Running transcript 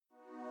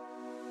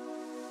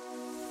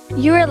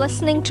You are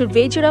listening to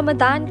Radio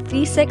Ramadan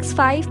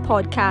 365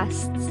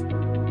 podcasts.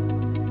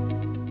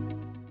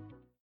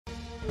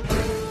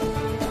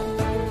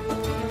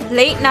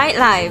 Late Night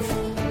Live.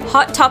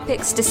 Hot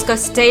topics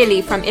discussed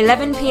daily from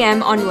 11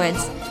 p.m.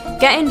 onwards.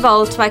 Get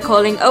involved by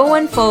calling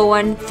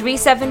 0141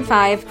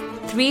 375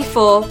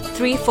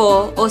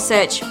 3434 or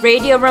search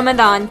Radio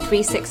Ramadan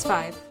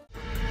 365.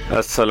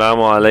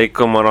 Assalamu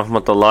alaikum wa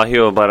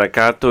rahmatullahi wa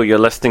barakatuh. You're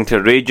listening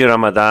to Radio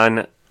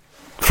Ramadan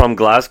from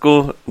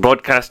Glasgow,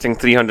 broadcasting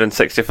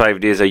 365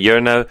 days a year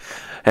now.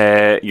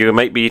 You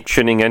might be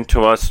tuning in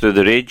to us through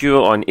the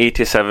radio on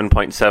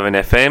 87.7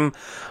 FM,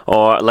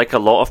 or like a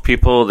lot of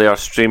people, they are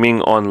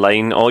streaming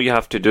online. All you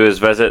have to do is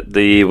visit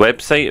the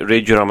website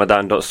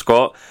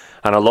radioramadan.scot,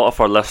 and a lot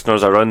of our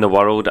listeners around the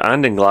world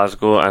and in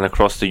Glasgow and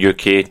across the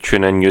UK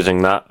tune in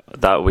using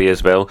that way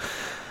as well.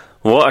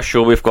 What a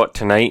show we've got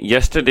tonight.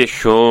 Yesterday's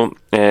show,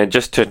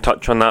 just to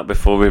touch on that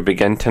before we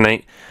begin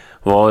tonight,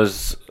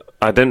 was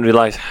I didn't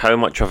realise how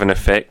much of an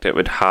effect it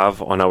would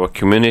have on our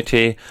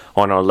community,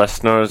 on our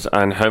listeners,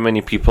 and how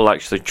many people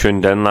actually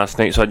tuned in last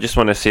night. So I just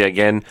want to say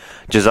again,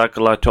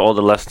 Jazakallah to all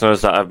the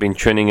listeners that have been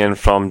tuning in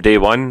from day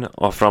one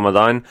of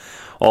Ramadan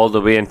all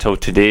the way until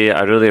today.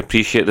 I really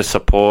appreciate the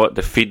support,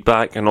 the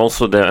feedback, and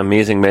also the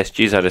amazing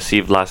messages I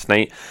received last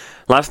night.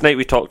 Last night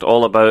we talked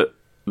all about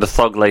the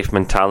thug life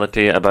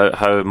mentality, about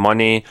how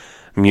money,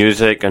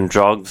 music and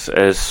drugs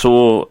is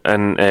so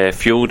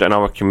fueled in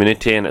our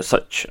community, and it's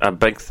such a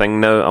big thing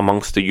now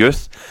amongst the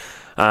youth.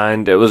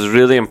 And it was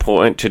really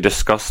important to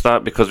discuss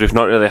that because we've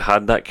not really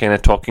had that kind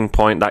of talking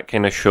point, that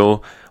kind of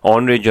show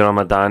on Radio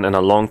Ramadan in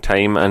a long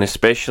time, and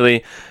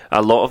especially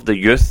a lot of the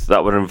youth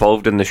that were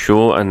involved in the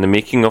show and the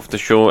making of the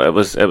show. It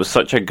was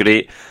such a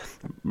great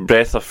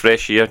breath of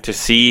fresh air to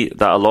see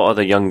that a lot of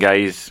the young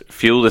guys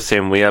feel the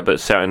same way about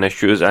certain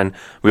issues, and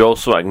we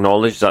also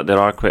acknowledge that there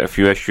are quite a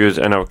few issues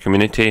in our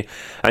community.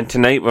 And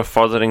tonight we're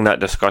furthering that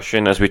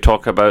discussion as we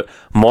talk about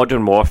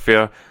modern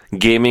warfare,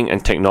 gaming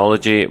and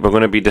technology. We're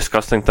going to be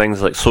discussing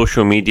things like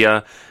social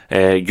media,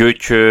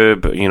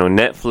 YouTube,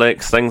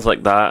 Netflix, things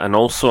like that, and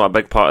also a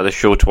big part of the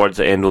show towards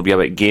the end will be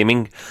about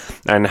gaming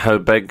and how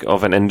big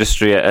of an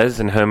industry it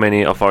is, and how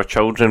many of our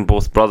children,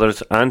 both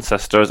brothers and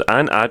sisters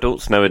and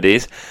adults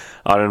nowadays,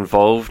 are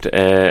involved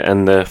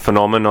in the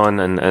phenomenon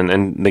and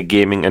in the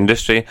gaming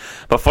industry.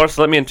 But first,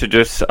 let me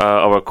introduce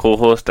our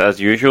co-host as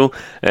usual,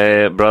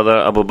 brother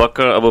Abu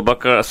Bakr. Abu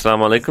Bakr,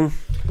 assalamu alaikum.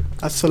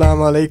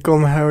 Assalamu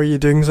alaikum, how are you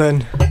doing,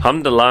 Zain?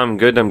 Alhamdulillah, I'm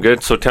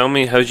good. So tell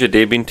me, how's your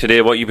day been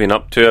today? What you been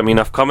up to? I mean,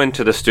 I've come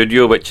into the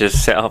studio, which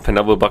is set up in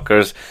Abu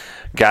Bakr's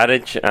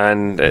garage,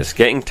 and it's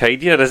getting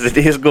tidier as the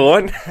days go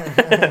on.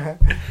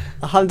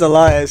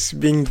 Alhamdulillah, it's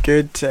been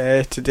good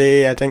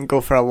today. I didn't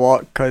go for a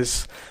walk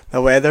because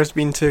the weather's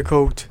been too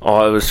cold.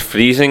 Oh, it was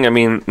freezing. I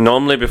mean,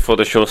 normally before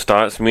the show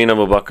starts, me and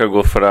Abu Bakr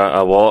go for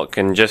a walk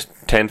and just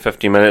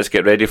 10-15 minutes,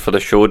 get ready for the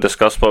show,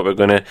 discuss what we're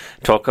going to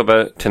talk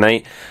about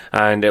tonight.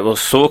 And it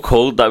was so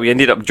cold that we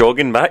ended up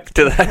jogging back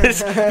to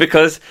this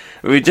because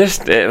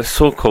it was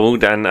so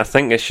cold, and I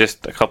think it's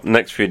just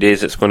next few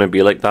days it's going to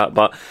be like that.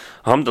 But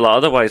alhamdulillah,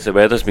 otherwise the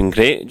weather's been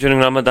great during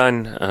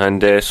Ramadan.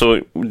 And so,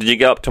 did you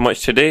get up to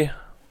much today?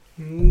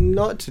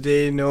 Not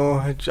today,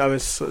 no. I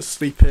was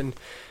sleeping,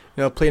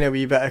 playing a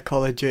wee bit of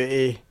Call of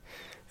Duty.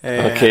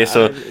 Okay,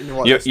 so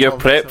you're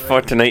prepped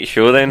for tonight's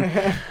show then.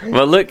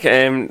 Well, look,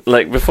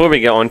 before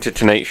we get on to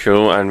tonight's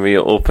show and we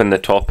open the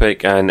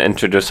topic and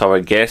introduce our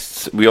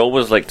guests, we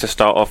always like to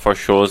start off our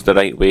shows the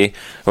right way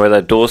with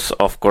a dose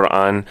of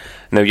Quran.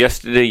 Now,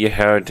 yesterday you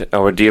heard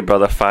our dear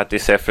brother Fatih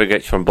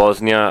Sefrigic from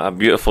Bosnia, a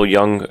beautiful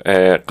young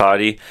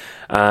Qari.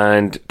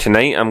 And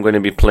tonight I'm going to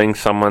be playing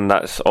someone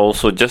that's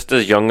also just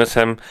as young as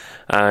him,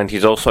 and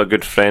he's also a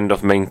good friend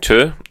of mine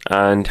too,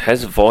 and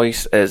his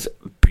voice is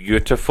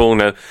beautiful.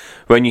 Now,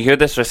 when you hear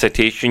this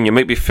recitation, you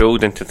might be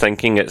fooled into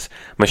thinking it's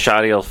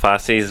Mashari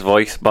Al-Fasi's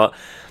voice, but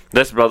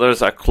this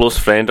brother's a close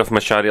friend of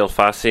Mashari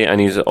Al-Fasi,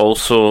 and he's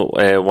also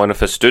one of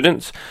his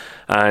students,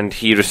 and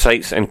he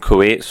recites in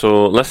Kuwait.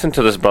 So listen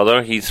to this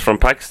brother. He's from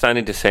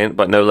Pakistani descent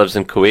but now lives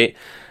in Kuwait.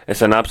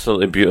 It's an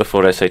absolutely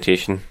beautiful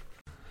recitation.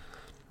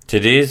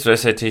 Today's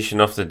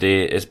recitation of the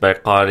day is by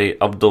Qari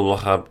Abdul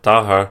Wahab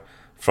Tahir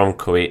from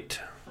Kuwait.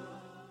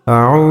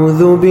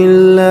 أعوذ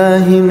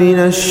بالله من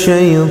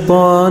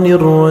الشيطان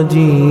الرجيم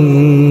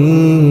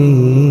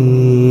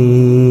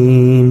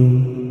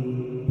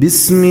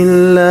بسم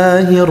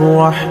الله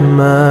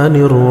الرحمن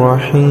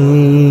الرحيم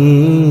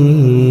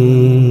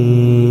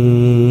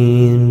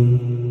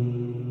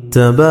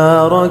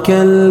تبارك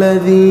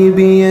الذي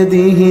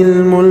بيده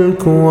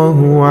الملك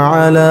وهو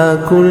على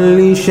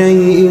كل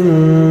شيء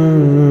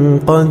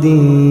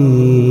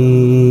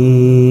قدير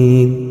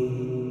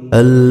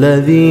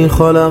الذي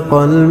خلق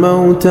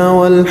الموت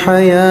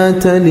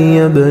والحياة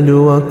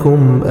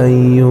ليبلوكم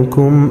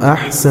أيكم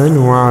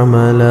أحسن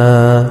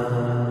عملا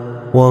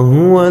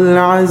وهو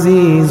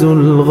العزيز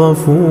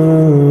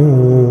الغفور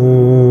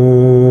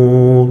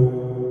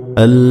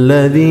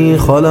الذي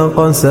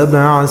خلق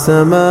 7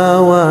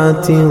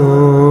 سماوات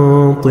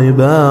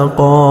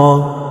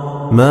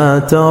طباقا ما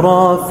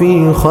ترى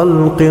في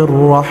خلق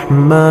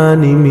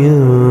الرحمن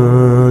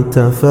من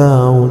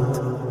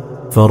تفاوت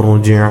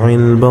فارجع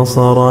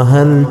البصر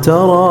هل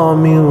ترى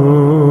من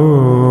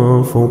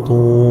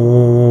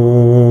فطور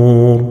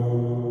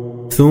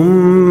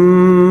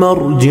ثم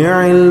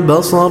ارجع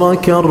البصر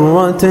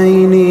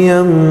كرتين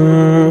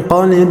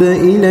ينقلب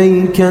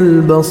إليك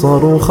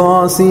البصر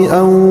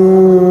خاسئا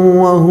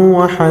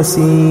وهو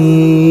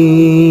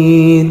حسير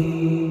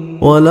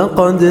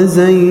ولقد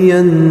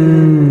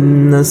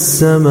زينا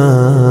السماء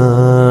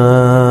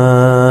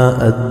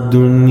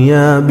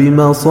الدنيا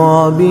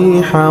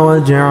بمصابيح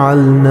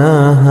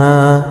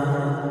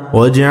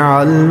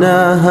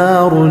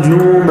وجعلناها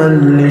رجوما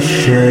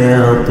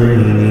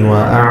للشياطين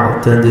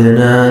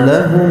وأعتدنا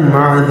لهم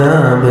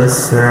عذاب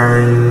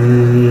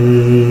السعير.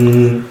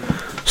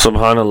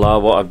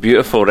 Subhanallah, what a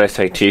beautiful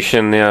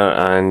recitation there,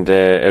 and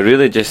it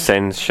really just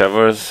sends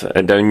shivers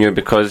down you,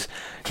 because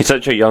he's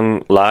such a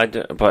young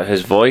lad, but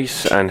his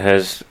voice and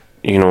his,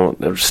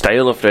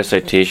 style of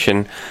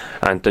recitation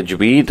and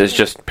tajweed is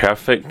just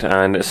perfect,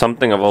 and it's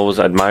something I've always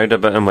admired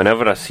about him.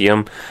 Whenever I see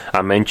him,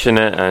 I mention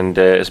it, and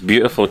it's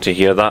beautiful to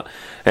hear that.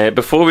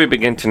 Before we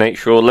begin tonight's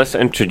show, let's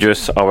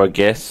introduce our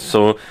guests.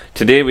 So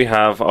today we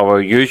have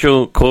our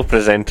usual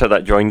co-presenter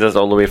that joined us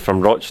all the way from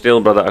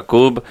Rochdale, Brother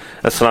Aqub.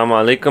 Assalamu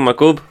alaikum,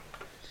 Aqub.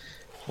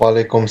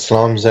 Walaikum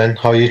salam, Zen.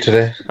 How are you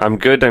today? I'm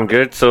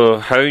good. So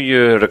how are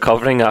you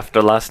recovering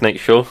after last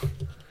night's show?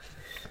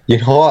 You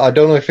know what? I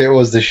don't know if it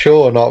was the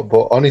show or not,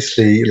 but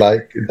honestly,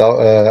 like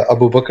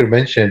Abu Bakr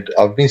mentioned,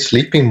 I've been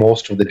sleeping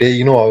most of the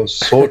day. I was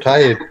so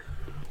tired.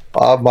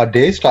 My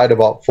day started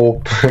about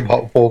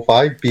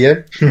 4-5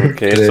 p.m.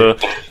 Okay, so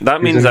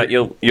that means that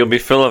you'll be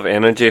full of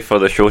energy for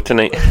the show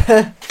tonight.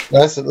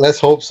 Let's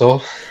hope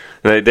so.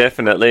 Right,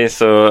 definitely.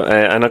 So,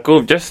 and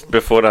Aqub, just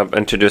before I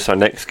introduce our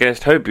next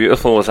guest, how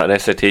beautiful was that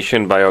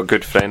recitation by our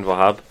good friend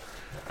Wahab?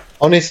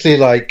 Honestly,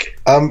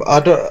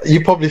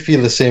 you probably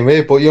feel the same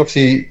way, but you're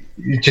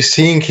just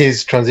seeing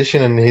his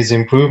transition and his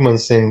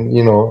improvements in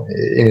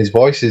his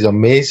voice is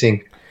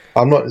amazing.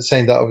 I'm not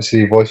saying that obviously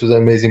his voice was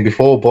amazing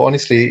before, but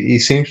honestly, he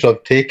seems to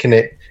have taken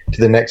it to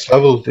the next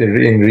level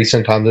in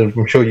recent times, and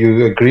I'm sure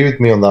you agree with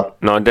me on that.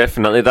 No,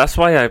 definitely. That's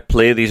why I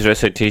play these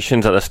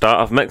recitations at the start.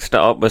 I've mixed it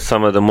up with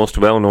some of the most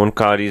well-known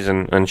qaris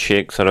and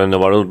sheikhs around the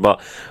world,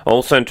 but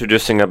also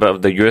introducing a bit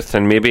of the youth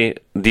and maybe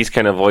these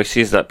kind of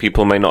voices that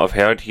people might not have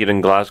heard here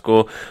in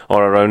Glasgow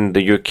or around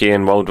the UK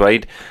and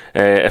worldwide.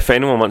 If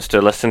anyone wants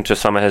to listen to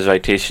some of his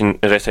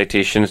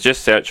recitations,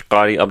 just search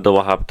Qari Abdul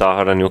Wahab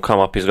Tahir and you'll come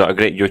up. He's got a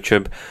great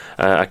YouTube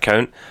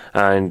account,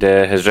 and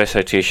his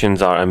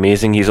recitations are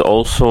amazing. He's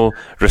also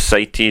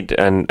recited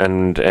and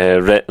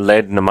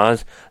led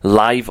namaz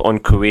live on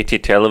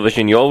Kuwaiti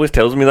television. He always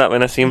tells me that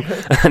when I see him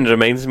and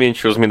reminds me and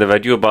shows me the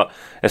video, but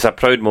it's a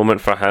proud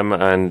moment for him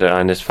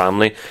and his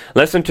family.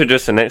 Let's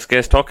introduce the next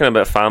guest. Talking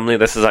about family,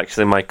 this is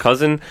actually my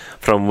cousin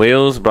from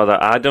Wales, Brother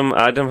Adam.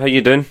 Adam, how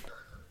you doing?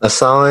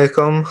 Assalamu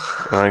alaikum.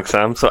 Thanks,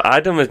 Sam. So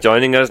Adam is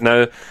joining us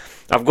now.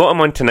 I've got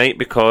him on tonight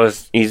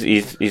because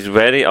he's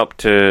very up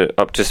to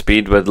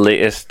speed with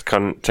latest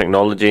current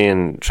technology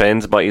and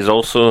trends, but he's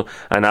also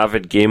an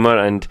avid gamer,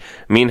 and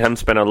me and him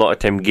spend a lot of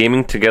time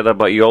gaming together,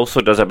 but he also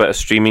does a bit of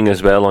streaming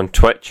as well on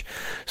Twitch.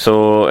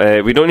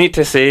 So we don't need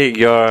to say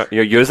your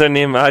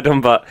username, Adam,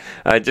 but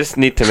I just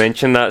need to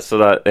mention that so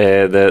that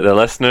the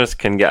listeners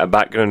can get a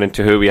background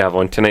into who we have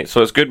on tonight.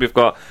 So it's good we've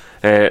got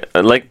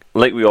like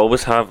we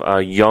always have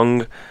a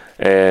young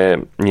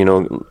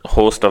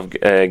host of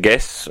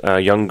guests, a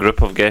young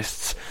group of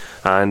guests,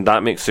 and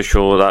that makes the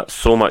show that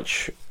so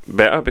much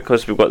better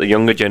because we've got the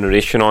younger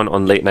generation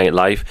on Late Night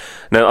Live.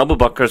 Now Abu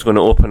Bakr is going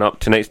to open up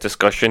tonight's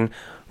discussion: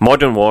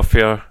 modern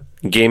warfare,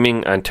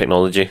 gaming and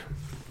technology.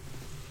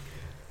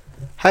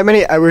 How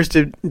many hours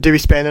do we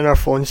spend on our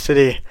phones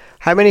today?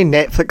 How many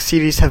Netflix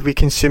series have we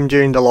consumed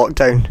during the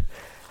lockdown?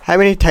 How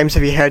many times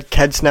have you heard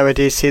kids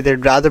nowadays say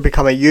they'd rather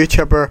become a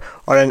YouTuber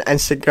or an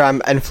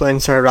Instagram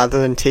influencer rather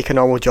than take a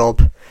normal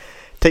job?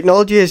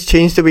 Technology has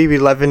changed the way we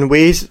live in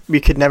ways we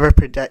could never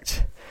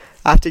predict.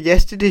 After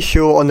yesterday's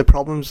show on the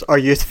problems our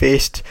youth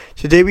faced,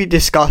 today we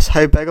discuss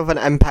how big of an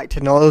impact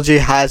technology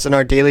has on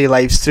our daily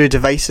lives through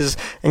devices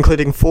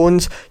including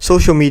phones,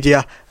 social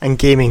media and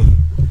gaming.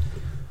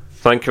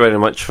 Thank you very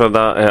much for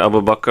that,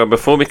 Abu Bakr.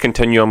 Before we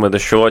continue on with the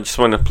show, I just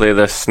want to play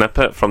this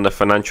snippet from the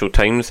Financial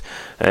Times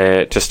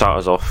to start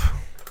us off.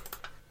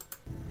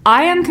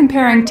 I am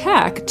comparing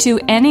tech to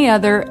any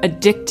other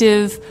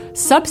addictive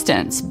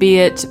substance, be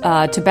it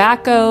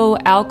tobacco,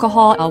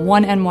 alcohol.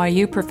 One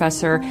NYU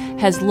professor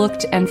has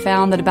looked and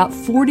found that about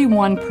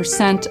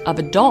 41% of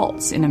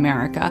adults in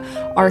America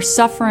are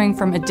suffering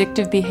from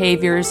addictive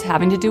behaviors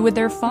having to do with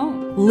their phone.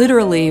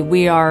 Literally,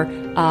 we are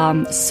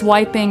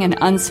swiping and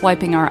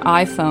unswiping our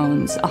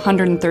iPhones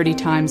 130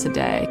 times a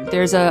day.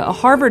 There's a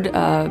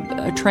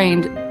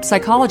Harvard-trained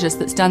psychologist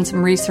that's done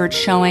some research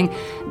showing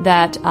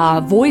that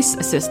voice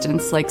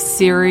assistants like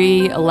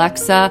Siri,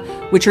 Alexa,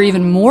 which are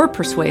even more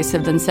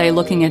persuasive than, say,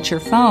 looking at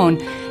your phone,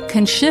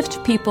 can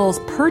shift people's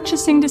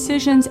purchasing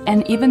decisions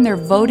and even their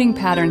voting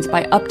patterns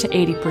by up to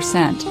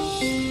 80%.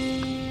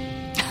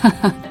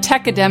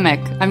 techademic.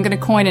 I'm going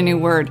to coin a new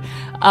word.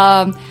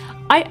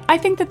 I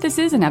think that this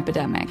is an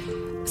epidemic.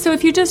 So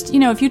if you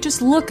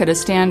just look at a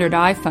standard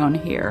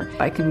iPhone here,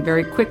 I can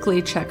very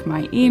quickly check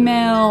my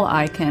email.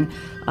 I can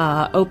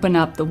open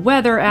up the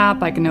weather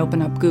app. I can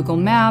open up Google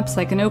Maps.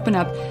 I can open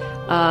up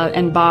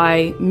and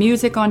buy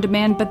music on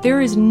demand. But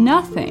there is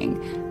nothing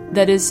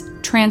that is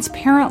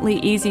transparently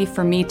easy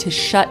for me to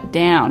shut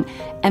down.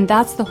 And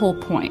that's the whole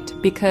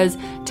point, because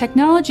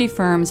technology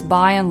firms,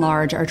 by and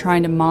large, are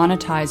trying to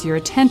monetize your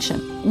attention.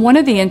 One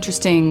of the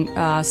interesting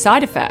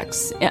side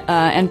effects,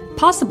 and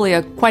possibly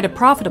quite a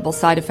profitable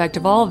side effect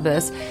of all of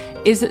this,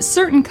 is that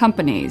certain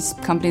companies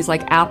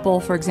like Apple,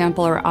 for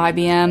example, or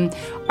IBM,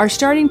 are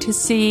starting to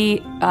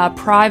see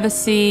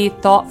privacy,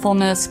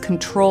 thoughtfulness,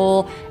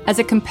 control as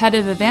a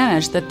competitive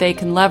advantage that they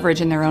can leverage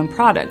in their own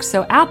products.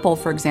 So Apple,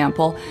 for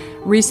example,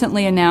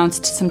 recently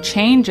announced some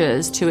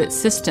changes to its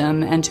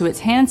system and to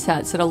its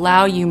handsets that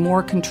allow you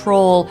more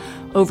control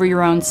over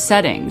your own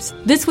settings.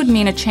 This would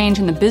mean a change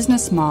in the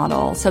business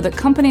model so that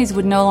companies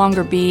would no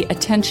longer be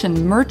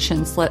attention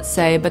merchants, let's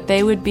say, but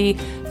they would be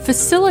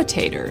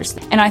facilitators.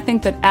 And I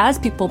think that as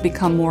people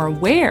become more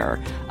aware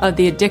of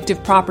the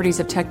addictive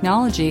properties of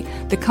technology,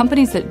 the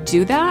companies that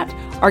do that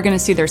are going to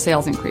see their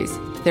sales increase.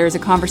 There is a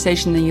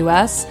conversation in the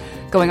US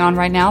going on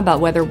right now about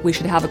whether we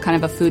should have a kind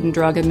of a Food and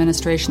Drug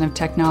Administration of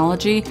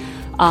technology.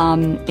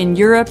 In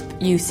Europe,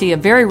 you see a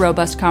very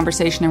robust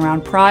conversation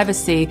around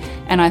privacy,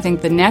 and I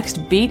think the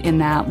next beat in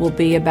that will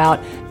be about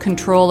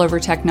control over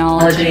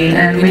technology,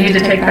 and we need to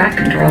take back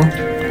control.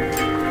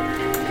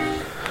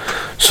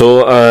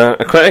 So,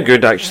 quite a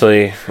good,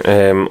 actually,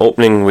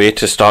 opening way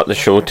to start the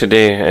show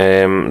today.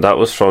 That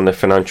was from the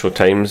Financial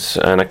Times,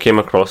 and I came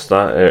across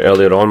that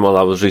earlier on while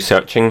I was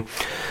researching.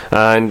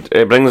 And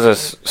it brings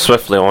us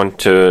swiftly on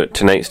to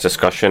tonight's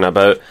discussion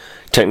about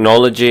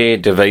technology,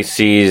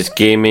 devices,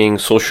 gaming,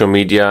 social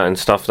media, and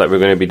stuff that we're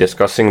going to be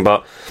discussing.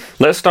 But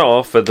let's start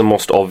off with the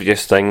most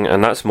obvious thing,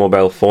 and that's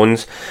mobile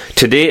phones.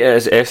 Today, it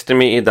is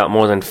estimated that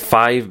more than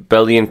 5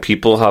 billion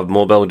people have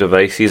mobile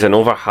devices, and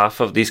over half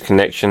of these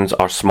connections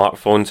are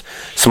smartphones.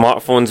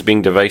 Smartphones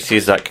being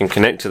devices that can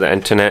connect to the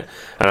internet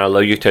and allow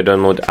you to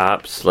download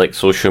apps like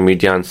social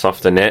media and surf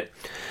the net.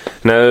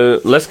 Now,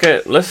 let's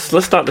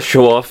start the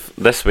show off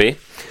this way.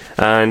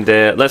 And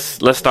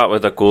let's start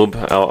with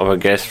Agob, our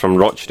guest from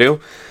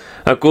Rochdale.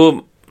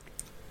 Agob,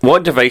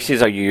 what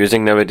devices are you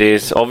using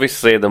nowadays?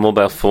 Obviously, the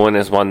mobile phone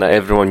is one that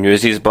everyone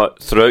uses,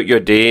 but throughout your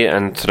day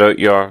and throughout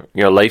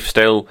your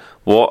lifestyle,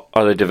 what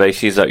are the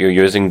devices that you're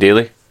using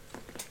daily?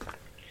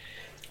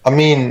 I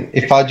mean,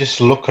 if I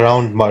just look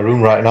around my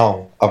room right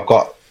now, I've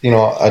got,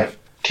 a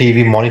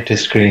TV monitor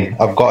screen.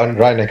 I've got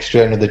right next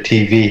to it another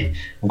TV.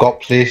 I've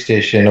got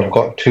PlayStation. I've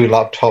got 2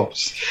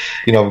 laptops.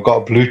 I've got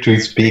a Bluetooth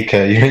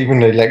speaker.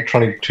 Even an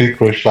electronic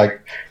toothbrush.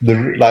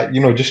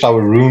 Just our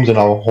rooms and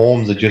our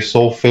homes are just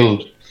so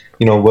filled,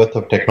 worth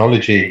of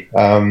technology.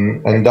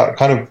 And that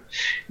kind of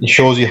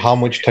shows you how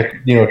much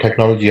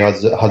technology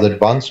has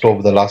advanced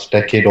over the last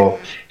decade, or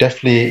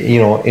definitely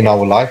in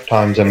our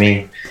lifetimes. I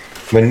mean,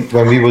 when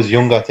we was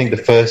younger, I think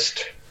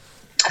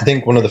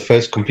one of the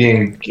first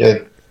computing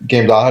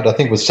games I had, I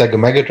think, was Sega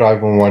Mega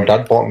Drive when my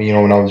dad bought me,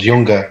 when I was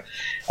younger.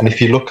 And if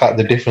you look at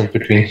the difference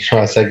between a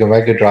Sega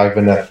Mega Drive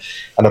and a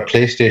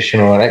PlayStation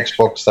or an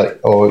Xbox,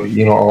 or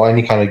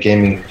any kind of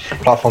gaming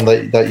platform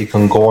that you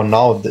can go on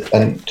now,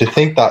 and to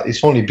think that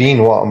it's only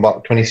been I'm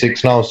about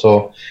 26 now,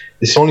 so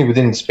it's only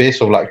within the space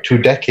of like 2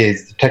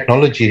 decades, the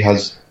technology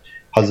has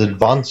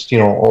advanced,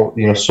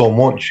 so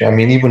much. I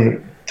mean,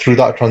 even through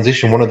that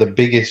transition, one of the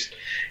biggest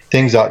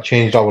things that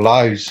changed our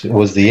lives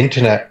was the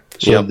internet.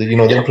 So the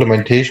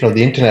implementation of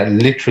the internet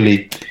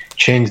literally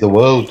changed the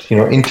world.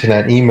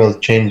 Internet, emails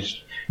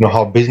changed,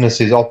 how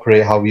businesses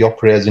operate, how we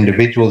operate as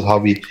individuals, how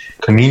we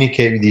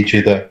communicate with each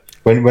other.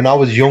 When I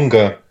was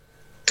younger,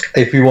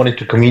 if we wanted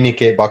to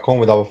communicate back home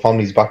with our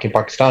families back in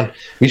Pakistan,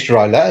 we used to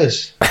write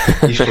letters.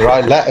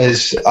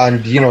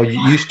 And you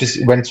used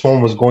to, when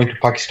someone was going to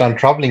Pakistan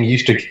traveling, you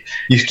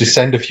used to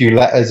send a few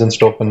letters and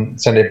stuff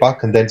and send it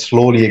back, and then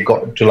slowly it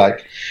got to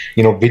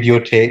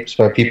videotapes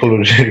where people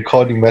were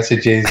recording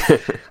messages.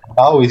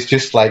 Now it's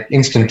just like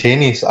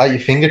instantaneous at your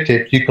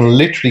fingertips. You can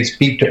literally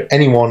speak to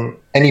anyone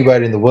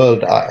anywhere in the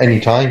world at any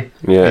time.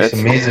 Yeah, it's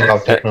amazing how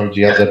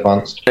technology has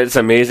advanced. It's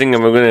amazing,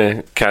 and we're going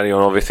to carry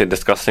on obviously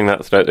discussing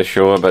that throughout the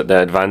show about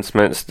the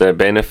advancements, the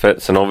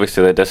benefits, and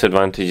obviously the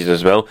disadvantages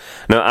as well.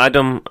 Now,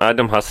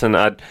 Adam Hassan,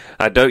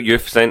 I doubt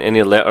you've sent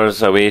any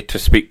letters away to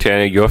speak to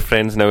any of your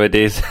friends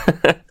nowadays.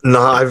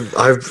 No,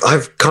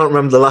 I can't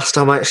remember the last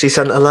time I actually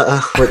sent a letter,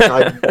 which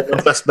I don't know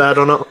if that's bad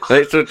or not.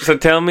 Right, so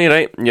tell me,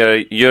 right,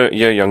 you're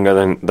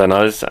younger than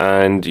us,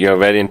 and you're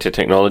very into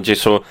technology.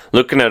 So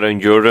looking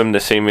around your room the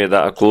same way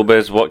that Agob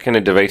is, what kind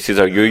of devices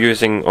are you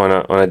using on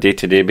a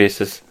day-to-day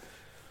basis?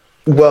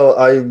 Well,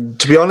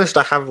 to be honest,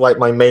 I have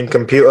my main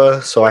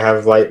computer, so I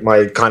have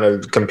my kind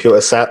of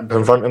computer set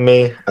in front of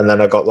me, and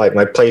then I got my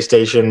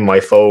PlayStation, my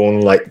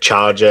phone,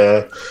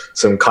 charger,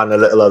 some kind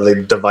of little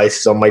other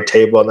devices on my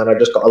table, and then I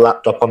just got a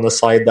laptop on the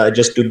side that I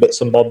just do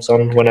bits and bobs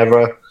on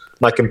whenever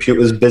my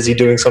computer's busy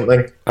doing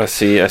something. I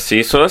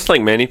see. So that's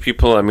like many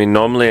people. I mean,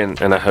 normally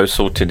in a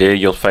household today,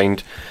 you'll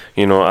find,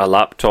 you know, a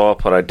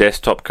laptop or a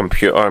desktop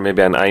computer,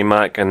 maybe an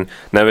iMac, and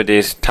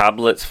nowadays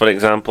tablets, for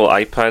example,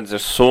 iPads.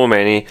 There's so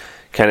many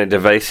kind of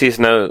devices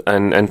now,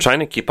 and trying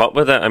to keep up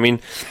with it. I mean,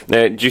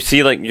 do you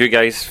see, like, do you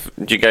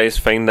guys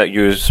find that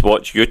you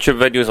watch YouTube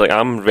videos? Like,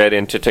 I'm very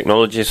into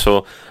technology,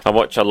 so I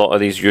watch a lot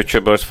of these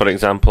YouTubers, for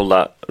example,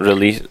 that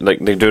release, like,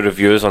 they do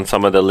reviews on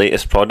some of the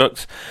latest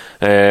products.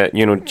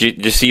 You know, do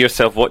you see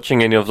yourself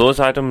watching any of those,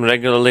 Adam,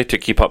 regularly to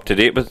keep up to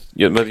date with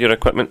your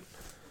equipment?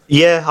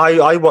 Yeah,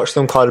 I watch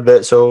them quite a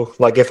bit. So,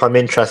 like, if I'm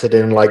interested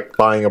in, like,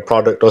 buying a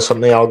product or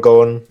something, I'll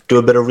go and do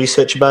a bit of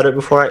research about it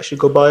before I actually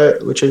go buy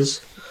it, which is...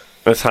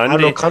 It's handy. I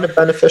don't know, kind of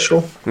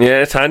beneficial.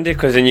 Yeah, it's handy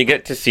because then you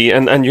get to see,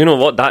 and you know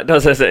what that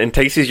does is it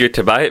entices you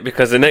to buy it,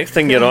 because the next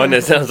thing you're on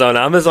is on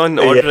Amazon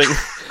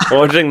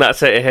ordering that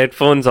set of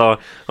headphones or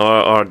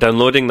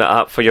downloading the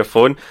app for your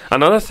phone.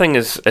 Another thing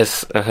is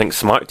I think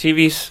smart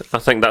TVs. I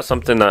think that's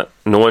something that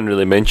no one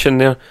really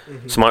mentioned there.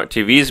 Mm-hmm. Smart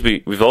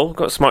TVs. We've all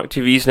got smart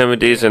TVs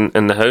nowadays in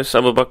the house.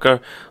 Abu Bakr,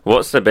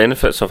 what's the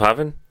benefits of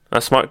having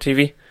a smart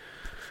TV?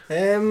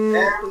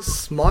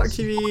 Smart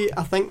TV,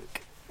 I think.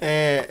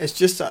 It's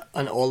just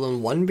an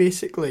all-in-one,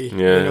 basically.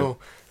 Yeah. You know,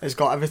 it's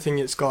got everything.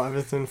 It's got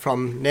everything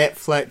from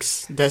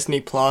Netflix,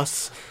 Disney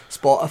Plus,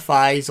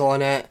 Spotify's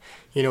on it.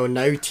 You know,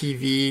 Now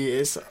TV.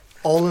 It's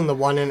all in the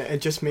one, and it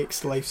just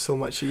makes life so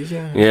much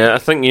easier. Yeah, I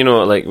think, you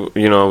know, like,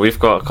 you know, we've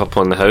got a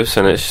couple in the house,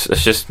 and it's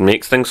just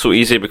makes things so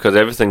easy because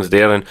everything's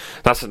there. And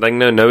that's the thing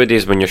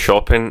nowadays when you're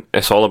shopping,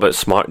 it's all about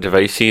smart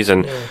devices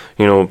and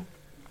you know,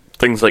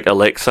 things like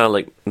Alexa,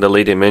 like the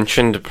lady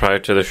mentioned prior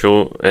to the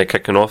show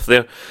kicking off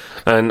there.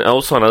 And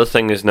also another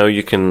thing is now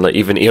you can, like,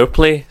 even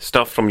AirPlay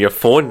stuff from your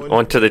phone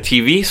onto the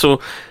TV. So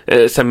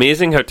it's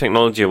amazing how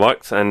technology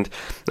works and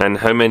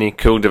how many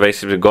cool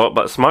devices we've got.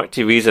 But smart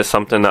TVs is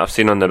something that I've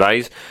seen on the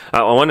rise.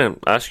 I want to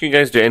ask you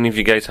guys, do any of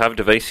you guys have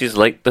devices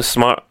like the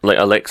smart, like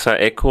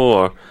Alexa Echo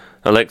or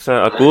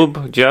Alexa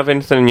Goob? Do you have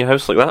anything in your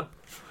house like that?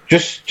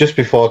 Just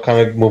before I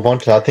kind of move on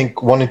to that, I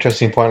think one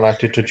interesting point I'd like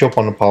to touch up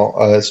on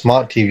about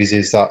smart TVs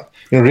is that,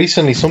 you know,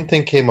 recently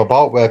something came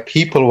about where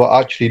people were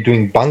actually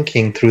doing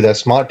banking through their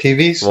smart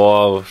TVs.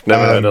 Wow, I've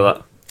never heard of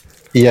that.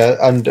 Yeah,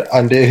 and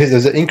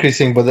there's an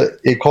increasing, but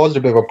it caused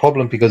a bit of a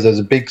problem because there's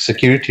a big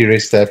security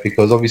risk there,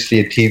 because obviously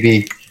a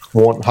TV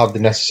won't have the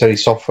necessary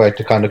software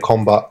to kind of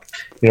combat,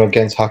 you know,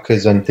 against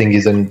hackers and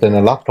thingies, and then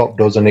a laptop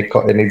does, and it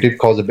did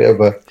cause a bit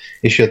of a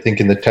issue, I think,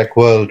 in the tech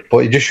world. But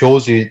it just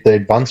shows you the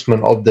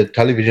advancement of the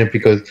television,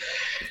 because,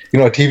 you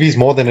know, a TV is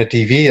more than a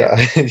TV,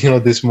 you know,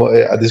 at this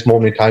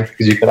moment in time,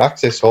 because you can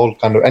access all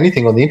kind of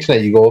anything on the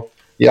internet. You go,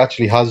 it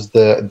actually has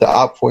the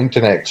app for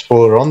Internet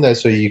Explorer on there,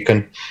 so you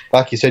can,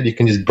 like you said, you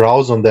can just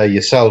browse on there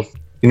yourself.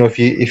 You know,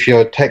 if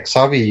you're tech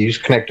savvy, you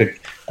just connect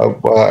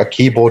a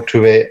keyboard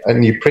to it,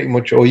 and you pretty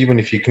much, or even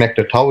if you connect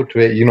a tower to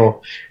it, you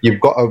know, you've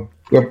got a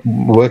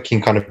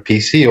working kind of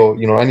PC, or,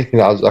 you know, anything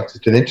that has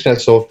access to the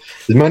internet. So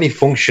there's many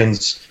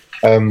functions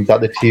that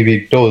the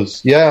TV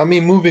does. Yeah, I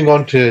mean, moving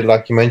on to,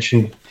 like you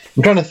mentioned,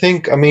 I'm trying to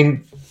think. I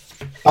mean,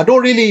 I've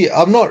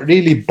not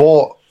really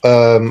bought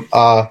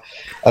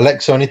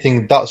Alexa or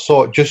anything that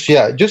sort just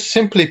yet, just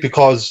simply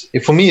because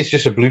for me it's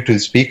just a Bluetooth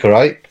speaker,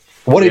 right?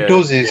 What it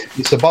does is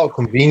it's about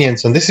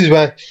convenience, and this is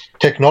where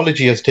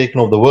technology has taken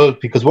over the world,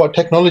 because what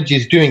technology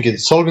is doing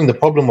is solving the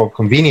problem of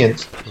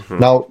convenience. Mm-hmm.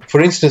 Now,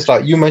 for instance,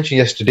 like you mentioned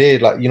yesterday,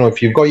 like, you know,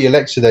 if you've got your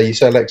Alexa there, you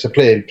say, Alexa,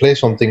 play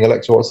something,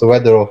 Alexa, what's the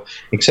weather, or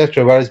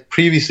etc. Whereas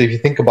previously, if you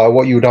think about it,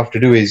 what you would have to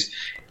do is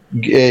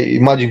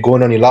imagine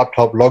going on your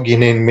laptop,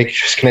 logging in, making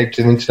sure it's connected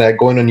to the internet,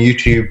 going on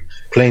YouTube,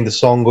 playing the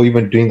song, or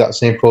even doing that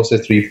same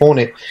process through your phone.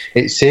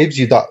 It saves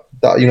you that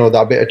you know,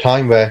 that bit of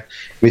time where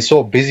we're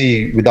so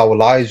busy with our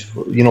lives.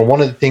 You know,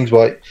 one of the things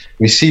where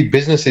we see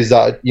businesses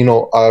that, you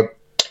know, are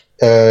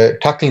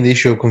tackling the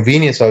issue of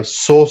convenience are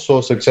so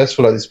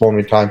successful at this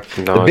moment in time.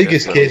 The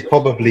biggest case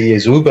probably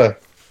is Uber.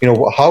 You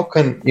know, how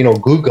can, you know,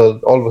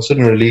 Google all of a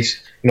sudden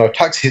release, you know, a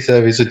taxi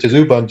service such as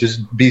Uber and just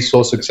be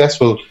so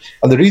successful?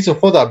 And the reason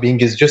for that being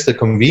is just the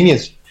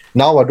convenience.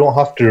 Now I don't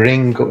have to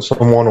ring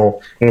someone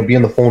or, you know, be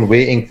on the phone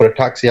waiting for a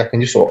taxi. I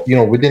can just, you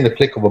know, within the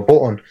click of a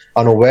button,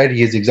 I know where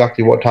he is,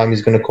 exactly what time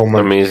he's going to come.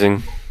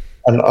 Amazing.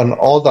 And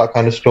all that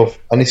kind of stuff.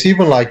 And it's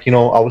even like, you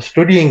know, I was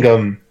studying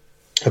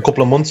a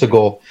couple of months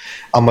ago,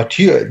 and my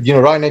tutor, you know,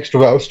 right next to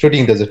where I was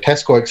studying, there's a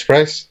Tesco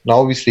Express. Now,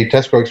 obviously,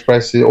 Tesco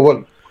Express is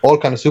all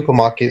kind of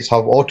supermarkets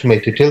have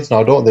automated tills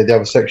now, don't they? They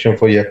have a section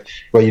for you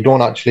where you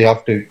don't actually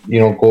have to, you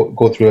know,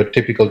 go through a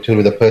typical till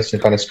with a person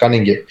kind of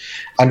scanning it.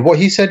 And what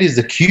he said is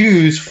the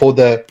queues for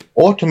the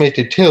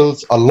automated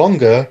tills are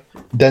longer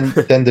than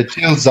the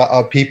tills that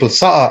are people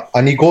sat at.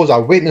 And he goes, I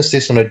witness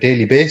this on a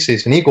daily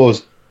basis. And he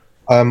goes,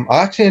 I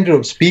actually ended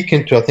up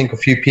speaking to, I think, a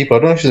few people. I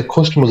don't know if it's the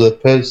customers or the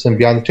person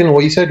behind the till. And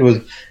what he said was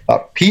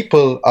that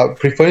people are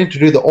preferring to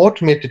do the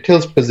automated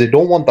tills because they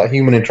don't want that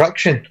human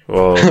interaction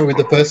with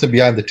the person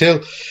behind the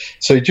till.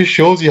 So it just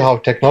shows you how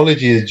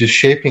technology is just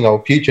shaping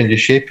our future and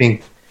just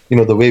shaping, you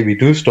know, the way we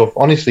do stuff.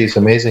 Honestly, it's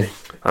amazing.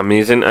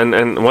 Amazing.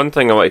 And one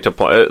thing I wanted to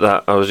point out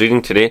that I was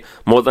reading today,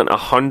 more than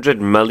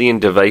 100 million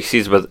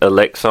devices with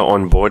Alexa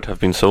on board have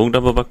been sold,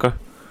 Abu Bakr.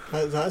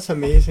 That's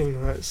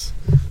amazing. That's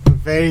a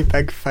very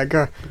big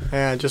figure.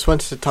 I just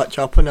wanted to touch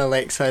up on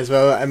Alexa as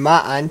well. And my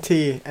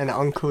auntie and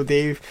uncle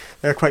Dave,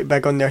 they're quite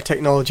big on their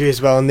technology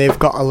as well, and they've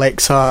got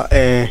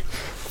Alexa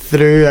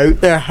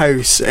throughout their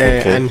house,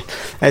 and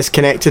it's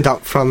connected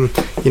up from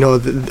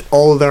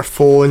all their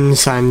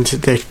phones, and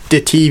the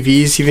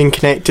TV's even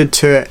connected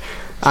to it.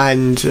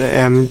 And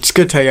just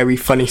going to tell you a wee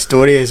funny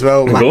story as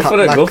well. Go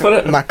for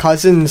it. My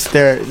cousins,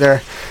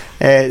 they're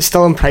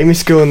still in primary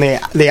school, and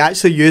they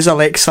actually use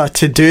Alexa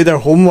to do their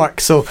homework.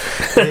 So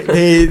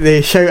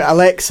they shout,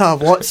 "Alexa,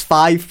 what's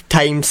 5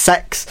 times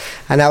 6?"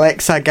 And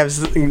Alexa gives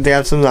them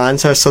the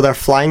answer. So they're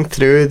flying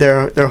through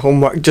their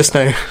homework just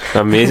now.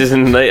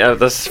 Amazing.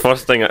 This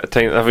first thing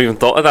I've even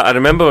thought of that. I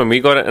remember when we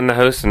got it in the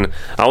house, and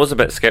I was a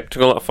bit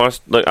sceptical at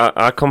first. Like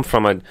I come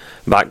from a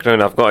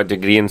background, I've got a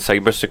degree in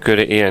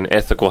cybersecurity and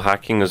ethical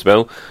hacking as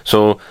well.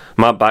 So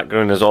my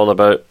background is all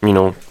about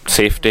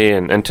safety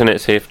and internet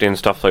safety and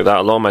stuff like that.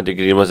 A lot of my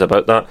degree was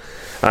about that,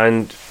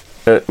 and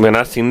when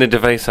I seen the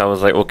device, I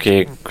was like,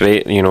 okay,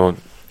 great,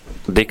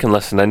 they can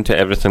listen into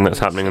everything that's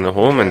happening in the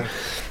home, and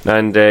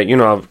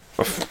I've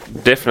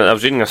definitely, I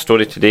was reading a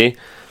story today,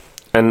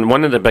 and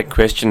one of the big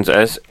questions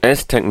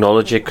is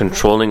technology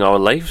controlling our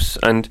lives?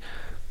 And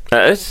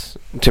it is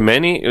to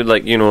many,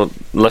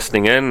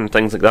 listening in and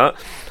things like that.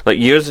 Like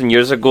years and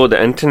years ago,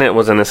 the internet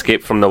was an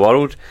escape from the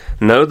world.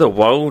 Now the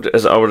world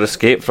is our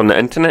escape from the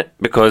internet,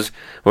 because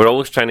we're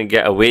always trying to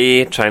get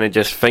away, trying to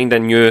just find a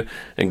new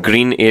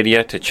green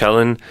area to chill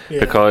in,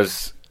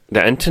 because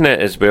the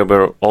internet is where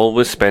we're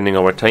always spending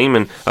our time.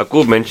 And I've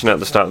mentioned at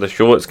the start of the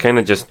show, it's kind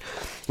of just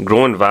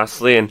growing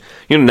vastly. And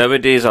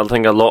nowadays, I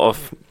think a lot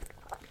of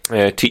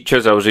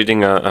teachers, I was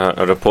reading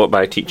a report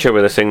by a teacher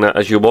where they're saying that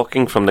as you're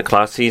walking from the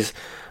classes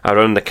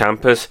around the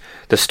campus,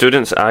 the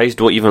students' eyes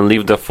don't even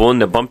leave their phone,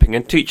 they're bumping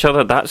into each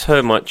other. That's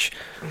how much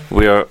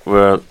we're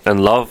in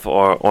love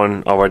or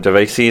on our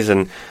devices.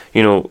 And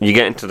you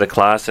get into the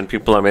class and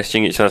people are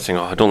messaging each other saying,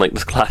 "Oh, I don't like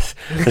this class."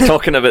 They're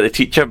talking about the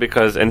teacher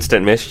because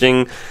instant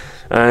messaging.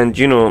 And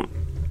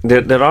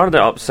there are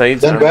the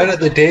upsides. Then where are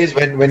the days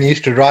when you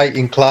used to write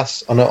in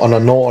class on a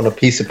note on a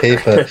piece of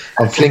paper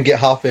and fling it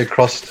halfway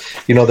across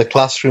the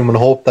classroom and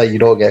hope that you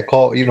don't get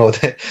caught?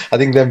 I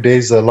think them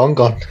days are long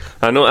gone.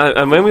 I know.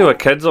 And when we were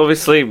kids,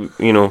 obviously,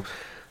 we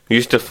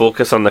used to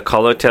focus on the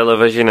colour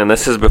television, and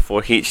this is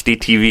before HD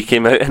TV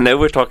came out, and now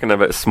we're talking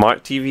about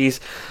smart TVs.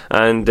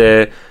 And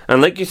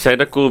like you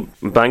said,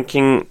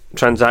 banking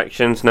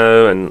transactions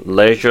now, and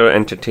leisure,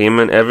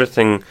 entertainment,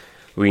 everything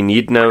we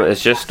need now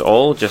is just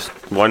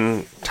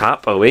one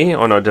tap away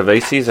on our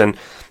devices, and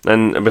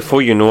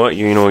before you know it,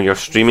 you're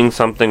streaming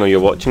something or you're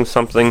watching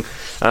something.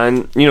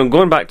 And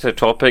going back to the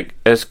topic,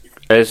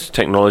 is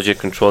technology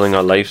controlling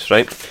our lives,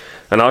 right?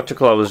 An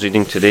article I was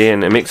reading today,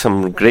 and it makes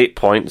some great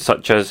points,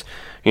 such as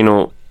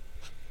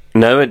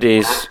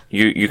nowadays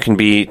you can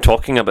be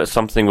talking about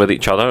something with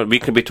each other. We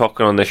could be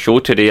talking on the show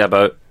today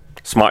about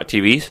smart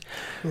TVs.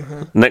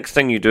 Next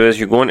thing you do is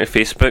you go into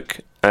Facebook,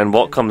 and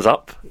what comes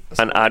up?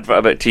 An advert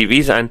about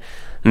TVs. And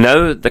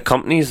now the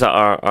companies that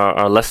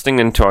are listening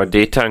into our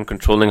data and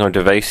controlling our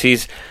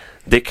devices,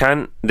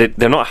 they're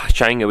not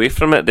shying away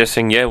from it. They're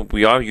saying, yeah,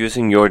 we are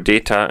using your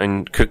data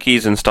and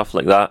cookies and stuff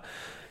like that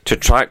to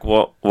track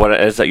what it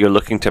is that you're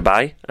looking to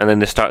buy, and then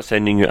they start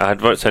sending you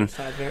adverts. And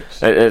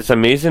it's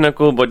amazing,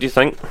 Akul. What do you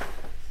think?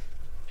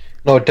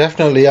 No,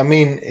 definitely. I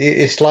mean,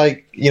 it's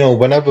like,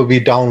 whenever we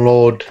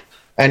download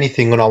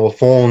anything on our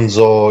phones,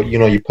 or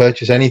you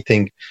purchase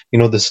anything,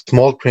 the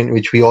small print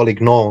which we all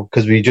ignore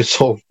because we just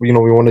we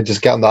want to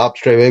just get on the app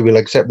straight away. We'll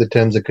accept the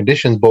terms and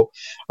conditions, but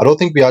I don't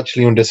think we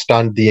actually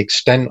understand the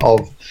extent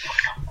of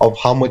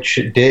how much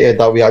data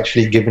that we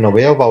actually giving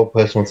away of our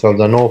personal selves.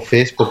 I know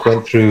Facebook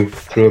went through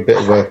a bit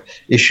of a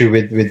issue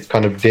with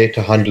kind of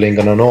data handling,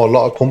 and I know a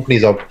lot of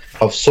companies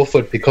have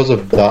suffered because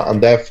of that,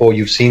 and therefore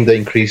you've seen the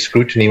increased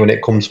scrutiny when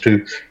it comes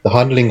to the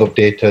handling of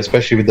data,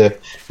 especially with the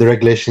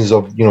regulations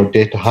of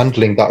data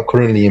handling that are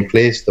currently in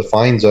place. The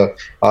fines are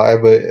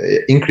ever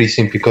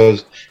increasing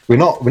because we're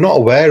not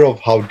aware of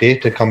how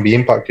data can be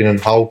impacted and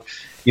how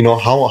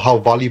how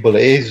valuable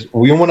it is.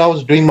 When I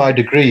was doing my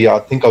degree, I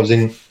think I was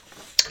in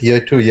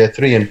year 2, year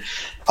 3,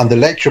 and the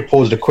lecturer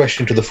posed a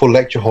question to the full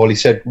lecture hall. He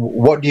said,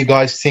 "What do you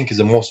guys think is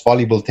the most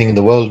valuable thing in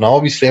the world?" Now,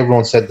 obviously,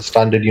 everyone said the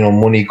standard,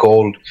 money,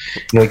 gold,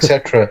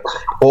 etc.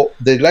 But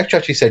the lecturer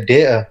actually said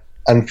data.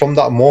 And from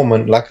that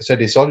moment, like I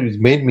said, it's always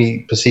made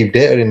me perceive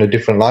data in a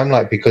different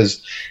limelight,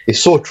 because it's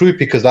so true.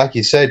 Because like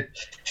you said,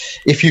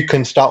 if you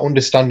can start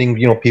understanding,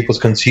 people's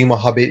consumer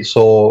habits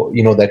or,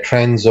 their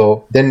trends,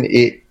 or then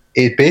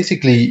it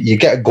basically, you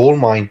get a gold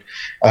mine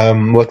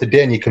worth of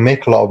data, and you can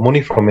make a lot of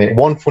money from it.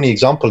 One funny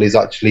example is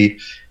actually,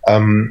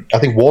 I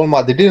think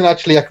Walmart, they didn't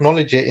actually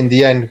acknowledge it in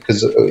the end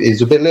because it's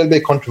a little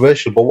bit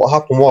controversial. But what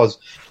happened was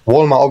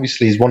Walmart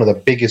obviously is one of the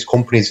biggest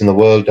companies in the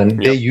world,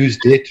 and they use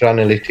data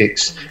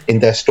analytics in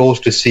their stores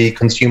to see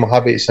consumer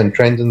habits and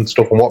trends and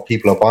stuff and what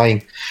people are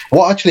buying.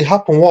 What actually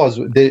happened was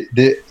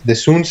they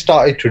soon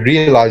started to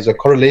realize a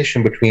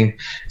correlation between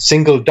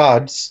single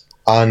dads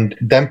and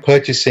them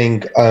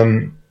purchasing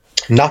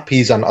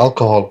nappies and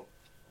alcohol,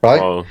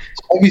 right? Oh.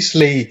 So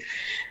obviously,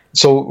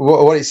 so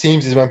what it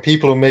seems is when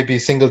people may be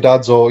single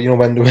dads, or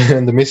when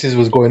the missus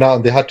was going out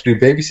and they had to do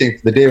babysitting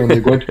for the day, when they're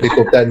going to pick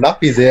up their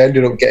nappies, they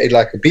ended up getting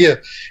like a beer.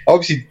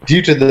 Obviously,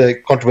 due to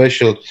the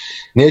controversial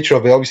nature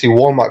of it, obviously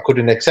Walmart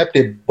couldn't accept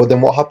it. But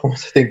then what happened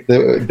was, I think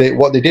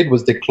what they did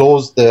was they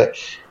closed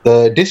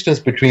the distance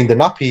between the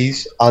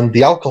nappies and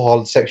the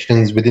alcohol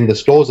sections within the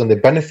stores, and they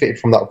benefited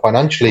from that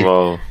financially.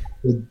 Wow.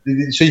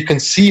 So you can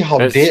see how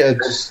data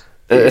just...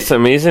 It's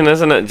amazing,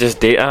 isn't it?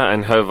 Just data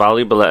and how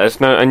valuable it is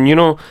now. And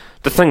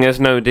the thing is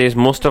nowadays,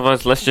 most of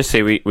us, let's just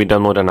say we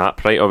download an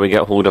app, right, or we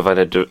get hold of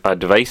a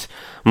device.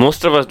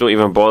 Most of us don't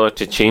even bother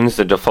to change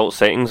the default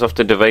settings of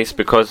the device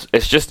because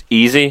it's just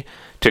easy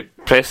to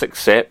press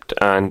accept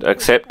and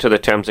accept to the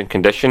terms and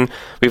condition.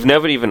 We've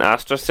never even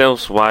asked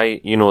ourselves why,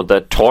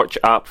 the Torch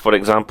app, for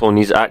example,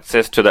 needs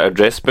access to the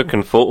address book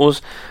and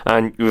photos,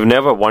 and we've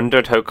never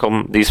wondered how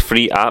come these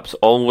free apps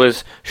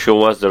always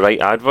show us the right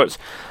adverts.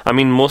 I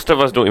mean, most of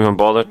us don't even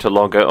bother to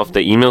log out of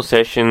the email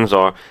sessions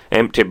or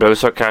empty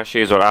browser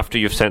caches or after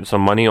you've sent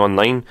some money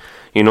online.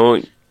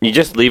 You're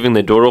just leaving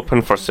the door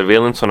open for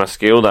surveillance on a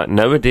scale that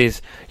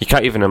nowadays you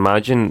can't even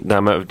imagine the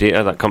amount of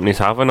data that companies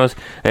have on us.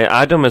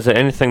 Adam, is there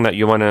anything that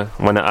you want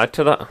to add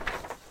to that?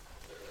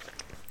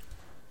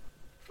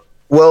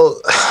 Well,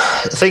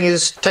 the thing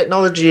is,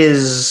 technology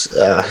is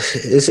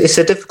it's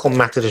a difficult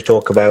matter to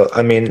talk about.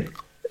 I mean,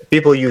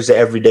 people use it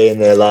every day in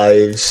their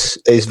lives.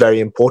 It's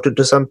very important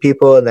to some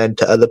people, and then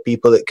to other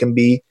people it can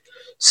be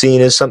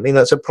seen as something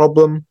that's a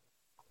problem.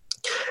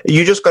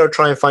 You just got to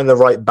try and find the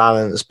right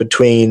balance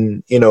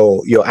between,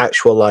 your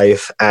actual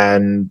life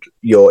and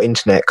your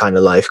internet kind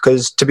of life.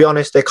 Because to be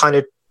honest, they're kind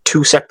of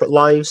two separate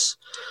lives.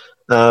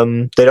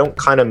 They don't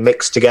kind of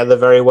mix together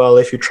very well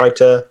if you try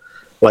to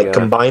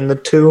combine the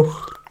two.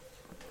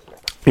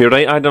 You're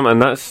right, Adam, and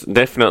that's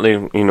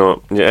definitely,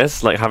 it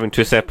is like having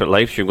two separate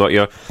lives. You've got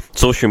your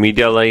social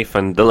media life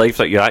and the life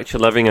that you're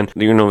actually living. And,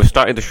 we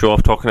started the show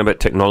off talking about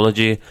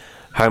technology,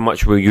 how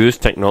much we use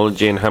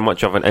technology and how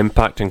much of an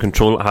impact and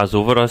control it has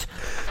over us.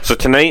 So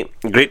tonight,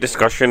 great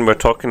discussion. We're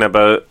talking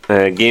about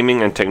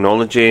gaming and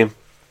technology.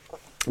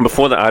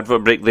 Before the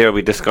advert break there,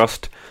 we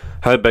discussed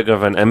how big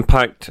of an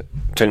impact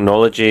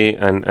technology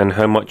and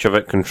how much of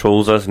it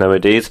controls us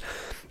nowadays.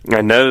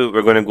 And now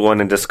we're going to go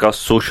on and discuss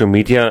social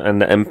media and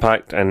the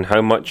impact and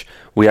how much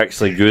we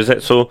actually use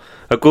it. So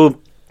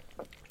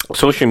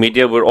social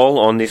media, we're all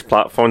on these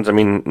platforms. I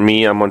mean,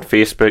 I'm on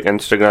Facebook,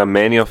 Instagram,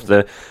 many of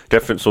the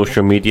different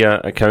social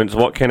media accounts.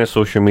 What kind of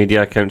social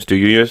media accounts do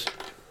you use?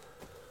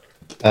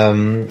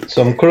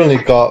 So I'm currently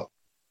got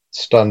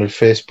standard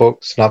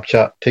Facebook,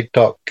 Snapchat,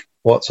 TikTok,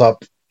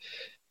 WhatsApp.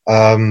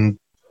 But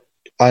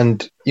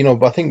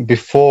I think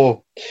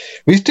before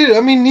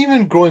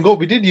even growing up,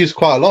 we did use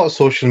quite a lot of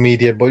social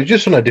media, but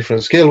just on a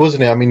different scale,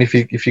 wasn't it? I mean, if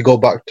you go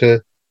back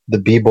to the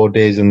Bebo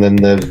days and then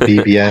the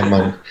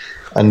BBM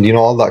and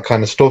all that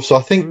kind of stuff. So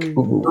I think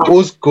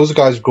those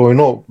guys growing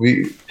up,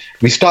 we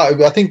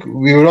started. I think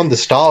we were on the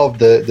start of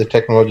the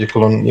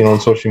technological on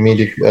social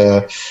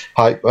media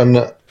hype, and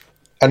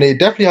it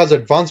definitely has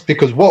advanced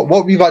because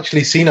what we've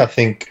actually seen, I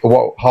think,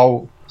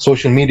 how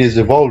social media has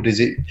evolved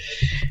is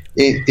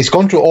it's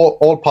gone to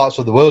all parts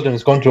of the world and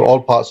it's gone to all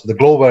parts of the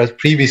globe, whereas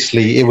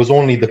previously it was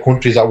only the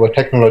countries that were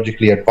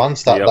technologically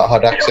advanced that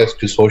had access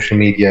to social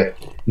media.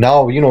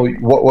 Now,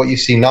 what you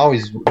see now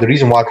is the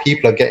reason why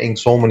people are getting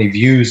so many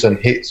views and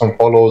hits and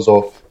follows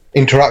or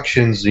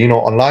interactions,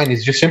 online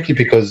is just simply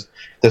because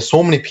there's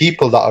so many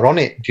people that are on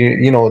it.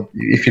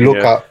 If you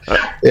look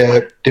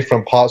at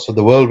different parts of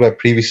the world where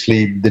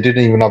previously they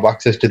didn't even have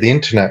access to the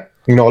internet,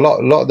 a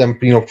lot of them,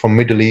 from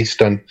Middle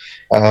East and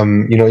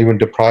even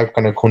deprived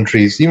kind of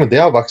countries, even they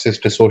have access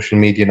to social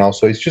media now.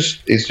 So it's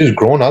just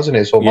grown, hasn't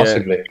it, so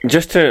massively.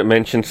 Just to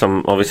mention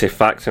some obviously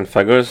facts and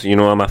figures.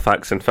 I'm a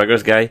facts and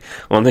figures guy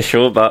on the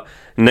show, but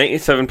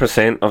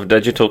 97% of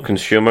digital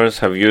consumers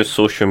have used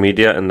social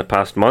media in the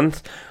past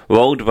month.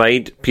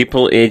 Worldwide,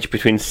 people aged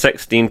between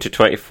 16 to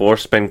 24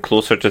 spend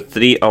closer to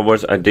 3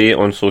 hours a day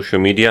on social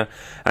media,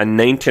 and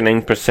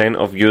 99%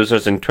 of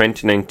users in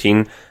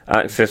 2019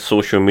 access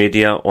social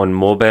media on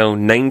mobile.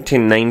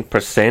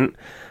 99%.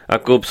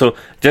 So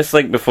just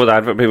like before the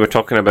advert, we were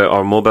talking about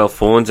our mobile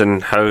phones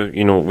and how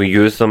we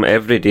use them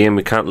every day and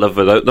we can't live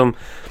without them.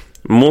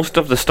 Most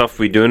of the stuff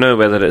we do now,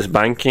 whether it's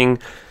banking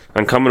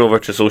and coming over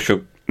to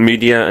social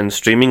media and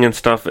streaming and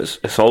stuff,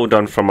 it's all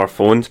done from our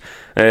phones.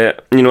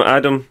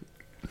 Adam,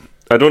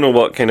 I don't know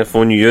what kind of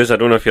phone you use. I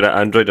don't know if you're an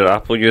Android or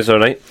Apple user,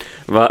 right?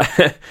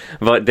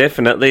 But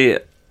definitely,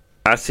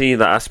 I see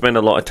that I spend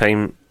a lot of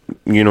time,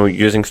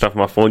 using stuff on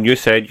my phone. You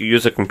said you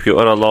use a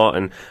computer a lot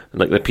and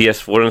like the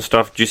PS4 and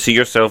stuff. Do you see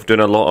yourself doing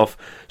a lot of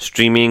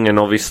streaming and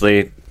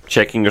obviously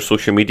checking your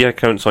social media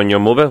accounts on your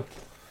mobile?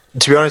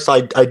 To be honest,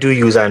 I do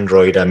use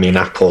Android. I mean,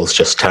 Apple's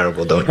just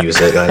terrible. Don't use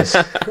it, guys.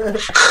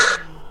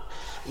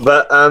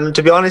 But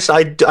to be honest,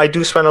 I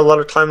do spend a lot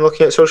of time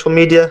looking at social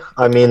media.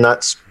 I mean,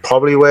 that's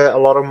probably where a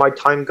lot of my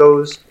time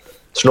goes.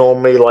 It's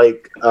normally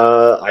like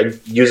I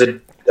use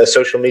a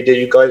social media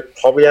you guys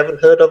probably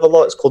haven't heard of a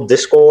lot. It's called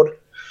Discord.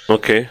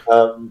 Okay.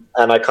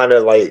 And I kind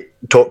of like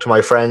talk to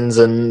my friends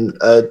and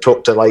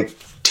talk to like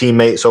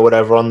teammates or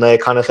whatever on there,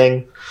 kind of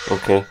thing.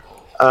 Okay.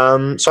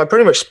 So I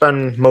pretty much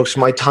spend most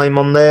of my time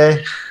on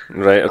there.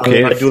 Right.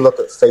 Okay. I do look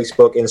at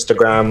Facebook,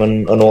 Instagram,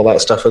 and all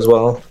that stuff as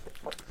well.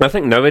 I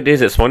think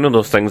nowadays it's one of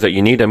those things that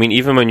you need. I mean,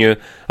 even when you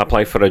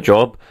apply for a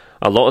job,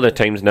 a lot of the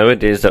times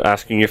nowadays they're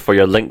asking you for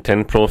your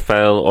LinkedIn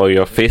profile or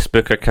your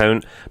Facebook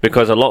account,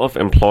 because a lot of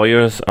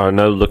employers are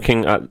now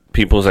looking at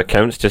people's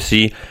accounts to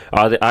see,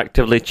 are they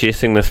actively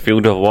chasing this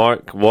field of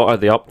work? What are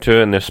they up to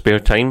in their spare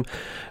time?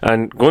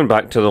 And going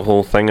back to the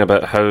whole thing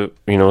about how,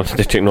 you know,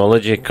 the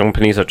technology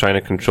companies are trying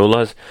to control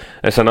us,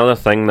 it's another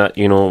thing that,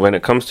 you know, when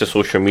it comes to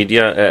social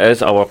media, it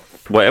is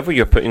whatever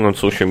you're putting on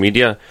social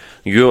media,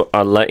 you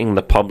are letting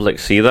the public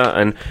see that.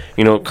 And,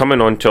 you know, coming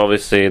on to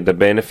obviously the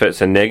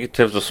benefits and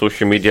negatives of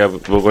social media, we're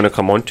going to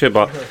come on to,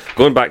 but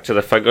going back to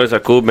the figures,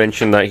 Akub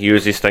mentioned that he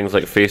uses things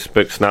like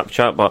Facebook,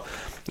 Snapchat, but,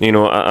 you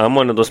know, I'm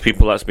one of those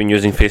people that's been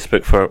using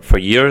Facebook for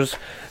years,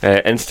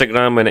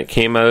 Instagram when it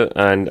came out,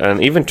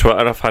 and even Twitter,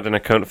 I've had an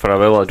account for a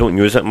while. I don't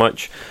use it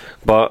much,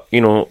 but, you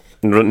know,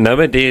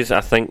 nowadays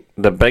I think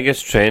the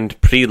biggest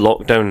trend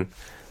pre-lockdown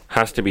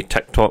has to be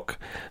TikTok.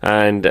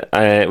 And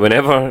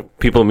whenever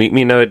people meet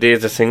me nowadays,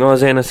 they're saying, "Oh,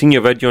 Zen, I seen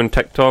your video on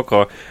TikTok,"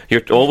 or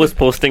you're always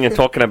posting and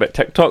talking about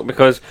TikTok,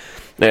 because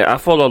I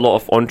follow a lot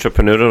of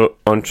entrepreneur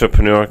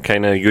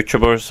kind of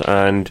YouTubers,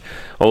 and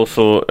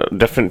also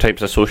different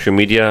types of social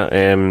media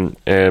kind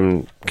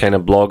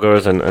of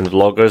bloggers and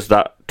vloggers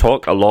that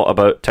talk a lot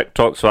about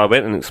TikTok. So I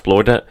went and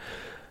explored it,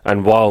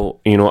 and wow,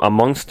 you know,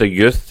 amongst the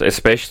youth,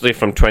 especially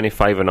from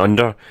 25 and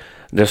under,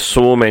 there's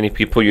so many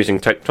people using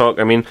TikTok.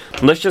 I mean,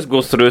 let's just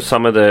go through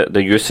some of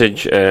the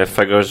usage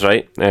figures,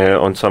 right,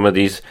 on some of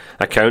these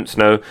accounts.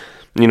 Now,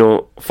 you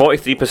know,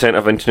 43%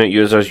 of internet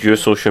users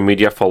use social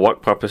media for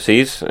work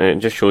purposes. It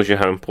just shows you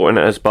how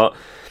important it is. But,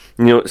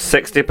 you know,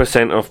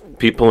 60% of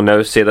people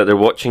now say that they're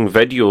watching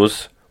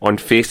videos on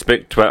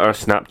Facebook, Twitter,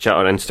 Snapchat,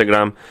 or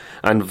Instagram.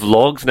 And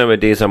vlogs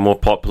nowadays are more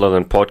popular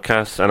than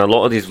podcasts. And a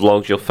lot of these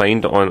vlogs you'll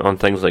find on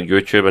things like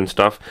YouTube and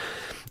stuff.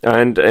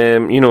 And,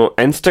 you know,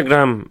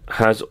 Instagram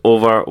has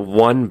over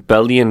 1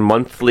 billion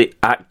monthly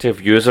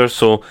active users.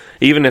 So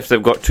even if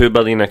they've got 2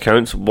 billion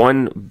accounts,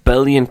 1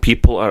 billion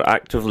people are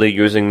actively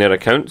using their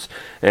accounts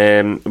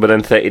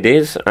within 30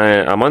 days,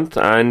 a month.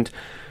 And,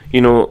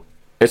 you know,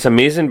 it's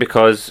amazing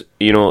because,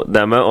 you know,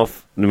 the amount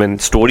of, when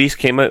stories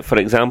came out, for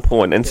example,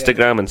 on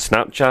Instagram and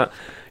Snapchat,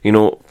 you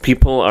know,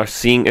 people are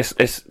seeing,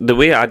 it's the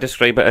way I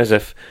describe it is,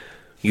 if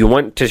you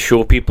want to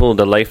show people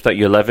the life that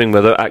you're living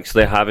without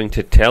actually having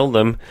to tell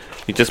them,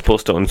 you just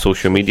post it on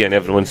social media and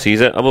everyone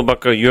sees it. Abu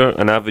Bakr, you're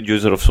an avid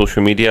user of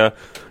social media.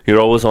 You're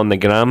always on the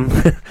gram,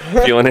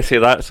 if you want to say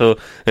that, so,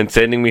 and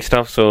sending me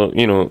stuff. So,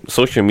 you know,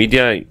 social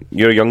media,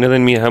 you're younger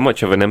than me. How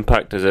much of an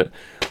impact is it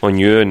on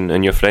you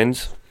and your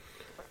friends?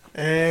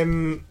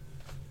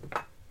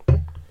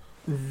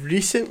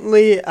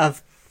 Recently,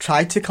 I've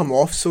tried to come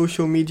off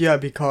social media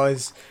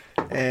because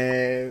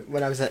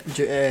when I was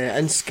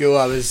in school,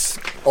 I was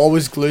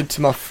always glued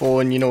to my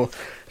phone. You know,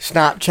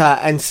 Snapchat,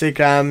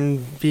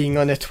 Instagram, being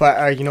on the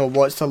Twitter. You know,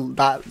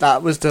 that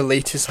was the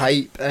latest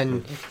hype,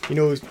 and you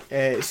know,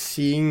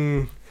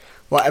 seeing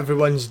what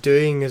everyone's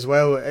doing as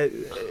well.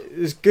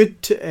 It's good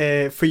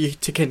for you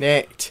to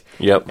connect.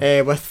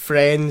 Yep. With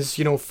friends,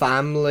 you know,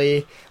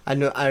 family.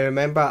 I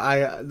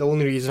remember the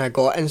only reason I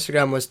got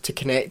Instagram was to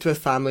connect with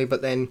family,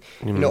 but then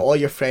you know, all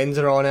your friends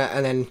are on it,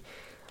 and then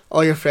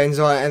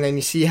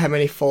you see how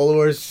many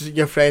followers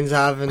your friends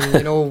have, and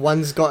you know,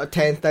 one's got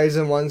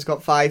 10,000, one's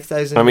got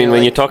 5,000. I mean,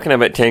 when you're talking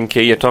about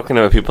 10k, you're talking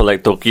about people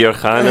like Tokir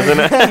Khan, isn't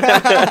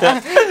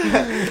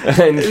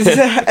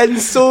it? and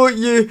so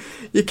you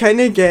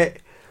kind of get,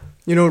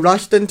 you know,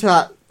 rushed into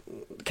that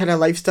kind of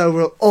lifestyle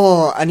where,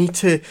 oh, I need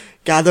to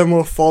gather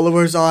more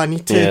followers, I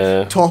need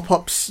to top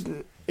up.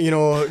 You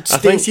know,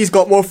 Stacey's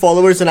got more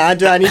followers than I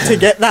do. I need to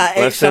get that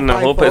extra. Listen, I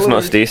hope it's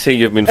not Stacey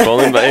you've been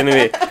following, but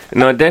anyway,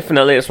 no,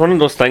 definitely, it's one of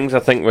those things. I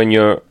think when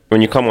you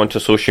come onto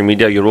social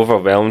media, you're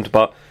overwhelmed.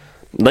 But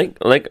like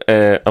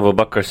Abu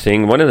Bakr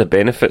saying, one of the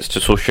benefits to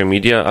social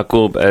media,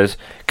 Akub, is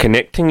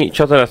connecting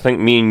each other. I think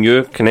me and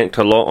you connect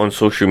a lot on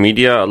social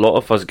media. A lot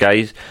of us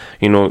guys,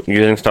 you know,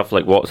 using stuff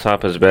like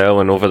WhatsApp as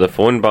well and over the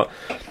phone, but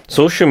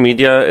social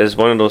media is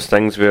one of those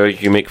things where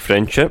you make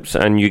friendships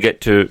and you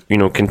get to, you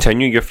know,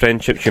 continue your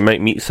friendships. You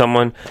might meet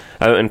someone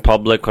out in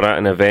public or at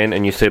an event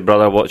and you say,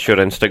 brother, what's your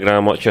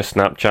Instagram, what's your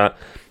Snapchat?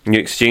 And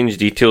you exchange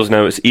details.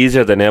 Now it's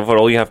easier than ever.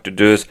 All you have to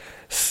do is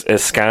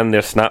scan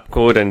their snap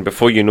code, and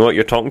before you know it,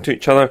 you're talking to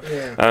each other.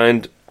 Yeah.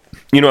 And,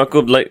 you know,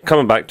 like,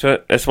 coming back to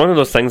it, it's one of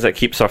those things that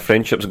keeps our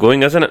friendships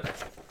going, isn't it?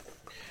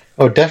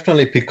 Oh,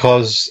 definitely,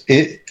 because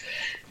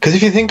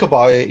if you think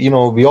about it, you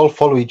know, we all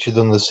follow each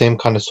other on the same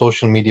kind of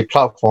social media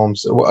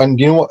platforms. And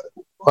you know what?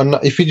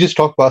 if you just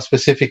talk about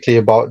specifically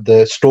about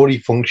the story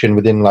function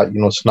within like,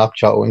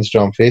 Snapchat or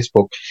Instagram,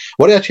 Facebook,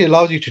 what it actually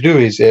allows you to do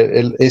is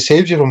it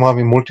saves you from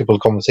having multiple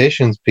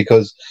conversations,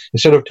 because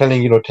instead of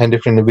telling, 10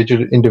 different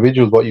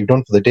individuals what you've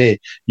done for the day,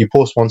 you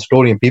post one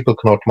story and people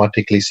can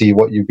automatically see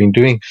what you've been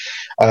doing.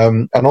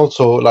 And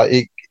also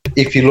like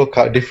if you look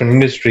at different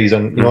industries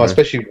and,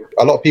 especially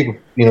a lot of people,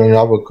 in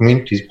our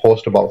communities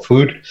post about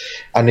food,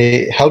 and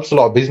it helps a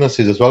lot of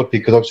businesses as well,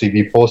 because obviously if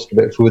you post a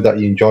bit of food that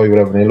you enjoy,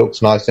 whatever, and it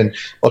looks nice, then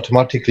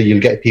automatically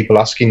you'll get people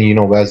asking you,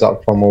 where's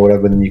that from or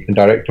whatever, and you can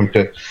direct them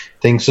to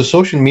things. So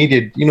social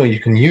media, you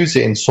can use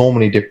it in so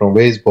many different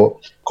ways, but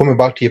coming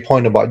back to your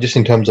point about just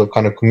in terms of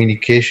kind of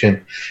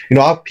communication,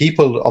 I have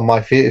people on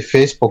my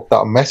Facebook that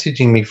are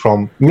messaging me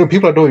from,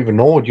 people I don't even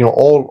know,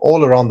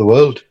 all around the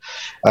world.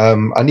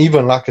 And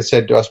even like I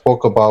said, I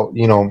spoke about,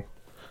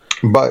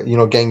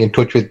 getting in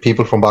touch with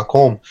people from back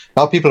home.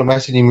 Now people are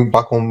messaging me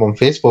back home on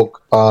Facebook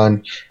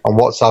and on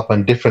WhatsApp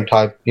and different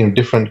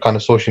kind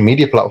of social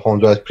media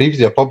platforms, whereas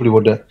previously I probably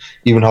wouldn't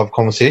even have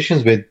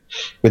conversations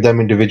with them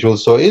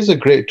individuals. So it is a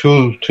great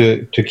tool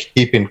to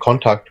keep in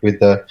contact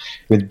with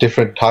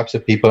different types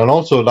of people. And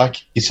also, like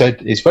you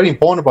said, it's very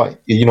important about,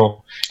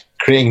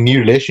 creating new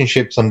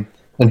relationships and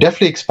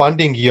definitely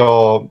expanding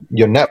your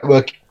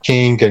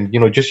networking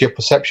and, just your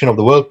perception of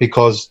the world,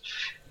 because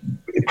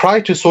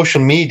prior to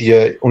social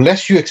media,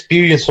 unless you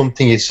experience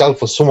something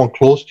yourself or someone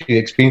close to you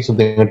experienced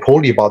something and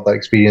told you about that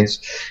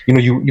experience,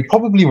 you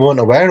probably weren't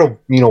aware of,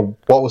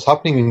 what was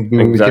happening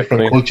with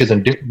different cultures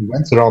and different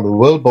events around the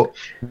world. But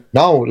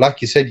now,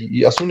 like you said,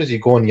 as soon as you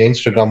go on your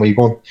Instagram or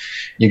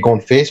you go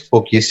on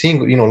Facebook, you're seeing,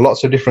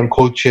 lots of different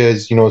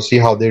cultures, see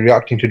how they're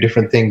reacting to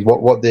different things,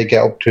 what they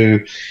get up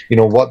to,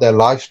 what their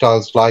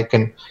lifestyle's like.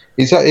 And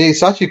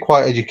it's actually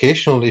quite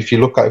educational if you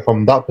look at it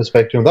from that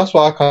perspective. That's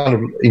what I kind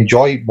of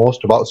enjoy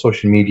most about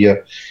social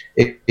media,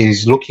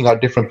 is looking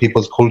at different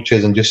people's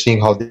cultures and just seeing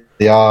how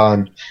they are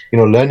and,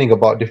 learning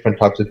about different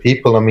types of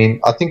people. I mean,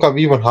 I think I've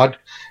even had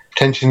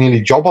potentially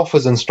job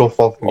offers and stuff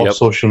off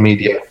social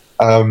media.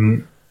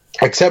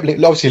 Except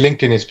obviously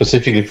LinkedIn is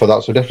specifically for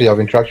that, so definitely have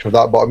interaction with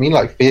that. But I mean,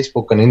 like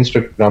Facebook and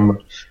Instagram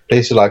and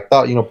places like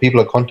that, people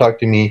are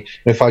contacting me.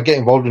 If I get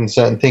involved in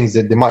certain things,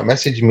 they might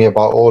message me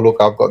about, oh look,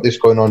 I've got this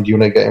going on, do you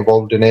want to get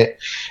involved in it?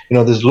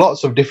 There's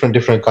lots of different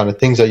kind of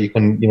things that you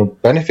can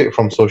benefit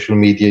from social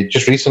media.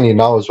 Just recently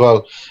now as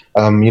well,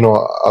 I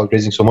was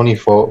raising some money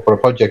for a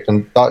project,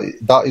 and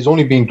that is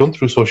only being done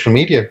through social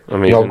media.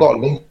 I've got a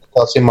link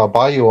that's in my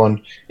bio,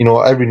 and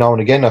every now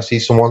and again I see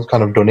someone's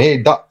kind of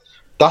donated that.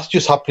 That's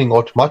just happening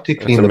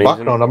automatically in the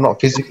background. I'm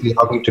not physically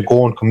having to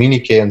go and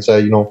communicate and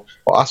say, or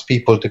ask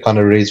people to kind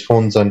of raise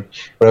funds and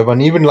whatever.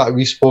 And even like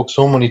we spoke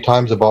so many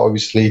times about,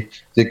 obviously,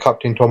 the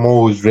Captain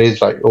Tomo, who's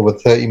raised like over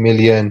 30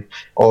 million.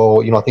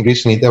 Or, I think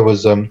recently there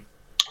was an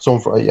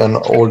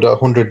older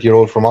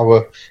 100-year-old from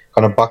our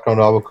kind of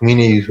background, our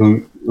community,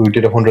 who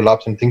did 100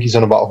 laps, and I think he's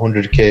on about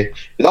 100K.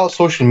 Without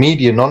social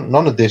media,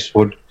 none of this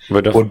would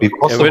be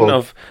possible. It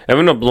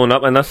wouldn't have blown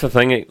up, and that's the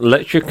thing. It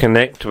lets you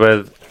connect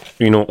with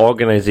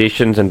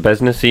organizations and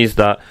businesses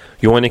that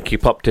you want to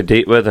keep up to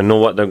date with and know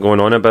what they're going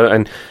on about.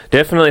 And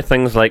definitely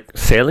things like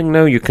selling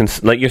now, you can,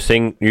 like you're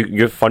saying,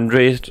 you've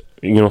fundraised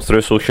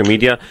through social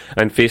media,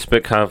 and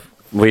Facebook have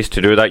ways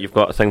to do that. You've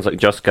got things like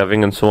Just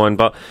Giving and so on,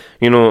 but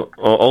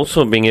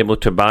also being able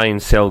to buy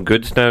and sell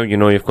goods now.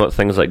 You've got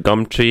things like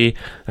Gumtree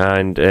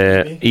and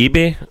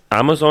eBay,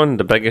 Amazon,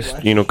 the biggest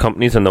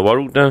companies in the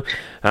world now,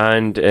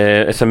 and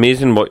it's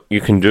amazing what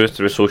you can do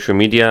through social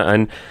media.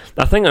 And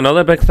I think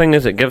another big thing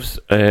is it gives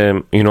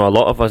a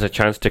lot of us a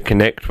chance to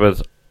connect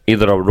with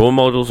either our role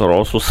models or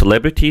also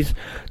celebrities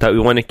that we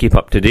want to keep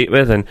up to date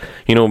with. And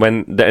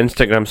when the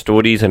Instagram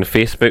stories and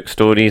Facebook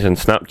stories and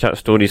Snapchat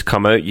stories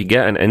come out, you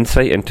get an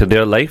insight into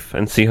their life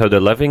and see how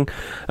they're living.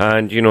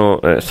 And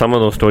some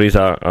of those stories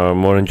are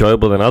more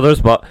enjoyable than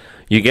others, but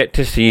you get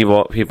to see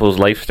what people's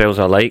lifestyles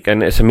are like.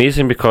 And it's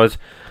amazing because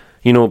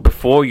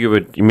before you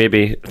would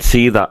maybe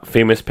see that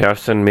famous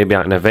person maybe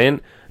at an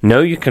event, now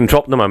you can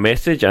drop them a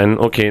message, and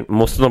okay,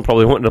 most of them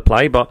probably won't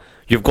reply, but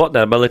you've got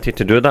the ability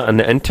to do that, and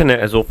the internet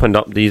has opened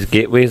up these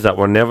gateways that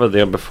were never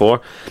there before.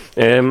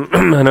 And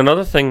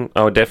another thing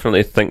I would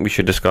definitely think we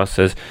should discuss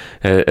is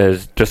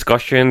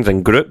discussions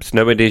and groups.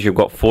 Nowadays you've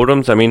got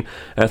forums. I mean,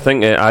 I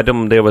think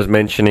Adam there was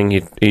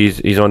mentioning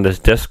he's on this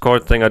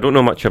Discord thing. I don't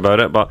know much about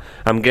it, but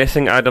I'm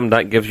guessing, Adam,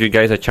 that gives you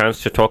guys a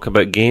chance to talk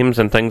about games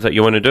and things that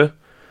you want to do?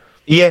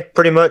 Yeah,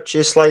 pretty much.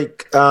 It's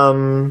like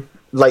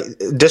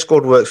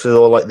Discord works with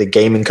all like the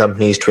gaming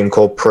companies to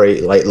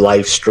incorporate like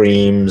live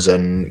streams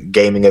and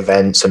gaming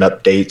events and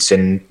updates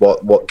in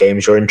what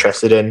games you're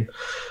interested in.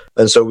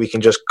 And so we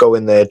can just go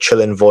in there, chill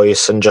in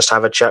voice, and just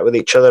have a chat with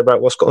each other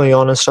about what's going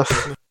on and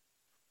stuff.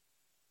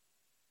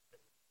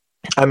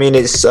 I mean,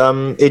 it's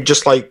it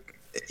just like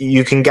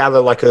you can gather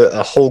like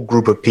a whole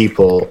group of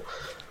people,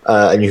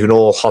 and you can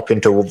all hop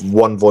into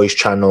one voice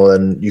channel,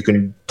 and you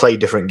can play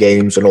different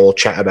games and all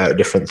chat about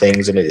different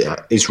things. And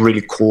it's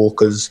really cool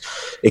because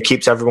it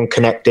keeps everyone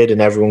connected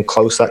and everyone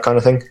close, that kind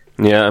of thing.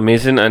 Yeah,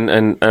 amazing. And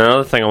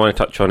another thing I want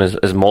to touch on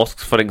is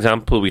mosques, for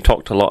example. We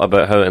talked a lot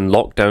about how in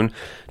lockdown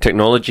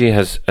technology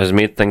has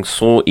made things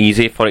so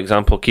easy. For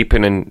example,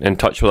 keeping in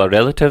touch with our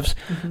relatives.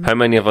 How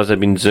many of us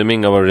have been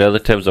Zooming our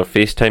relatives or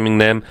FaceTiming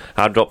them?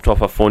 I dropped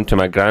off a phone to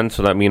my gran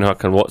so that me and her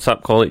can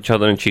WhatsApp call each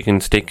other and she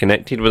can stay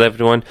connected with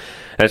everyone.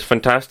 It's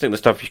fantastic, the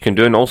stuff you can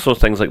do, and also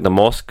things like the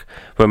mosque.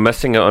 We're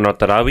missing out on our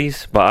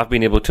Taraweehs, but I've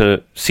been able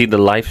to see the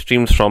live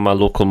streams from my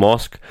local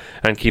mosque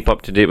and keep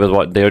up to date with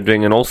what they're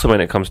doing, and also when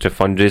it comes to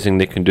fundraising,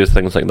 they can do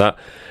things like that.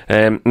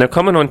 Now,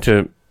 coming on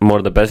to more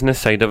of the business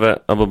side of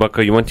it, Abu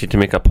Bakr, you wanted to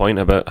make a point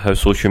about how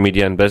social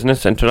media and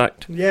business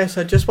interact? Yes,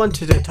 I just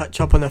wanted to touch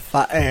up on the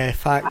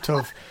fact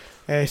of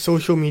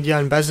social media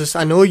and business.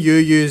 I know you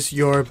use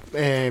your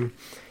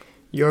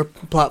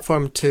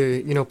platform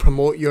to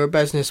promote your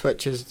business,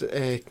 which is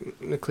the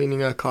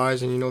cleaning of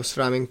cars and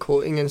ceramic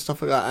coating and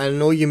stuff like that. I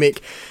know you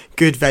make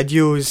good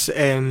videos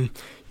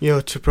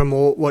to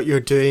promote what you're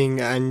doing,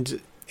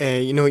 and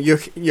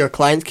your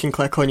clients can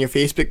click on your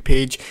Facebook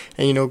page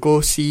and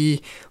go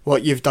see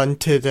what you've done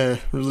to the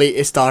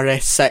latest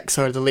RS6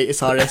 or the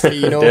latest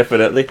RS3,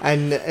 Definitely.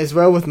 And as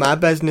well with my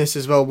business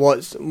as well,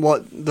 what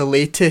the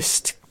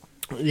latest,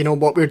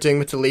 what we're doing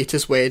with the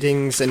latest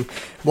weddings and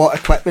what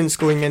equipment's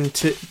going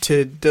into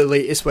the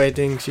latest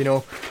weddings,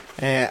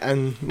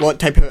 and what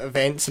type of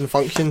events and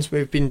functions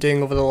we've been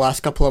doing over the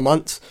last couple of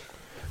months.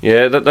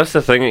 Yeah, that's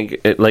the thing.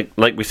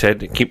 Like we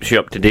said, it keeps you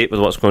up to date with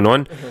what's going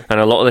on. And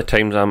a lot of the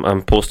times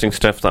I'm posting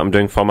stuff that I'm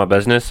doing for my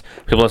business.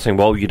 People are saying,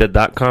 "Well, you did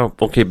that, Carl.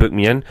 Okay, book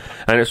me in."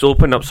 And it's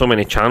opened up so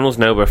many channels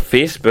now where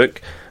Facebook.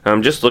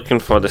 I'm just looking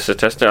for the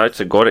statistic. I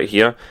actually got it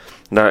here.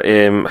 That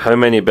how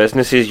many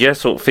businesses? Yeah,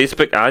 so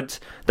Facebook ads.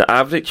 The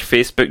average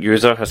Facebook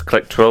user has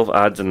clicked 12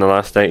 ads in the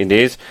last 90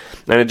 days,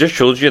 and it just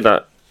shows you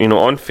that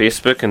on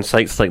Facebook and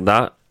sites like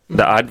that,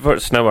 the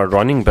adverts now are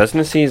running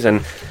businesses,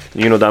 and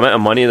the amount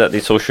of money that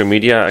these social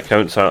media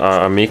accounts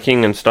are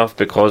making and stuff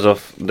because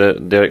of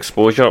their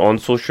exposure on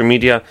social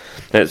media.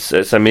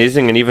 It's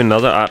amazing. And even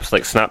other apps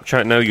like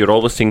Snapchat now, you're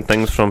always seeing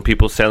things from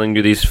people selling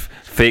you these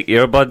fake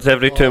earbuds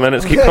every 2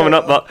 minutes keep coming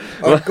up.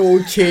 Or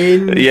gold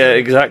chains. Yeah,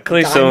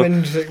 exactly.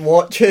 Diamond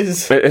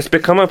watches. It's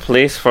become a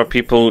place for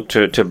people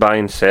to buy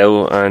and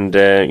sell, and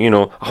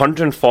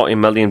 140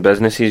 million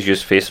businesses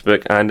use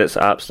Facebook and its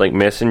apps like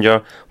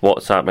Messenger,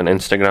 WhatsApp and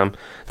Instagram.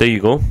 There you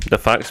go. The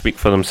facts speak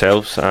for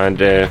themselves, and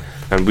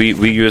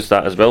we use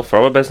that as well for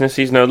our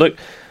businesses. Now look,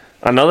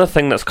 another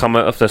thing that's come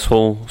out of this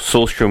whole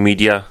social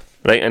media,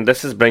 right, and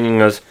this is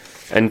bringing us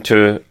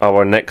into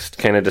our next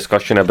kind of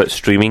discussion about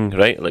streaming,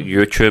 right, like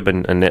YouTube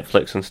and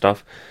Netflix and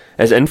stuff,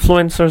 is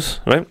influencers,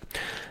 right?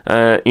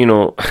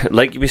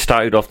 Like we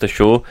started off the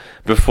show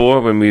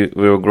before, when we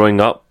were growing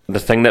up, the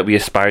thing that we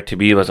aspired to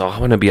be was, I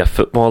want to be a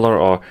footballer,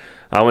 or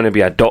I want to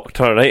be a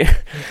doctor, right?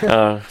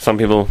 Some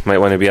people might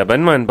want to be a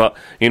binman, but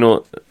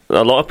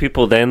a lot of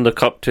people then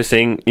look up to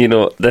saying,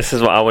 this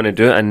is what I want to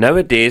do. And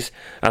nowadays,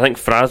 I think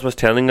Fraz was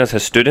telling us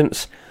his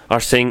students are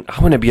saying, I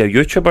want to be a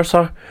YouTuber,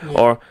 sir,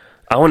 or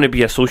I want to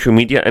be a social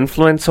media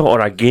influencer,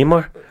 or a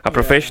gamer, a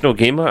professional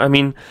gamer. I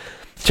mean,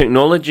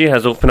 technology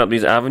has opened up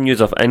these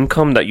avenues of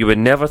income that you would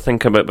never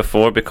think about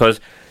before, because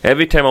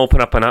every time I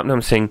open up an app,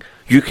 I'm saying,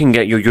 you can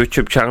get your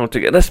YouTube channel to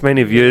get this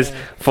many views,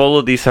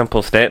 follow these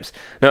simple steps.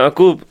 Now,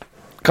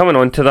 coming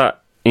on to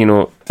that,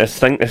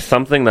 it's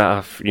something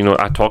that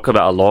I talk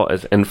about a lot,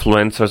 is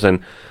influencers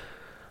and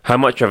how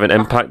much of an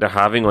impact they're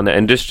having on the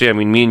industry. I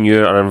mean, me and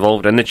you are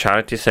involved in the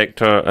charity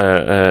sector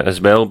as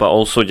well, but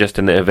also just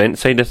in the event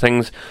side of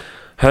things.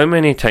 How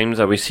many times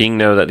are we seeing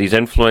now that these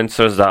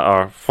influencers that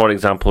are, for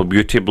example,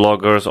 beauty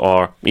bloggers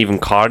or even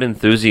car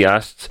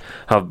enthusiasts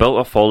have built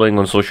a following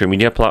on social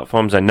media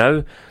platforms, and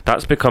now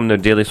that's become their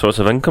daily source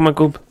of income,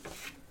 Agub?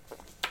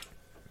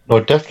 No,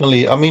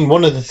 definitely. I mean,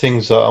 one of the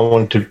things that I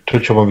wanted to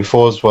touch on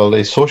before as well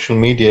is social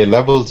media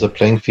levels the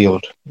playing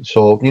field.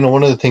 So,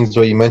 one of the things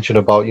that you mentioned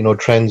about,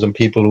 trends and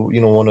people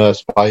who, want to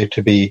aspire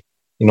to be,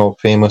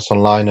 famous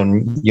online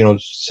and,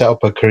 set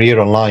up a career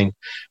online.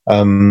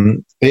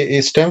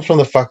 It stems from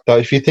the fact that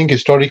if you think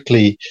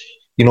historically,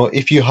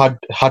 if you had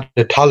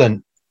the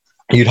talent,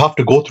 you'd have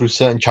to go through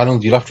certain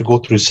channels, you'd have to go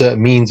through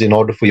certain means in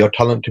order for your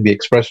talent to be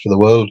expressed to the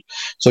world.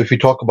 So if you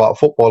talk about a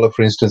footballer,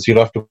 for instance, you'd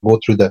have to go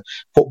through the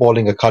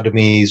footballing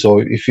academies,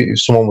 or if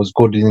someone was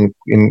good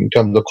in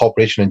terms of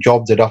cooperation and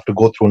jobs, they'd have to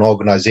go through an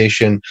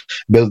organization,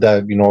 build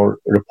their,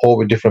 rapport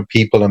with different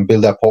people and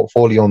build their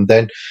portfolio, and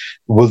then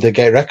will they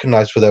get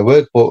recognized for their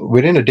work. But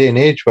we're in a day and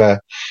age where,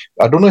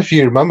 I don't know if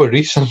you remember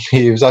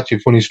recently, it was actually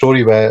a funny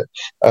story where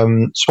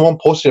someone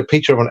posted a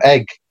picture of an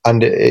egg,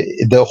 and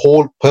the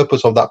whole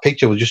purpose of that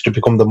picture was just to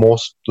become the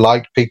most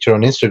liked picture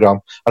on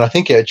Instagram. And I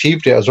think it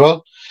achieved it as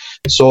well.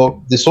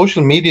 So the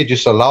social media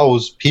just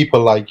allows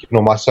people like,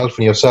 myself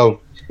and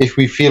yourself, if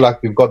we feel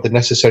like we've got the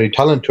necessary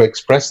talent, to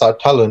express that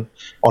talent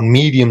on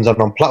mediums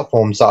and on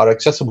platforms that are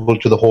accessible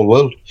to the whole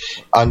world.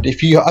 And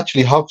if you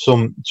actually have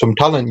some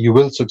talent, you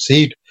will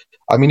succeed.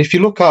 I mean, if you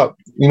look at,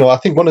 I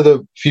think one of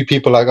the few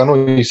people, like I know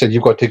you said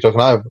you've got TikTok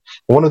and I have,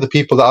 one of the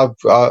people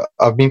that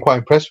I've been quite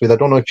impressed with, I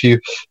don't know if do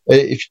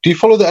you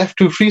follow the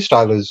F2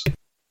 freestylers?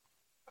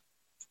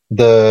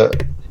 the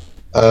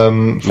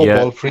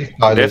football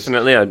freestylers.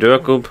 Definitely, I do,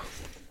 Akub.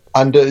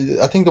 And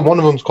I think the one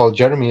of them's called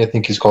Jeremy. I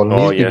think he's called. And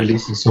he's been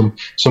releasing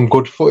some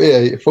good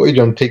footage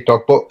on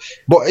TikTok. But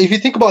if you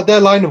think about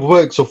their line of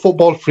work, so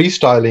football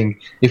freestyling,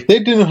 if they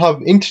didn't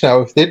have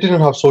internet, if they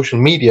didn't have social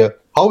media,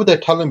 how would their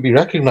talent be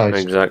recognized?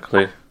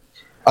 Exactly.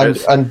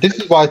 And this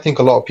is why I think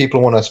a lot of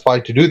people want to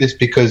aspire to do this,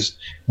 because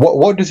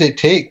what does it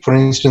take, for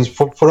instance,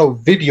 for a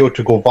video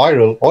to go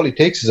viral? All it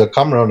takes is a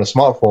camera on a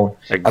smartphone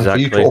and for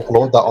you to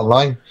upload that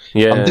online.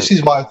 Yeah. And this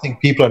is why I think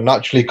people are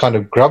naturally kind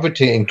of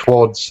gravitating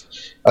towards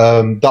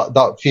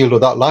that field or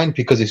that line,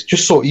 because it's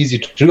just so easy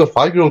to do. A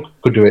 5-year-old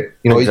could do it.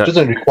 It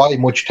doesn't require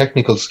much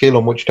technical skill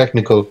or much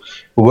technical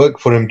work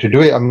for him to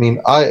do it. I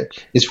mean,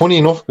 it's funny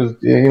enough because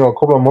a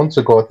couple of months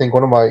ago, I think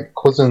one of my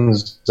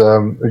cousins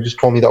just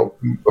told me that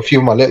a few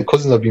of my little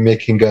cousins have been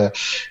making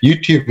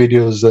YouTube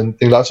videos and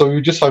things like that. So we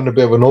were just having a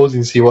bit of a nosy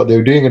and see what they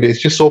were doing, and it's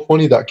just so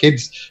funny that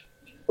kids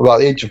about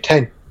the age of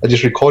 10 are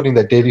just recording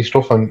their daily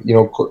stuff and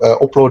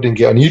uploading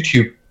it on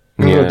YouTube.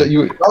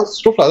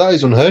 Stuff like that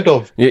is unheard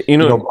of.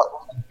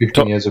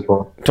 15 years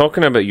ago.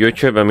 Talking about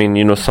YouTube, I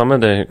mean, some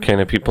of the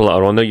kind of people that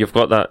are on there, you've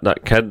got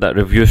that kid that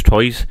reviews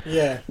toys.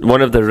 Yeah.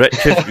 One of the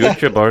richest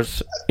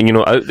YouTubers,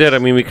 out there. I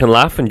mean, we can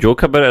laugh and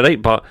joke about it,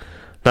 right? But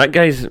that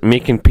guy's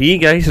making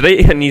guys,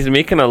 right? And he's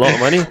making a lot of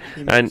money.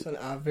 He makes on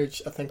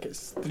average, I think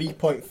it's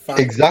 3.5.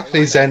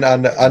 Exactly, Zen.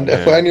 And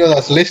for anyone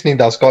that's listening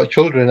that's got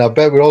children, I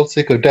bet we're all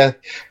sick of death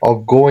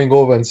of going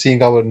over and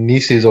seeing our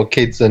nieces or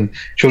kids and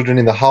children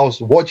in the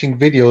house watching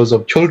videos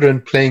of children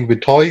playing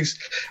with toys.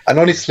 And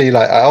honestly,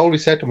 I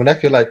always said to my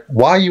nephew,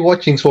 why are you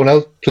watching someone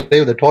else play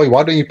with a toy?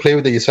 Why don't you play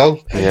with it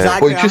yourself? Yeah.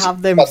 Exactly, I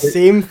have them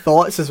same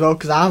thoughts as well,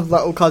 because I have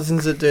little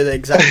cousins that do the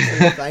exact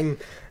same thing.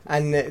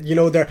 And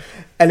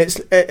it's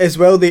as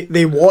well.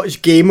 They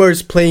watch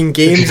gamers playing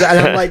games, and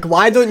I'm like,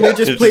 why don't you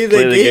just play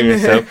the game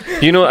yourself?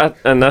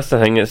 And that's the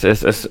thing.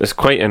 It's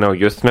quite in our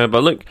youth now.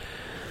 But look,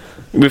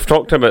 we've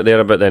talked about the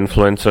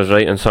influencers,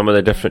 right, and some of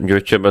the different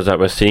YouTubers that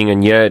we're seeing,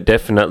 and yeah,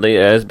 definitely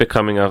it is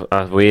becoming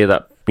a way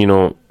that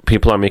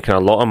people are making a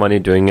lot of money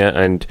doing it,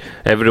 and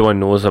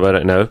everyone knows about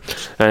it now.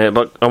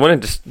 But I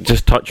want to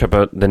just touch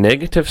about the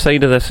negative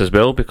side of this as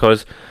well,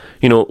 because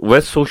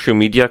with social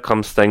media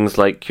comes things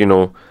like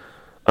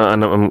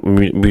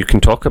and we can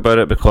talk about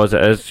it because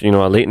it is,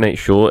 a late night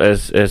show,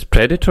 is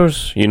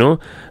predators.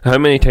 How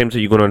many times are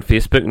you going on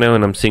Facebook now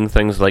and I'm seeing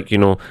things like,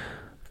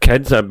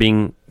 kids are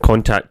being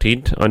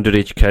contacted,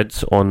 underage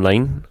kids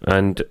online,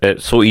 and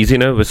it's so easy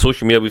now with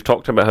social media. We've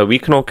talked about how we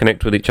can all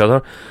connect with each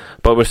other,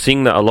 but we're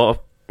seeing that a lot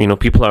of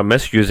people are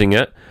misusing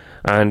it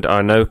and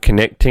are now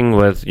connecting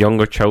with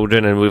younger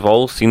children, and we've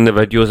all seen the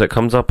videos that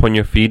comes up on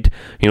your feed.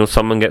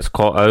 Someone gets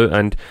caught out,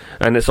 and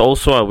it's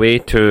also a way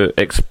to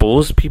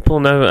expose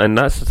people now, and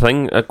that's the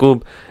thing.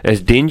 Akub,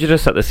 is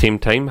dangerous at the same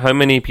time. How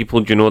many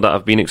people do you know that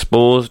have been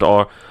exposed,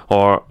 or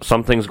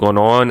something's gone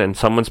on and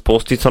someone's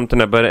posted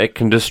something about it? It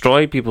can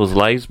destroy people's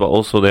lives, but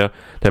also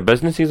their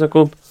businesses,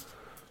 Akub.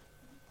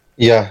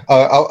 Yeah,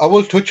 I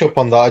will touch up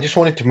on that. I just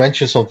wanted to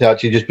mention something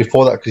actually just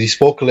before that, because you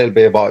spoke a little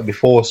bit about it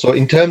before. So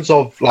in terms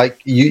of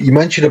you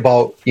mentioned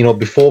about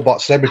before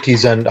about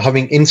celebrities and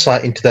having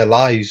insight into their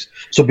lives.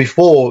 So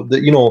before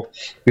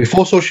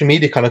before social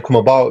media kind of come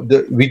about,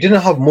 we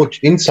didn't have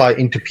much insight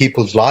into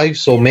people's lives.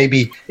 So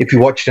maybe if you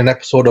watched an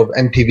episode of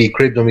MTV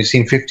Cribs and we've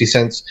seen 50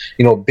 Cent's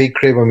big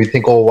crib, and we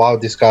think, oh wow,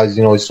 this guy's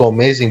is so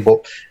amazing.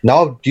 But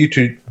now due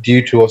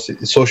to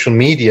social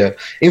media,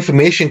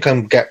 information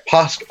can get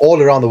passed all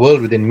around the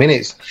world within minutes.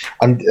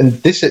 And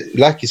this,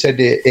 like you said,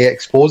 it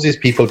exposes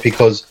people,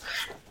 because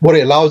what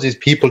it allows is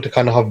people to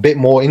kind of have a bit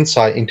more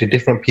insight into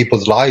different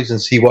people's lives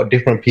and see what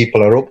different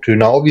people are up to.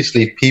 Now,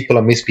 obviously, if people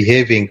are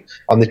misbehaving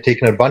and they're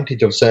taking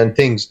advantage of certain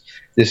things,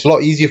 it's a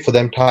lot easier for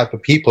them type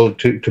of people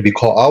to be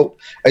caught out.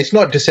 It's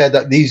not to say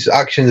that these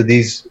actions,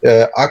 these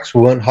acts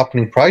weren't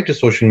happening prior to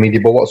social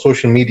media, but what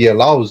social media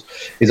allows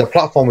is a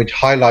platform which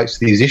highlights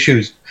these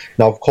issues.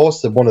 Now, of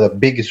course, one of the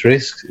biggest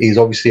risks is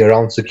obviously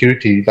around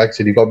security. Like I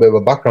said, you've got a bit of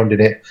a background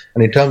in it.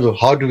 And in terms of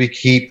how do we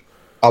keep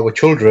our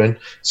children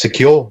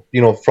secure,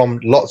 from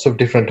lots of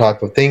different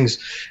type of things.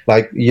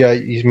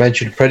 You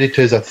mentioned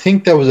predators. I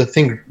think there was a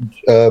thing,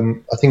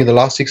 I think in the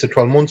last 6 or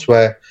 12 months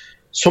where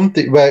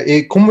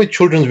it come with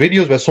children's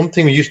videos where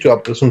something used to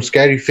have some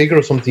scary figure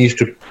or something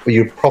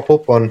you prop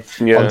up on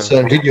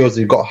certain videos.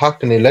 It got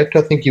hacked and it led to,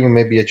 I think, even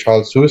maybe a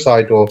child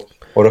suicide or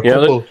a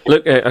couple.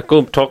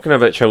 Look, talking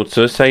about child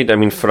suicide, I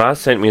mean, Faraz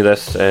sent me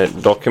this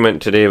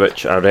document today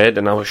which I read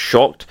and I was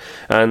shocked,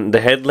 and the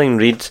headline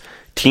reads,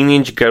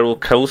 "Teenage girl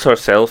kills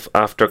herself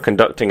after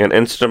conducting an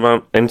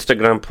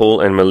Instagram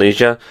poll in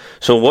Malaysia."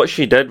 So what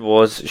she did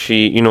was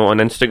on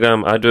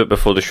Instagram, I do it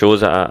before the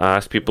shows, I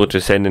ask people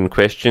to send in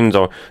questions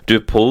or do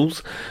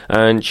polls,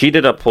 and she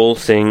did a poll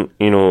saying,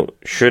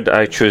 should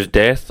I choose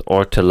death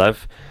or to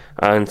live?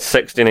 And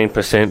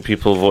 69%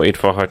 people voted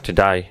for her to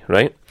die,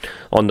 right,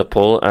 on the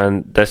poll,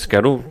 and this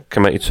girl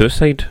committed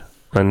suicide.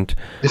 And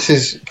this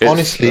is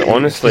honestly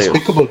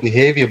despicable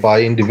behaviour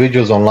by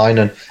individuals online,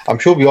 and I'm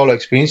sure we all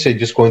experience it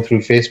just going through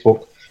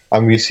Facebook.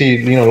 and we see,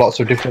 you know, lots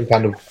of different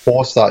kind of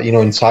posts that, you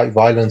know, incite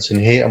violence and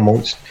hate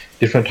amongst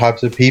different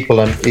types of people,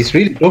 and it's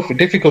really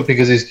difficult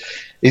because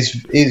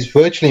it's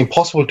virtually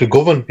impossible to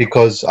govern,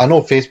 because I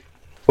know Facebook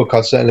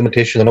has certain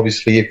limitations, and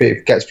obviously if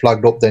it gets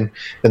flagged up, then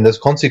there's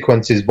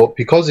consequences. But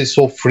because it's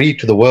so free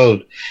to the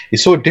world,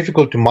 it's so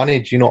difficult to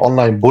manage. You know,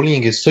 online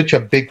bullying is such a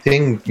big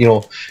thing, you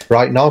know,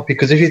 right now.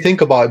 Because if you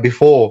think about it,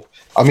 before,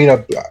 I mean,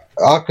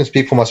 I can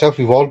speak for myself.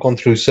 We've all gone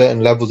through certain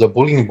levels of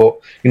bullying, but,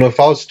 you know, if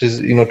I was to,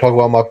 you know, talk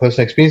about my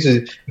personal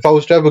experiences, if I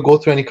was to ever go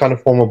through any kind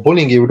of form of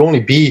bullying, it would only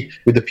be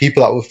with the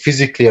people that were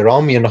physically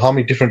around me, and how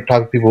many different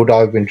types of people would I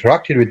have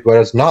interacted with.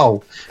 Whereas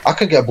now, I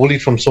can get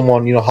bullied from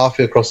someone, you know,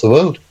 halfway across the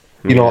world.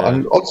 You know,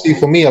 and obviously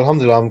for me,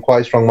 alhamdulillah, I'm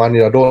quite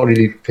strong-minded. I don't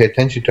really pay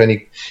attention to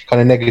any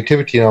kind of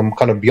negativity, and I'm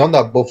kind of beyond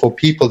that. But for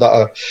people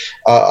that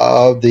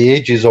are the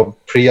ages of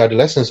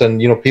pre-adolescence,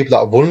 and, you know, people that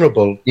are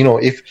vulnerable, you know,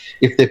 if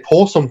they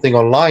post something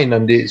online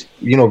and it's,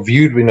 you know,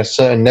 viewed in a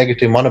certain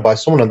negative manner by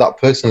someone, and that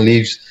person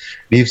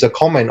leaves a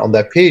comment on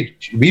their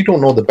page, we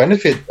don't know the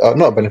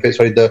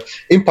the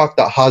impact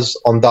that has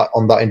on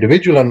that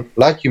individual. And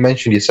like you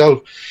mentioned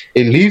yourself,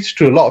 it leads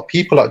to a lot of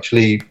people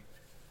actually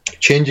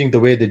changing the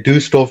way they do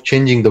stuff,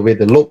 changing the way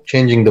they look,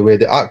 changing the way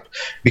they act,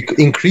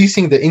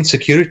 increasing the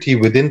insecurity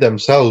within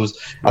themselves.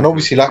 And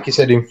obviously, like you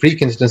said, in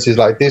freak instances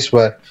like this,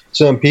 where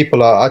certain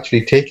people are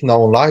actually taking their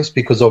own lives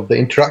because of the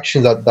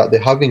interactions that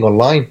they're having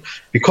online.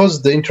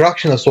 Because the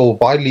interactions are so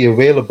widely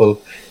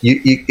available,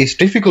 it's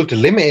difficult to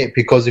limit it,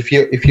 because if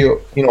you're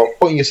you know,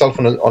 putting yourself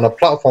on a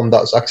platform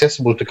that's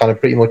accessible to kind of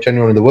pretty much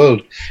anyone in the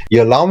world,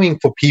 you're allowing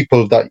for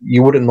people that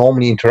you wouldn't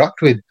normally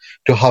interact with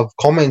to have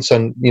comments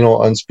and, you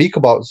know, and speak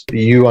about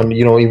you, and,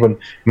 you know, even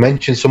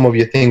mention some of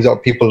your things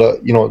that people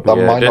you know, that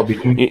might not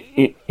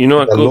be. You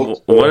know,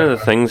 one of the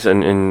things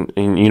in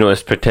you know,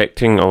 is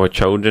protecting our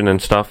children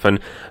and stuff, and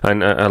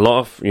a lot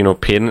of, you know,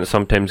 parents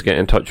sometimes get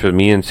in touch with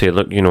me and say,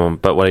 look, you know, I'm a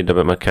bit worried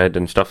about my kid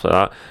and stuff like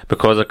that,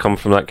 because I come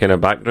from that kind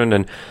of background.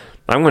 And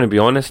I'm going to be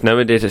honest,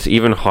 nowadays it's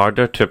even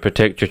harder to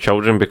protect your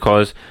children,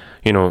 because,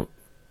 you know,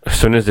 as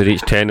soon as they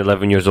reach 10,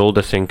 11 years old,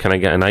 they're saying, can I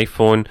get an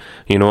iPhone?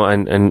 You know,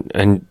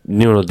 and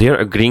you know, they're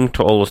agreeing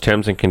to all those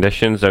terms and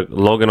conditions. They're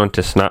logging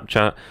onto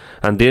Snapchat,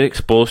 and they're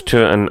exposed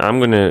to it. And I'm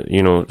going to,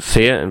 you know,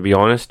 say it and be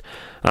honest,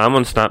 I'm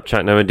on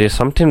Snapchat nowadays.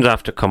 Sometimes I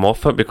have to come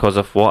off it because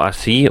of what I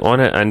see on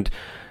it. And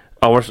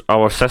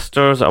our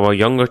sisters, our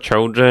younger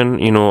children,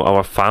 you know,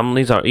 our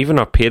families, or even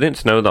our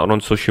parents now that are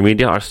on social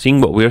media are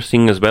seeing what we're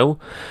seeing as well.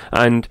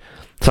 And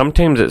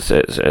sometimes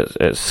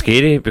it's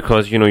scary,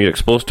 because, you know, you're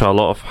exposed to a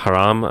lot of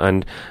haram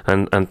and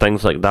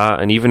things like that.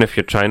 And even if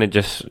you're trying to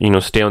just, you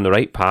know, stay on the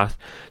right path,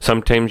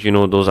 sometimes, you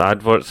know, those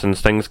adverts and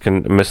things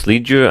can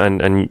mislead you,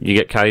 and you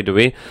get carried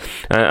away.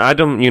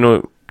 Adam, you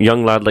know,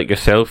 young lad like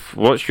yourself,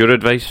 what's your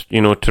advice, you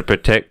know, to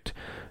protect,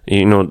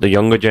 you know, the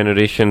younger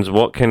generations?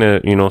 What kind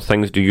of, you know,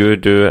 things do you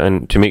do,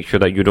 and to make sure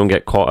that you don't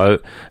get caught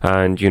out,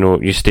 and, you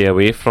know, you stay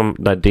away from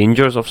the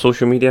dangers of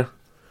social media?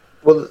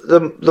 Well,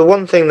 the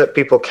one thing that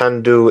people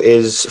can do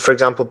is, for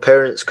example,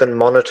 parents can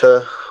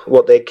monitor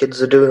what their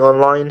kids are doing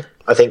online.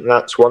 I think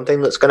that's one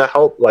thing that's going to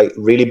help, like,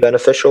 really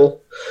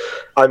beneficial.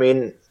 I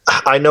mean,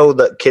 I know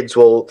that kids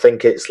will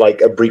think it's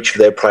like a breach of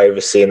their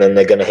privacy, and then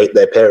they're going to hate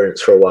their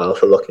parents for a while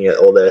for looking at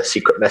all their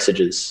secret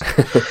messages.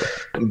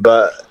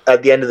 But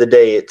at the end of the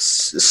day,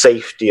 it's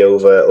safety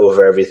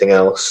over everything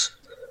else.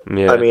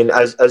 Yeah. I mean,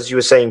 as you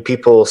were saying,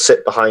 people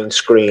sit behind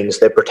screens.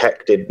 They're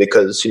protected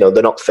because, you know,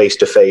 they're not face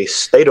to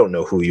face. They don't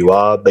know who you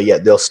are, but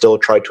yet they'll still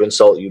try to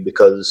insult you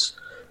because,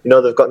 you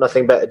know, they've got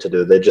nothing better to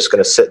do. They're just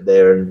going to sit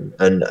there and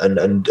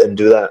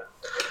do that.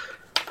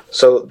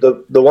 So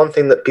the one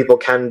thing that people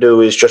can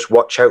do is just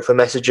watch out for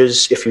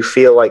messages. If you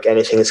feel like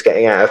anything is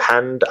getting out of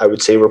hand, I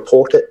would say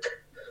report it.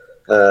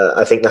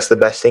 I think that's the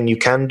best thing you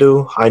can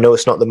do. I know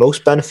it's not the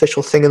most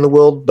beneficial thing in the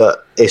world,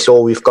 but it's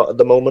all we've got at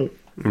the moment.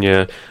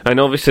 Yeah, and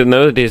obviously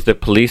nowadays the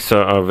police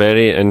are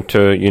very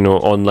into, you know,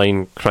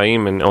 online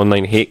crime and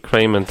online hate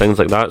crime and things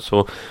like that.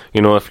 So,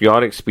 you know, if you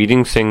are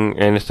experiencing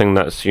anything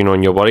that's, you know,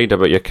 and you're worried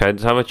about your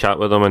kids, have a chat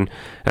with them. And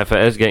if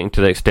it is getting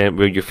to the extent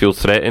where you feel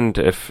threatened,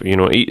 if, you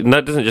know, and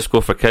that doesn't just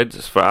go for kids,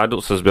 it's for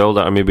adults as well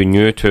that are maybe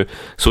new to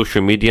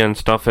social media and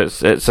stuff.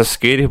 It's a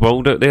scary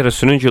world out there. As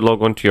soon as you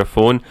log onto your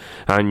phone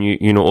and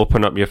you know,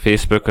 open up your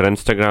Facebook or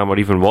Instagram or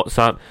even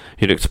WhatsApp,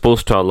 you're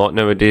exposed to a lot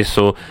nowadays.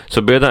 So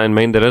bear that in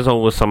mind. There is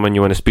always someone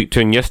you want to speak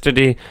to. And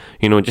yesterday,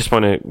 you know, just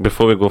want to,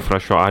 before we go for a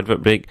short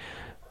advert break,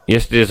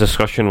 yesterday's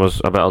discussion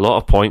was about a lot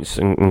of points,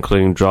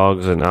 including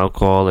drugs and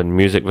alcohol and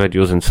music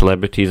videos and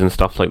celebrities and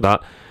stuff like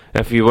that.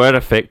 If you were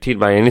affected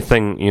by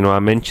anything, you know, I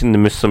mentioned the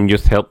Muslim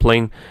Youth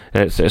Helpline.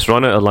 It's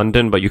run out of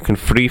London, but you can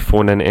free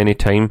phone in any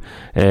time.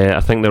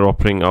 I think their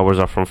operating hours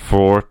are from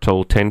 4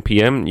 till 10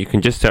 p.m. You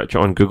can just search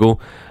it on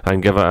Google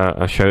and give it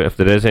a shout if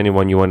there is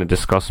anyone you want to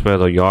discuss with,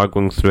 or you are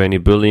going through any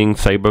bullying,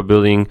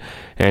 cyberbullying,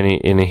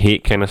 any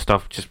hate kind of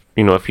stuff. Just,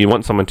 you know, if you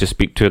want someone to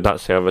speak to, that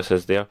service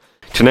is there.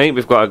 Tonight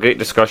we've got a great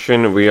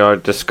discussion. We are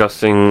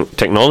discussing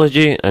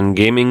technology and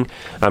gaming,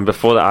 and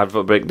before the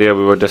advert break there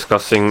we were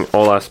discussing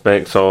all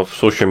aspects of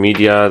social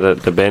media,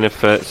 the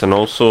benefits, and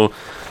also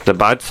the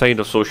bad side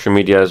of social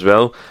media as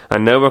well.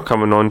 And now we're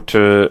coming on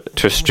to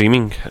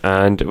streaming.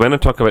 And when I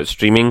talk about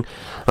streaming,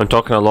 I'm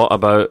talking a lot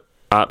about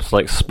apps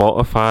like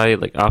Spotify,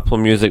 like Apple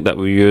Music, that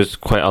we use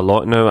quite a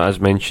lot now, as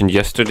mentioned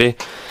yesterday,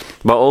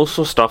 but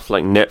also stuff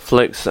like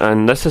Netflix.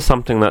 And this is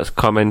something that's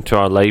come into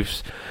our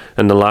lives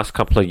in the last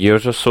couple of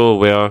years or so,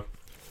 where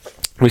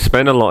we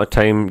spend a lot of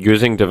time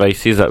using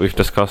devices that we've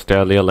discussed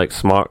earlier, like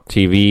smart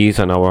TVs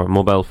and our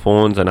mobile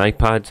phones and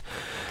iPads,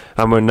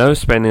 and we're now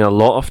spending a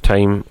lot of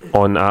time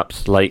on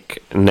apps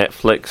like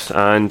Netflix.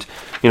 And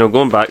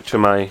going back to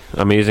my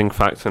amazing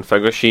facts and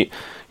figure sheet,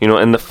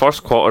 in the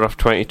first quarter of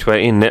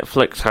 2020,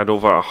 Netflix had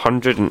over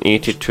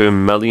 182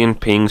 million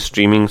paying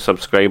streaming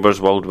subscribers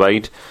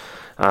worldwide.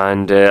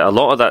 And a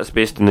lot of that's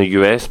based in the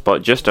US,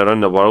 but just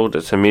around the world,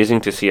 it's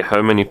amazing to see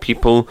how many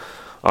people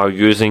are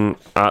using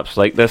apps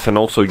like this. And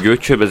also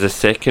YouTube is the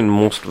second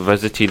most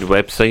visited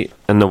website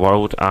in the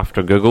world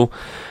after Google.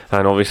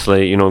 And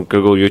obviously,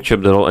 Google,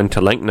 YouTube, they're all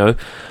interlinked now.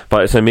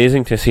 But it's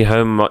amazing to see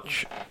how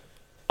much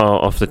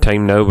of the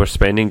time now we're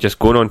spending just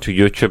going onto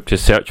YouTube to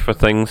search for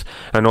things,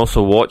 and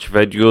also watch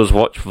videos,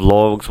 watch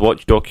vlogs,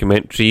 watch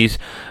documentaries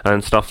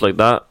and stuff like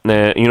that.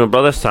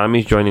 Brother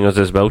Sammy's joining us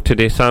as well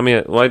today. Sammy,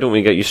 why don't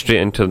we get you straight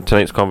into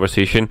tonight's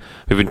conversation?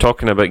 We've been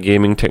talking about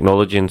gaming,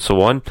 technology and so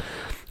on.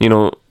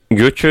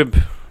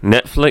 YouTube,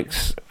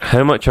 Netflix,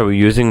 how much are we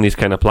using these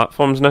kind of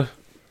platforms now?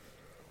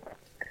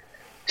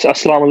 So,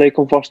 Assalamu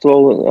alaikum, first of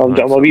all.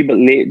 I'm a wee bit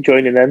late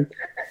joining in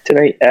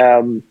tonight.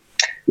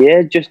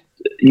 Just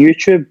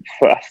YouTube,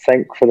 I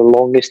think for the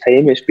longest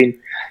time, it's been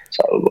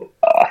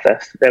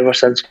ever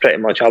since pretty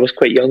much I was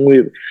quite young.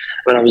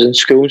 When I was in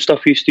school and stuff,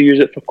 I used to use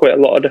it for quite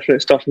a lot of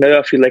different stuff. Now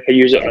I feel like I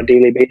use it on a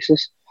daily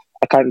basis.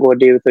 I can't go a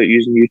day without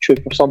using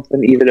YouTube for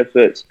something, even if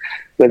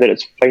whether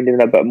it's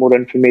finding a bit more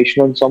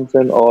information on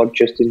something, or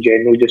just in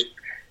general just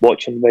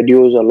watching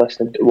videos or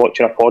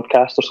watching a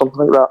podcast or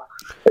something like that.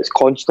 It's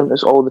constant.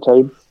 It's all the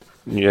time.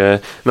 Yeah,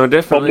 no,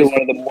 definitely. Probably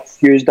one of the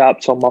most used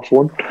apps on my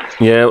phone.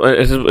 Yeah,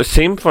 it's the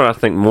same for, I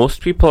think,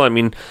 most people. I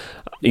mean,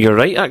 you're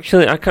right,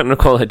 actually. I can't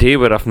recall a day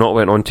where I've not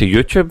went onto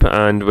YouTube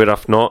and where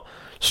I've not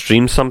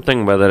streamed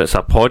something, whether it's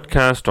a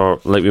podcast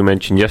or, like we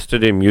mentioned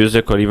yesterday,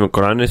 music, or even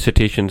Quran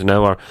recitations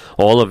now are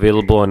all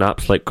available on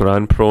apps like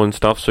Quran Pro and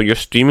stuff. So you're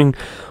streaming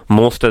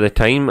most of the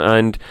time,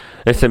 and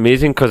it's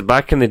amazing because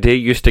back in the day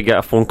you used to get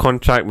a phone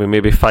contract with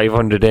maybe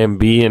 500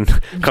 MB and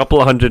a couple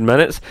of 100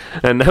 minutes,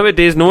 and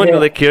nowadays no one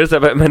really cares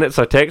about minutes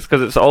or text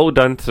because it's all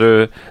done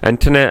through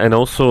internet. And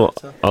also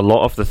a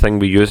lot of the thing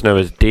we use now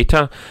is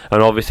data,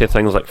 and obviously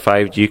things like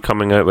 5G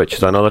coming out, which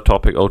is another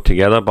topic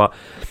altogether. But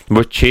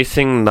we're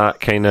chasing that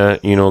kind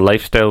of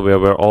lifestyle where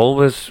we're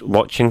always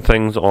watching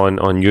things on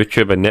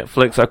YouTube and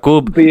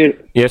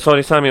Netflix.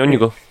 Sorry Sammy, on you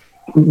go.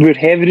 We're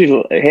heavily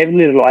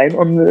reliant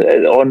on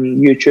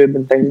YouTube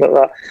and things like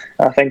that.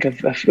 I think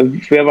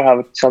if we ever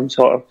have some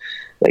sort of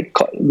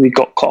we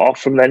got cut off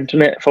from the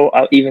internet for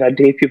even a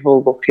day, people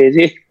will go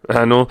crazy.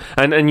 I know,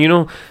 and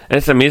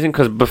it's amazing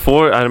because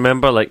before, I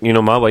remember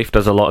my wife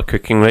does a lot of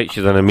cooking, right?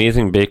 She's an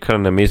amazing baker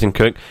and amazing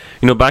cook.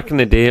 Back in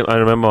the day, I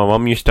remember my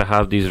mum used to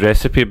have these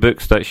recipe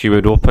books that she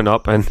would open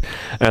up and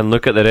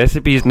look at the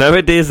recipes.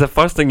 Nowadays, the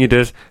first thing you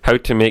do is how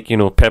to make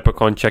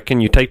peppercorn chicken.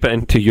 You type it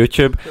into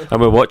YouTube, and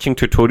we're watching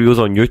tutorials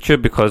on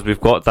YouTube because we've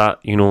got that.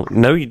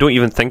 Now you don't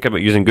even think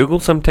about using Google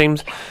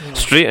sometimes.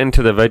 Straight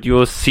into the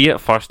videos, see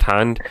it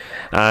firsthand.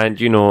 And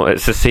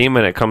it's the same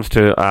when it comes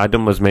to,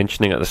 Adam was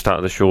mentioning at the start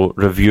of the show,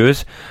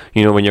 reviews.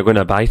 When you're going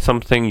to buy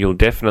something, you'll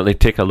definitely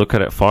take a look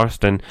at it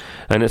first, and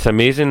it's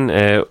amazing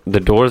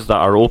the doors that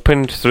are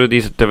opened through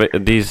these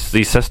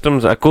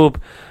systems. Akub,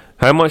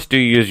 how much do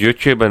you use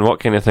YouTube, and what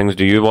kind of things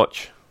do you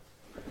watch?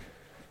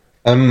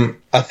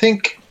 I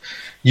think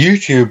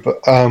YouTube,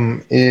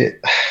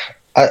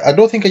 I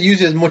don't think I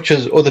use it as much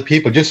as other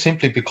people, just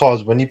simply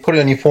because when you put it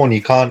on your phone,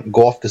 you can't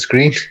go off the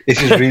screen. It's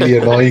just really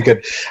annoying.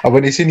 And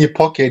when it's in your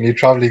pocket and you're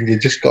traveling, you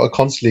just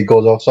constantly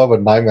goes off. So I have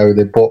a nightmare with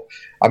it. But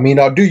I mean,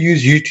 I do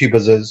use YouTube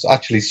as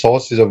actually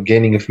sources of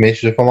gaining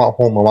information. If I'm at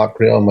home, I might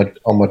put it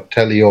on my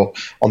telly or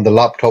on the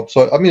laptop.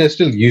 So I mean, I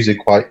still use it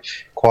quite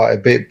a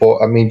bit. But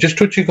I mean, just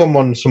touching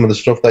on some of the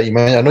stuff that you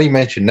mentioned. I know you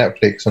mentioned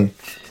Netflix, and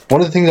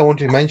one of the things I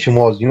wanted to mention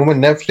was,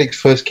 when Netflix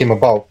first came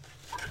about,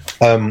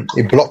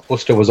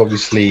 Blockbuster was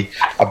obviously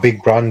a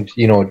big brand,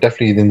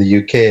 definitely in the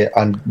UK,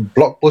 and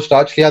Blockbuster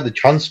actually had the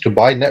chance to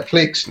buy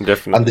Netflix.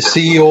 Definitely. And the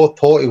CEO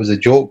thought it was a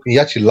joke. He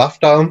actually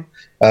laughed at him,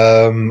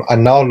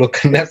 and now look,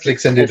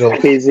 Netflix ended up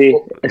crazy.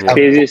 It's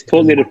crazy. It's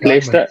totally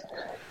replaced it.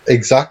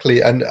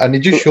 Exactly, and it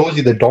just shows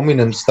you the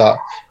dominance that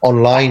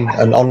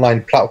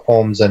online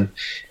platforms and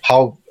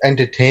how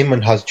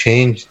entertainment has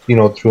changed,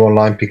 through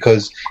online.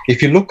 Because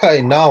if you look at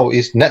it now,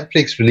 is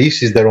Netflix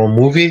releases their own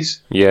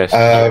movies. Yes.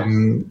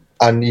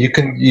 And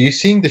you're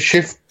seeing the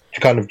shift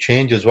kind of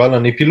change as well.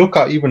 And if you look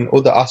at even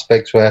other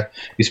aspects where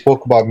you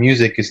spoke about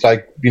music, it's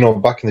like,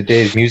 back in the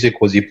days,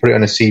 music was you put it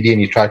on a CD and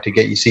you tried to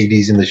get your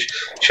CDs in the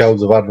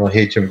shelves of, I don't know,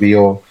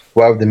 HMV or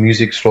whatever the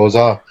music stores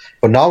are.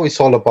 But now it's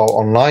all about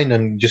online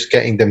and just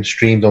getting them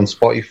streamed on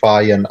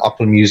Spotify and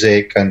Apple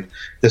Music. And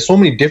there's so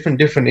many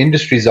different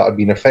industries that have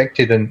been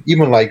affected. And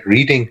even like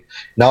reading,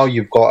 now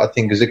you've got, I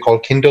think, is it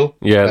called Kindle?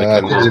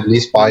 Yeah, it's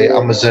released by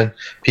Amazon.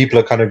 People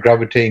are kind of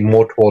gravitating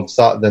more towards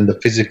that than the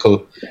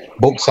physical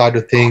book side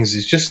of things.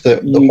 It's just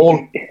the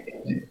whole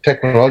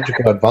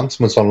technological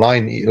advancements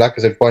online, like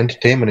I said, for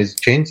entertainment, has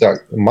changed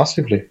that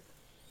massively.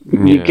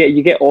 You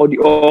get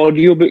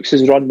audio books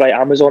is run by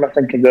Amazon, I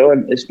think, as well,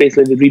 and it's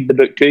basically they read the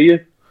book to you.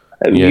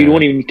 You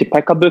don't even need to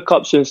pick a book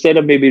up. So instead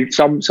of maybe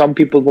some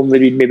people only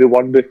read maybe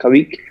one book a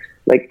week,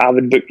 like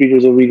avid book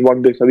readers will read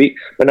one book a week,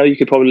 but now you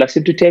could probably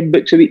listen to 10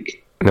 books a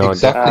week. No,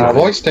 exactly.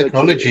 Voice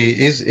technology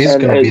is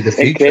going to be the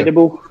future.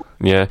 Incredible.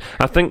 Yeah,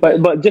 I think.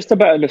 But just a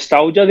bit of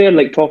nostalgia there,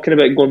 like talking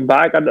about going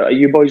back.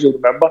 You boys will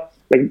remember,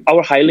 like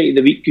our highlight of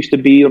the week used to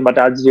be on my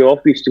dad's day off.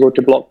 We used to go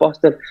to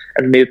Blockbuster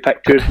and maybe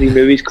pick 2 or 3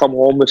 movies, come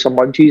home with some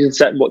munchies and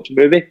sit and watch a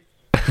movie.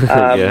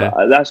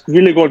 That's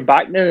really going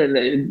back now, and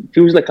it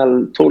feels like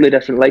a totally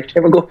different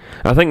lifetime ago.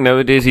 I think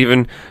nowadays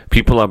even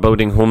people are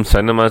building home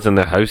cinemas in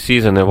their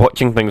houses and they're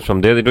watching things from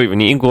there. They don't even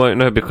need to go out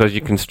now because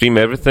you can stream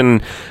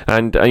everything.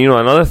 And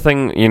another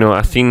thing,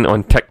 I've seen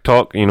on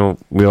TikTok,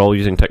 we're all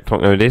using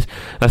TikTok nowadays.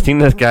 I've seen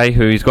this guy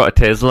who's got a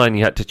Tesla and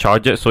he had to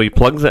charge it, so he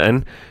plugs it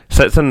in,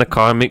 sits in the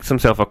car, makes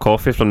himself a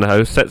coffee from the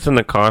house, sits in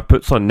the car,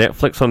 puts on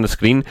Netflix on the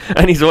screen,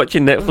 and he's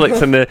watching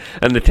Netflix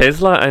in the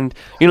Tesla. And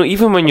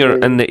even when you're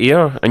in the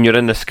air and you're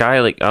in the sky,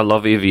 like I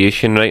love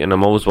aviation, right? And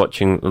I'm always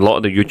watching a lot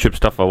of the YouTube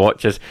stuff I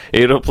watch is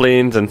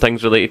aeroplanes and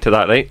things related to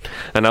that, right?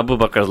 And Abu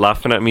Bakar's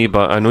laughing at me,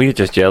 but I know you're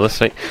just jealous,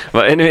 right?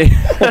 But anyway,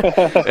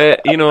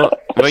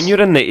 when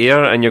you're in the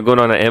air and you're going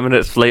on an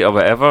Emirates flight or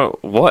whatever,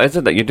 what is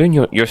it that you're doing?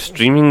 You're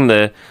streaming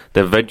the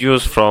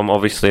videos from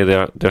obviously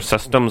their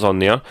systems on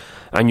there.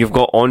 And you've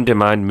got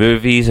on-demand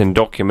movies and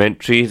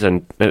documentaries,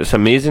 and it's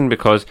amazing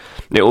because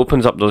it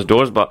opens up those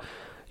doors. But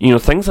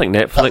things like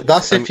Netflix.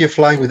 That's if you're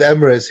flying with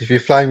Emirates. If you're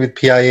flying with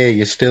PIA,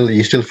 you still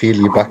feel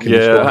you're back in the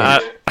show.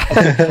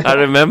 I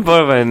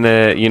remember when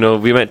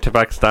we went to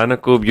Pakistan,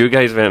 you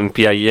guys went in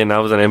PIA and I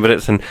was in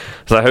Emirates, and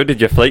I was like, how did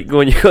your flight go?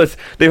 And because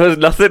there was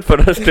nothing for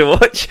us to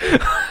watch.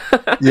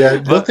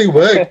 Nothing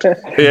worked.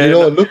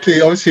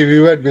 Luckily, obviously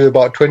we went with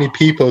about 20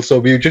 people, so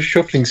we were just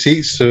shuffling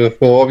seats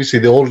for obviously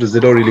the olders.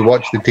 They don't really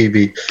watch the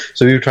TV,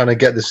 so we were trying to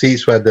get the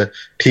seats where the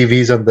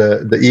TVs and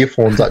the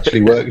earphones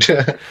actually worked.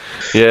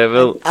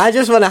 I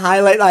just want to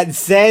highlight that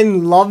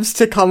Zen loves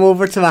to come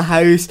over to my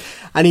house,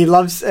 and he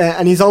loves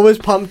and he's always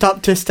pumped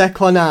up to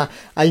stick on a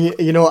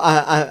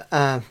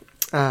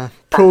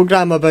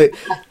program about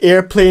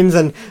airplanes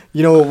and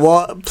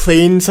what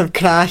planes have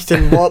crashed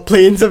and what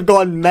planes have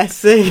gone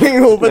missing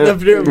over the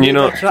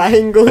Bermuda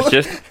Triangle. It's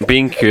just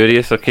being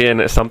curious, okay,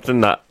 and it's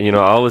something that I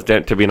always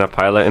dreamt to being a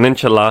pilot, and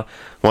inshallah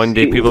one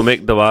day people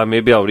make dua,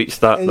 maybe I'll reach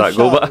that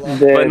goal,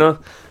 but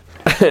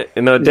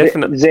no,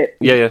 definitely.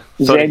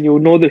 Zen, you'll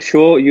know the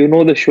show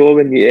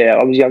when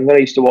I was younger. I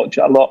used to watch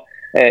it a lot.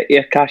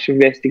 Air Crash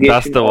Investigation.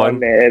 That's the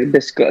one.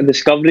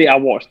 Discovery. I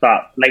watched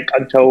that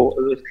until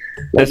it was.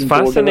 It's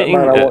fascinating.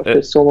 I watched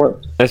it so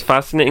much. It's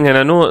fascinating, and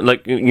I know,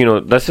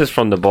 this is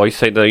from the boys'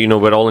 side that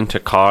we're all into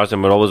cars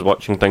and we're always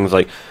watching things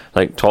like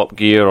Top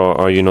Gear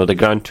or the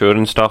Grand Tour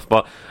and stuff.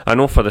 But I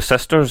know for the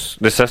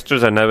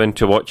sisters are now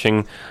into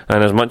watching,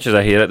 and as much as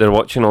I hear it, they're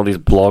watching all these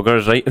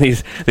bloggers, right?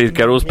 These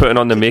girls putting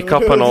on the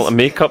makeup and all the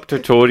makeup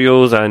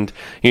tutorials and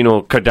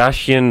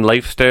Kardashian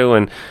lifestyle,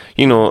 and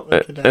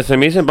it's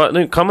amazing.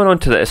 But coming on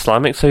to the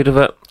Islamic side of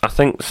it, I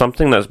think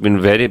something that's been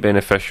very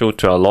beneficial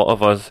to a lot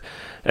of us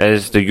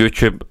is the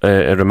YouTube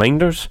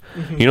reminders.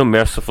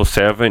 Merciful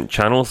Servant,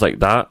 channels like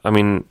that. I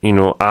mean,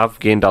 I've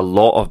gained a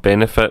lot of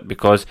benefit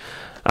because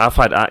I've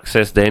had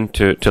access then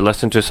to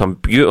listen to some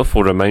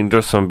beautiful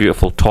reminders, some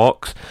beautiful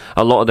talks.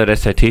 A lot of the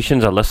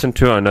recitations I listen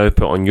to are now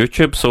put on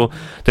YouTube, so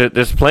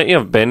there's plenty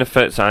of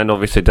benefits and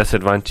obviously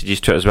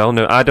disadvantages to it as well.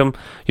 Now, Adam,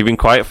 you've been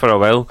quiet for a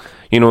while.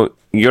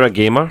 You're a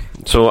gamer,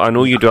 so I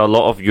know you do a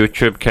lot of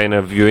YouTube kind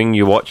of viewing.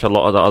 You watch a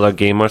lot of the other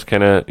gamers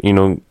kind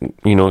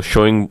of,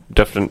 showing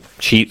different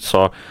cheats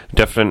or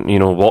different,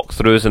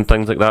 walkthroughs and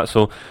things like that.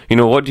 So,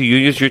 what do you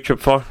use YouTube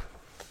for?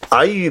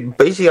 I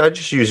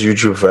just use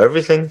YouTube for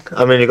everything.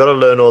 I mean, you got to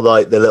learn all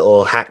the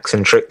little hacks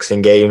and tricks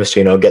in games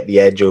to get the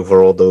edge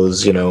over all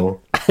those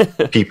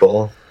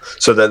people,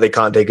 so that they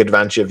can't take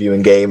advantage of you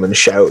in game and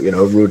shout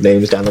rude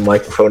names down the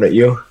microphone at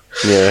you.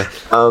 Yeah.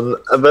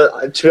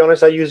 But to be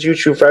honest, I use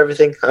YouTube for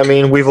everything. I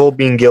mean, we've all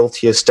been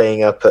guilty of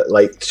staying up at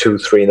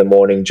 2-3 in the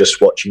morning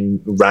just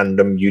watching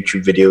random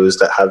YouTube videos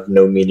that have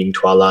no meaning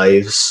to our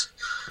lives.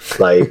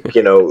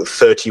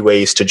 30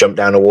 ways to jump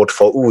down a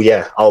waterfall. Oh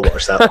yeah, I'll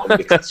watch that one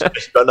because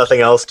I've got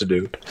nothing else to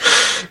do.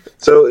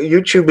 So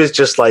YouTube is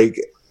just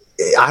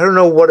I don't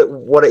know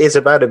what it is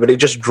about it, but it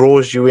just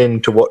draws you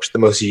in to watch the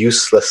most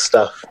useless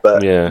stuff,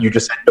 but you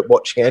just end up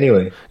watching it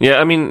anyway. Yeah,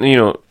 I mean,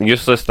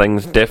 useless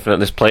things, definitely,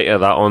 there's plenty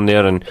of that on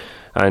there, and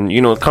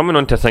coming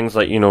on to things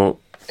like,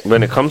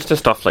 when it comes to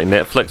stuff like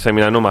Netflix, I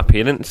mean, I know my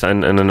parents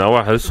and in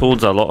our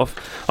households, a lot of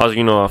us,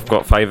 you know, I've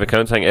got 5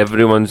 accounts. I think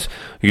everyone's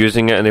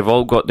using it, and they've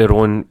all got their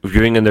own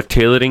viewing, and they're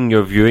tailoring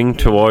your viewing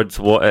towards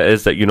what it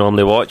is that you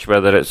normally watch,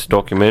 whether it's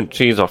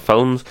documentaries or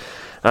films.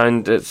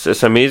 And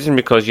it's amazing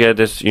because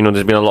there's been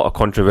a lot of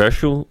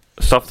controversial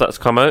stuff that's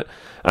come out,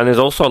 and there's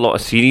also a lot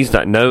of series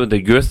that now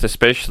the youth,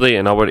 especially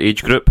in our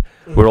age group,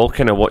 we're all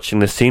kind of watching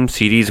the same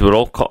series. We're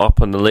all caught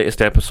up on the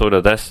latest episode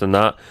of this and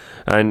that,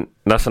 and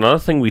that's another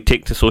thing we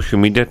take to social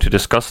media to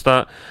discuss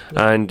that.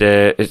 And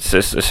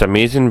it's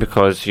amazing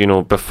because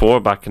before,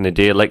 back in the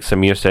day, like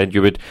Samir said,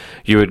 you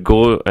would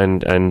go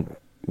and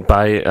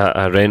buy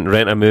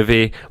rent a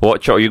movie,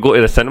 watch it, or you go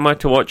to the cinema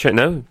to watch it.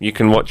 Now you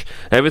can watch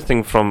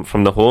everything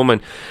from the home,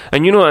 and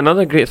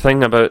another great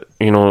thing about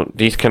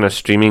these kind of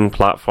streaming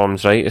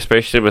platforms, right,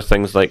 especially with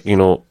things like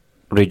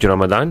Radio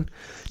Ramadan.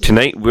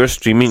 Tonight we're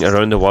streaming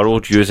around the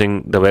world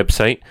using the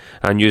website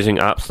and using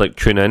apps like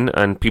TuneIn,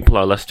 and people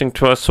are listening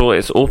to us, so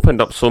it's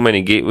opened up so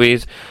many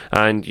gateways.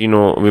 And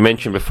we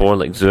mentioned before,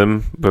 like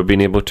Zoom, we're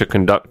being able to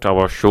conduct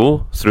our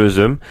show through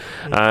Zoom,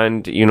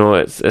 and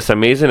it's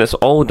amazing. It's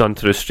all done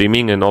through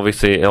streaming, and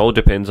obviously it all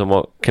depends on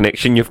what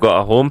connection you've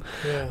got at home.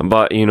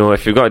 But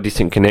if you've got a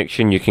decent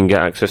connection, you can get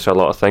access to a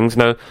lot of things.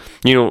 Now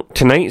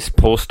tonight's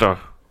poster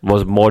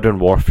was Modern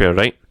Warfare,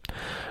 right?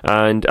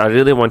 And I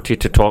really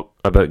wanted to talk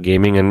about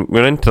gaming, and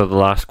we're into the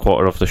last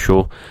quarter of the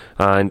show,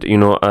 and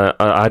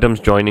Adam's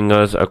joining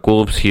us,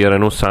 Agob's here, I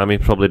know Sammy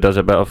probably does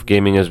a bit of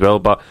gaming as well,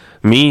 but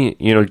me,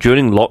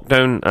 during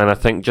lockdown, and I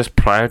think just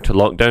prior to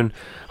lockdown,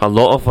 a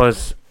lot of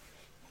us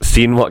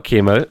seen what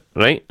came out,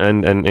 right,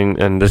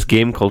 and this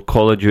game called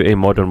Call of Duty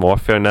Modern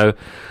Warfare. Now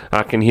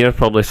I can hear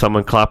probably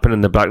someone clapping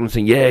in the background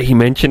saying, yeah, he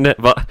mentioned it,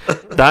 but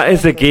that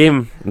is a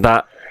game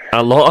that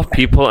a lot of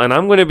people, and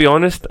I'm going to be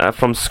honest,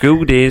 from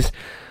school days,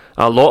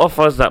 a lot of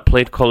us that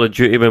played Call of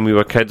Duty when we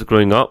were kids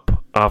growing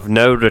up have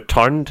now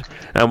returned,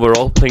 and we're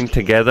all playing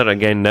together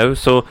again now.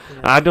 So,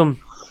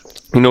 Adam,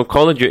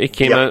 Call of Duty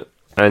came out,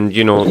 and,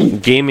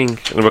 gaming,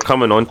 and we're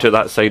coming on to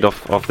that side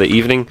of the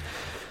evening.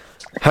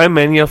 How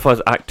many of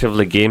us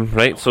actively game,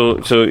 right? So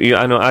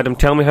I know, Adam,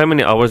 tell me, how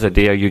many hours a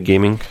day are you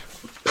gaming?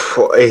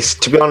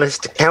 To be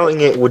honest,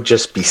 counting it would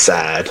just be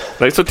sad.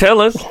 Right, so tell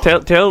us,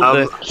 tell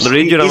the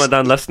Radio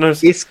Ramadan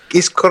listeners.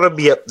 It's gotta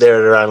be up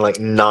there around like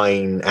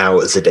 9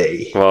 hours a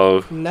day.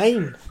 Wow.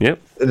 9? Yep.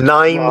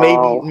 9,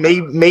 wow.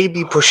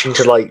 maybe pushing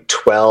to like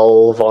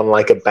 12 on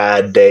like a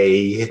bad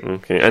day.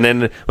 Okay, and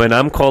then when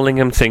I'm calling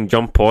him saying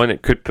jump on,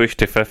 it could push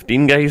to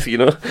 15, guys,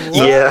 Yeah.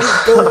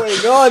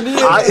 What's going on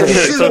here?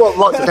 This is what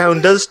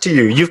lockdown does to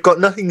you. You've got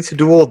nothing to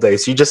do all day,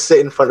 so you just sit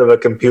in front of a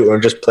computer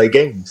and just play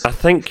games. I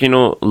think,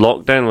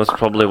 lockdown was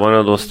probably one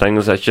of those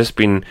things that's just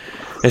been...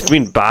 It's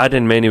been bad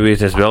in many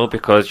ways as well,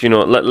 because,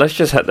 let's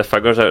just hit the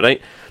figures out,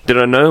 right? There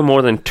are now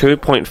more than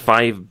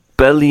 2.5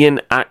 billion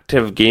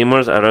active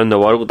gamers around the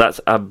world. That's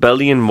 1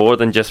 billion more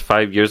than just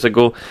 5 years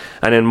ago.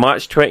 And in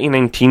March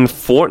 2019,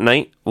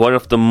 Fortnite, one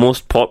of the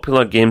most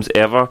popular games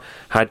ever,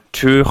 had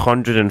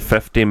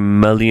 250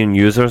 million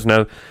users.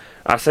 Now,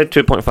 I said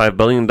 2.5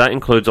 billion. That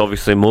includes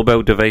obviously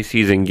mobile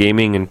devices and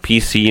gaming and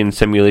PC and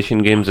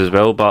simulation games as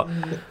well. But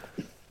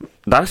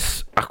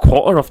that's a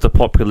quarter of the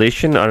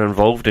population are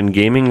involved in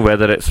gaming,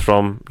 whether it's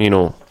from,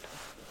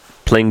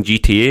 playing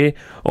GTA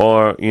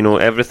or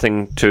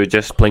everything to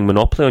just playing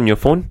Monopoly on your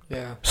phone.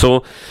 Yeah.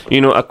 So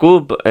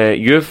Akob,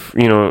 you've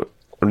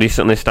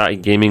recently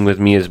started gaming with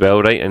me as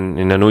well, right?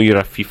 And I know you're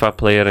a FIFA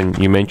player, and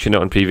you mentioned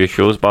it on previous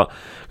shows, but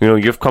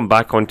you've come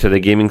back onto the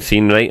gaming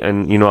scene, right?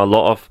 And a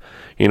lot of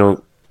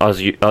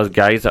us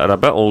guys that are a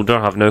bit older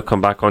have now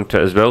come back onto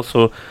it as well.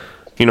 So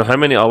how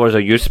many hours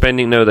are you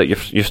spending now that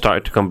you've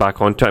started to come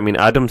back onto it? I mean,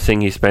 Adam's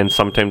saying he spends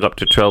sometimes up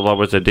to 12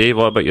 hours a day.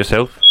 What about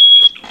yourself?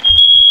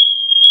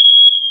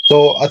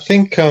 So I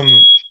think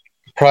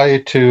prior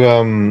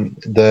to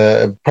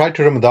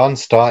Ramadan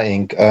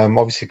starting,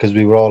 obviously because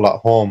we were all at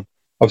home,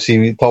 obviously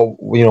we thought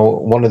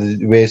one of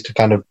the ways to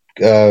kind of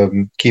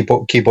keep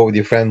up with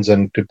your friends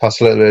and to pass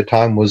a little bit of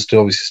time was to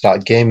obviously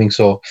start gaming.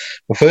 So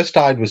the first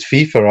started was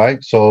FIFA,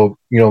 right? So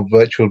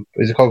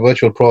is it called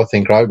Virtual Pro, I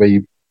think, right? Where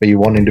you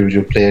one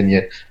individual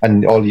player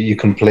and all you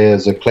can play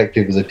as a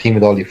collective, as a team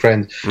with all your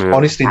friends. Yeah.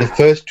 Honestly, the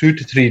first 2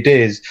 to 3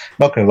 days,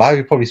 not gonna lie,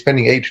 you're probably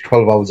spending 8 to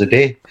 12 hours a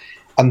day.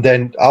 And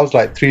then I was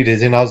like 3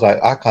 days in, I was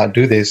like, I can't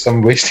do this.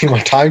 I'm wasting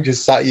my time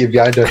just sat here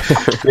behind a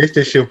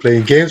PlayStation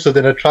playing games. So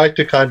then I tried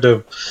to kind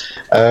of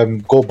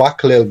go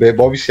back a little bit.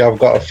 But obviously, I've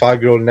got a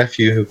 5-year-old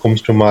nephew who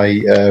comes to my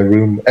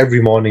room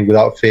every morning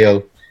without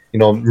fail.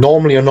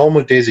 Normally on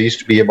normal days, it used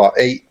to be about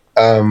 8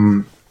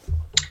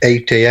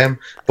 a.m.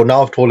 But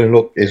now I've told him,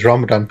 look, it's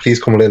Ramadan,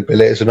 please come a little bit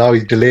later. So now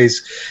he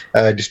delays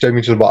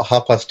disturbing till about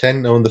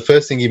 10:30. And the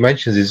first thing he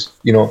mentions is,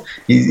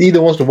 he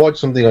either wants to watch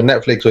something on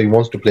Netflix or he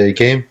wants to play a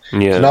game.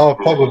 Yeah. So now I'll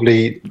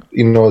probably,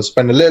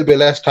 spend a little bit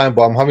less time,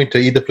 but I'm having to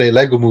either play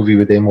Lego Movie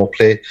with him or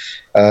play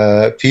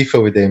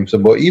FIFA with him. So,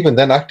 but even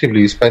then,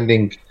 actively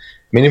spending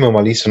minimum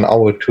at least an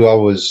hour, 2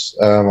 hours.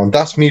 And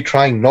that's me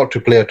trying not to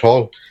play at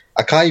all.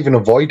 I can't even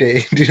avoid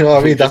it. Do you know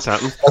what I mean? That's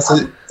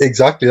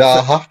exactly that.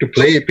 I have to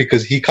play it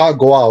because he can't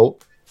go out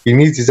He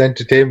needs his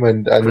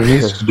entertainment and he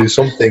needs to do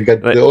something.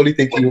 And Right. the only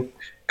thing he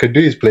could do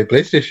is play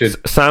PlayStation.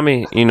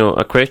 Sammy,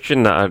 a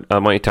question that I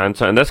wanted to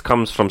answer, and this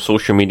comes from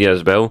social media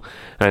as well,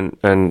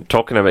 and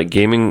talking about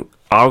gaming,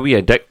 are we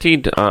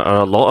addicted?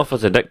 Are a lot of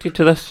us addicted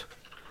to this?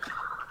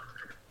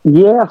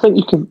 Yeah, I think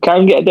you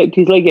can get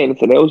addicted like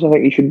anything else. I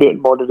think you should do it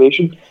in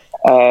moderation.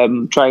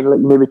 Try and like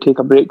maybe take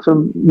a break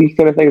from these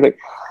kind of things. Like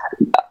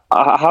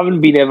I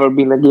haven't ever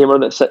been a gamer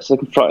that sits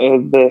like in front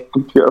of the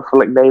computer for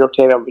like 9 or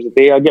 10 hours a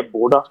day. I get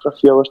bored after a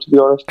few hours, to be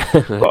honest.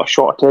 got a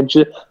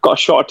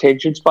short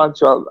attention span.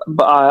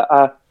 But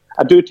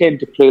I do tend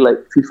to play like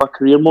FIFA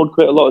career mode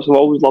quite a lot. So I've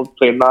always loved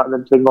playing that and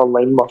then playing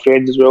online with my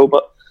friends as well.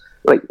 But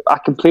like I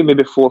can play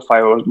maybe 4 or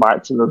 5 hours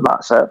max and then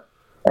that's it.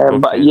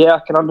 But yeah, I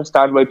can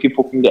understand why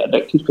people can get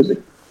addicted because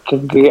it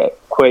can get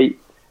quite,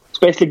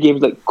 especially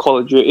games like Call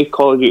of Duty.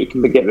 Call of Duty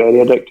can get very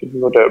addictive,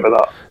 no doubt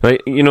about that.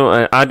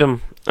 Right,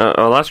 Adam,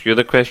 I'll ask you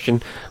the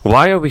question.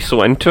 Why are we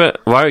so into it?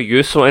 Why are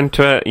you so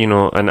into it?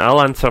 And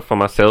I'll answer for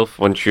myself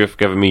once you've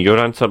given me your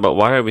answer, but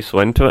why are we so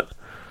into it?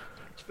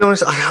 To be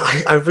honest,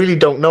 I really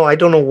don't know. I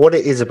don't know what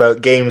it is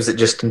about games that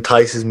just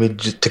entices me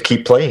to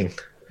keep playing.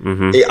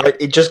 Mm-hmm.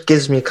 It just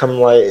gives me kind of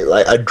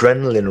like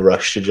adrenaline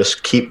rush to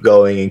just keep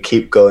going and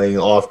keep going.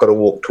 Oh, I've got to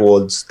walk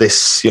towards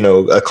this,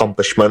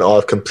 accomplishment. Oh,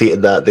 I've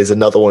completed that. There's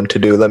another one to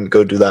do. Let me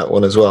go do that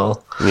one as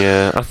well.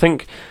 Yeah, I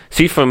think.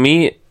 See, for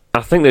me,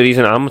 I think the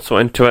reason I'm so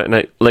into it,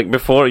 and like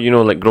before,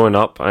 like growing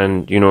up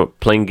and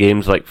playing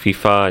games like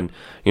FIFA,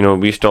 and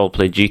we used to all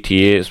play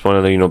GTA. It's one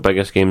of the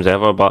biggest games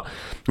ever. But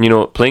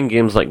playing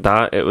games like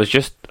that, it was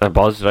just a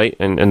buzz, right?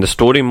 And the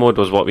story mode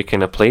was what we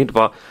kind of played,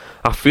 but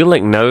I feel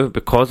like now,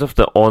 because of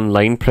the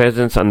online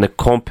presence and the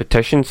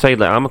competition side,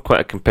 like I'm quite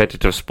a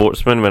competitive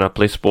sportsman when I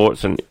play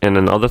sports and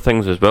in other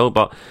things as well,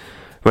 but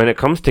when it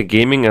comes to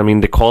gaming, I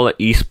mean, they call it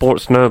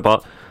esports now,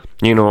 but,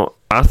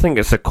 I think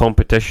it's the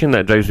competition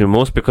that drives me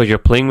most, because you're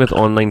playing with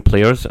online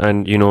players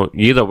and, you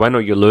either win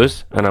or you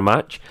lose in a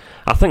match.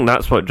 I think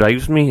that's what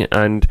drives me,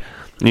 and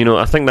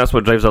I think that's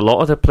what drives a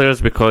lot of the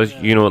players, because,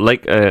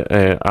 like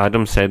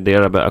Adam said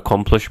there about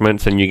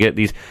accomplishments, and you get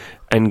these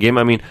in-game.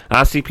 I mean,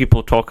 I see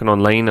people talking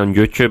online on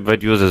YouTube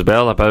videos as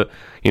well about,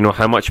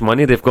 how much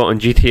money they've got on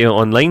GTA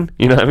Online.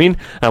 You know what I mean?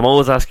 I'm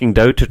always asking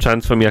Dow to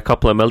transfer me a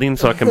couple of million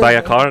so I can buy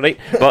a car, right?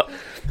 But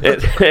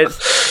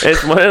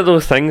it's one of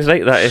those things,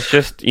 right, that it's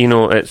just,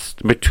 it's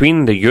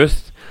between the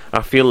youth.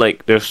 I feel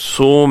like there's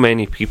so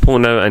many people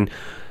now, and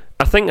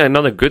I think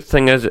another good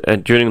thing is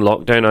during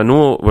lockdown, I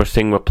know we're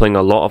saying we're playing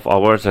a lot of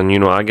hours, and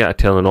I get a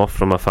telling off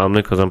from my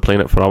family because I'm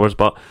playing it for hours,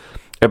 but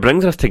it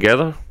brings us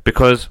together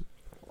because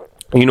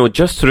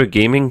just through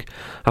gaming,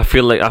 I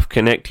feel like I've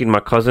connected my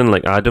cousin,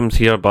 like Adam's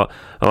here, but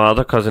my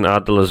other cousin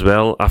Adil as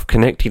well. I've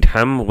connected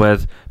him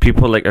with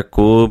people like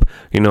Akob,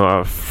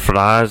 our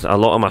Fraz, a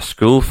lot of my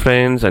school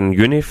friends and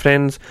uni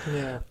friends.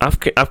 Yeah.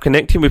 I've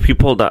connected with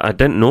people that I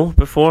didn't know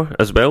before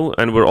as well,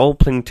 and we're all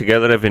playing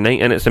together every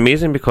night, and it's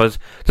amazing because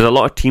there's a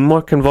lot of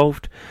teamwork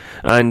involved,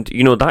 and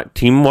that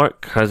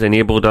teamwork has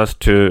enabled us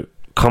to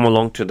come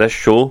along to this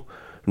show,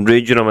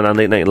 Radio Ramadan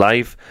Late Night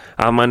Live.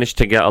 I managed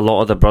to get a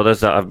lot of the brothers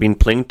that have been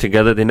playing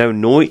together, they now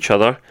know each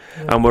other,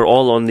 and we're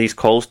all on these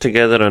calls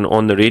together and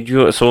on the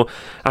radio, so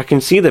I can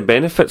see the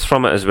benefits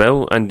from it as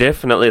well, and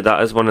definitely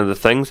that is one of the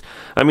things.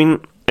 I mean,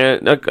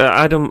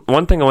 Adam,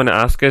 one thing I want to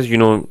ask is,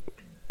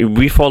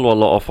 we follow a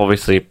lot of,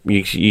 obviously,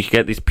 you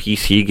get these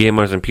PC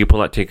gamers and people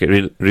that take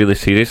it really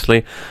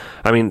seriously.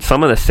 I mean,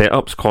 some of the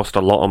setups cost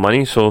a lot of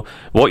money, so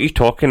what are you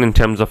talking in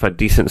terms of a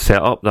decent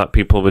setup that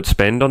people would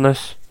spend on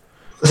this?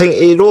 I think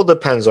it all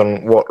depends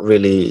on what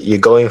really you're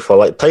going for.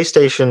 Like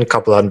PlayStation, a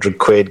couple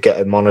 £100,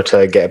 get a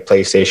monitor, get a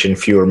PlayStation,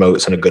 few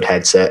remotes, and a good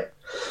headset.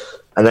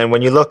 And then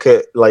when you look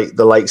at like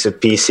the likes of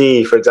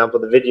PC, for example,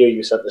 the video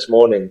you sent this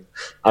morning,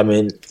 I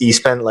mean, you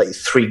spent like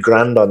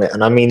 $3,000 on it,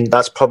 and I mean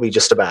that's probably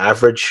just about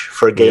average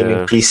for a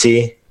gaming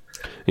PC.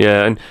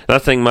 Yeah, and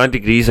that thing, my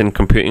degree's in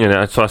computing,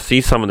 and so I see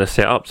some of the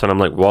setups, and I'm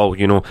like, wow,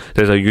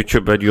 there's a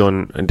YouTube video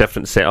on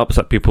different setups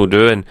that people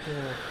do, and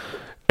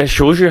it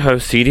shows you how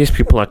serious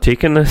people are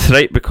taking this,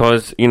 right?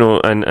 Because,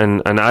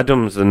 and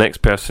Adam's the next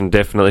person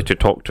definitely to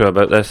talk to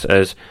about this,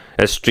 is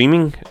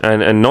streaming,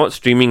 and not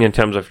streaming in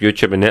terms of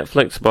YouTube and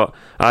Netflix, but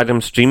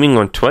Adam streaming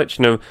on Twitch.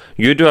 Now,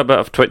 you do a bit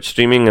of Twitch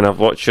streaming, and I've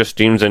watched your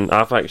streams, and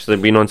I've actually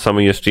been on some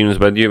of your streams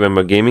with you when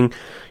we're gaming.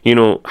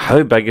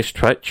 How big is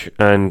Twitch,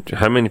 and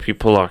how many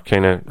people are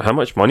how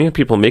much money are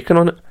people making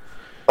on it?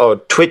 Oh,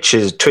 Twitch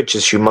is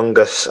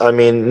humongous. I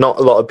mean, not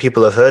a lot of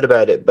people have heard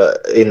about it,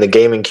 but in the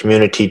gaming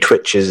community,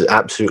 Twitch is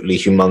absolutely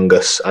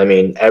humongous. I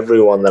mean,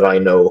 everyone that I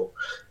know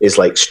is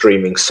like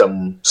streaming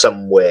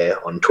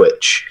somewhere on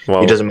Twitch.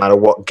 Wow. It doesn't matter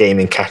what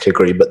gaming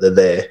category, but they're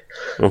there.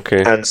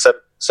 Okay. And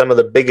some of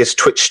the biggest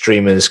Twitch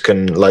streamers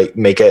can like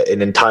make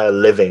an entire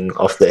living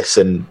off this,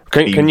 and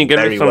can you give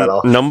me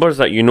some numbers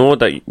that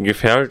that you've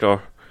heard,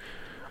 or?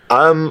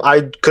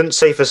 I couldn't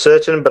say for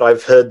certain, but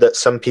I've heard that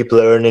some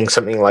people are earning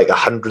something like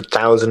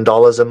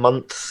 $100,000 a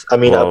month. I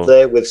mean, up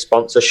there with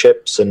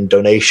sponsorships and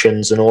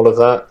donations and all of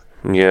that.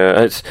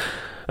 Yeah,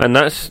 And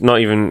that's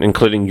not even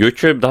including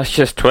YouTube, that's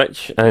just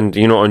Twitch. And,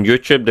 you know, on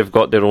YouTube, they've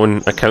got their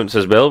own accounts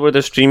as well where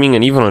they're streaming.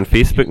 And even on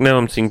Facebook now,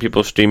 I'm seeing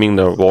people streaming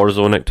their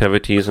Warzone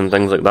activities and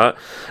things like that.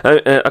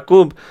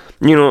 Aqub,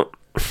 you know,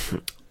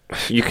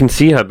 you can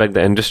see how big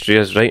the industry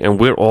is, right? And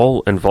we're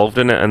all involved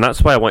in it. And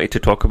that's why I wanted to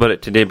talk about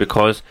it today,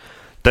 because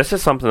this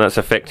is something that's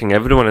affecting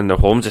everyone in their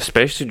homes,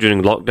 especially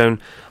during lockdown.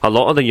 A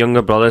lot of the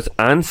younger brothers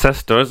and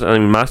sisters, I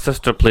mean, my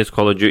sister plays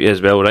Call of Duty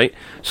as well, right?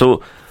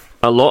 So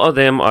a lot of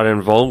them are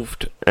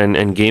involved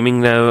in gaming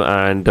now,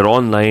 and they're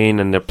online,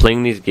 and they're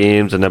playing these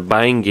games, and they're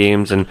buying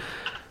games, and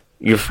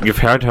you've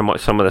heard how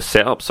much some of the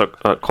setups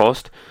are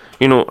cost.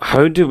 You know,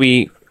 how do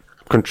we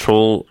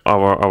control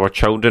our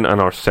children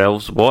and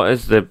ourselves? What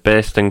is the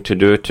best thing to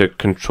do to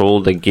control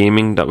the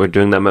gaming that we're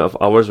doing, the amount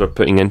of hours we're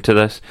putting into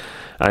this?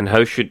 And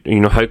how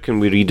can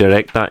we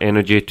redirect that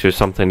energy to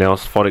something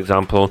else? For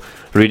example,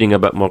 reading a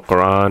bit more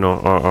Quran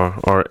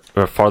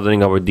or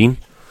furthering our deen.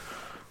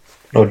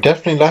 No,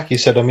 definitely, like you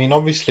said. I mean,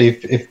 obviously,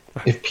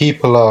 if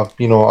people are,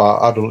 you know,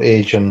 are adult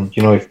age, and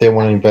you know, if they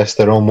want to invest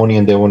their own money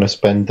and they want to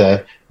spend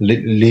their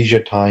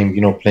leisure time, you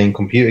know, playing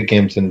computer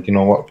games, and you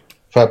know what,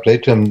 fair play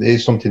to them,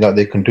 is something that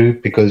they can do,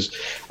 because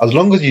as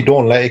long as you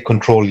don't let it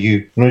control you,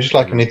 you know, just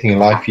like anything in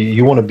life,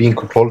 you want to be in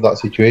control of that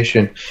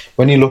situation.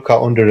 When you look at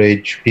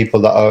underage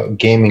people that are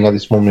gaming at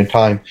this moment in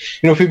time,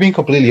 you know, if you're being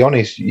completely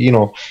honest, you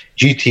know,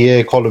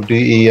 GTA, Call of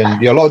Duty,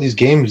 and a lot of these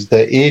games,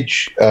 the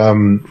age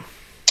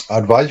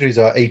advisories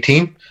are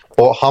 18,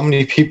 but how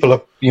many people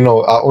are, you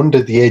know, are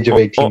under the age of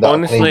 18 that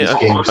honestly, are playing these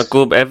games? I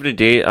go every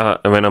day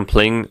when I'm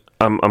playing.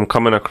 I'm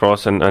coming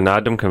across, and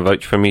Adam can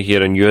vouch for me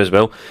here, and you as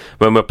well.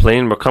 When we're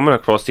playing, we're coming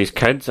across these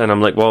kids, and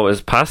I'm like, well,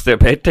 it's past their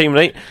bedtime,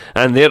 right?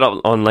 And they're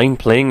online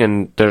playing,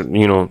 and they're,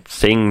 you know,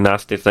 saying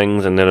nasty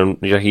things, and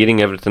you're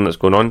hearing everything that's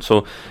going on.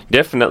 So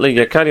definitely,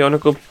 yeah, carry on,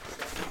 Aqub.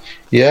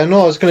 Yeah,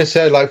 no, I was going to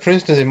say, like, for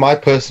instance, in my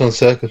personal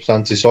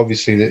circumstances,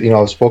 obviously, you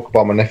know, I've spoke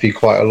about my nephew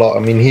quite a lot. I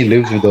mean, he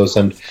lives with us,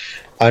 and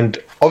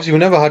obviously we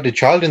never had a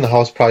child in the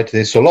house prior to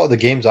this, so a lot of the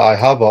games that I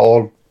have are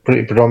all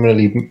pretty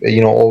predominantly,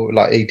 you know, over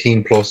like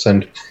 18 plus,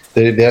 and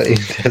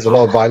there's a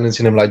lot of violence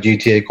in them, like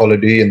GTA, Call of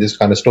Duty, and this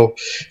kind of stuff.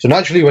 So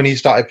naturally, when he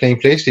started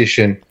playing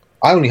PlayStation,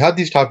 I only had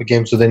these type of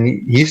games. So then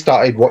he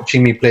started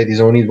watching me play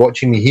these, and he's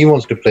watching me, he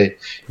wants to play.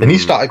 Then he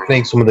started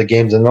playing some of the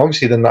games, and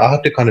obviously then I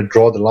had to kind of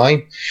draw the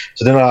line.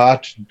 So then I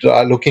had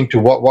to look into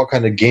what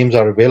kind of games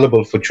are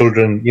available for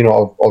children, you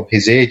know, of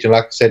his age. And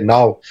like I said,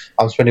 now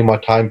I'm spending my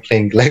time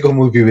playing Lego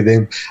Movie with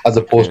him, as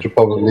opposed to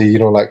probably, you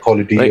know, like Call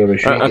of Duty or a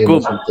shooting game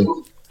or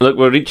something. Look,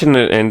 we're reaching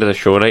the end of the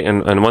show, right?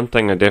 And one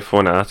thing I definitely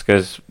want to ask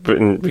is,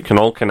 we can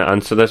all kind of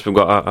answer this. We've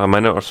got a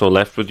minute or so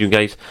left with you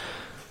guys.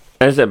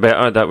 Is it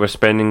better that we're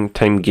spending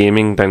time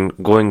gaming than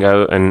going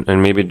out and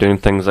maybe doing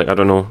things like, I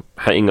don't know,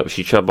 hitting up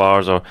shisha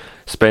bars, or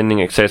spending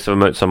excessive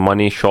amounts of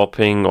money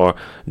shopping, or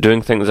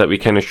doing things that we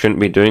kind of shouldn't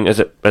be doing?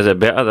 Is it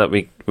better that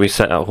we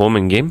sit at home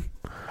and game?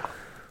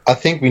 I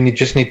think we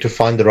just need to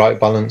find the right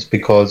balance,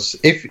 because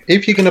if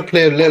you're going to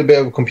play a little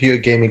bit of computer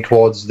gaming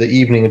towards the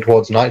evening and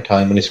towards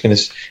nighttime, and it's going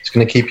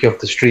to keep you off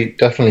the street,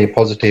 definitely a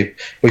positive.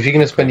 But if you're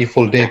going to spend your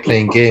full day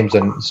playing games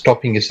and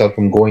stopping yourself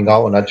from going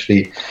out and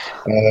actually,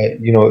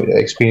 you know,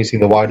 experiencing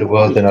the wider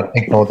world, then I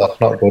think, no,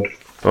 that's not good.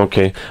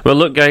 Okay. Well,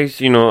 look,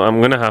 guys, you know, I'm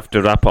going to have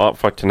to wrap it up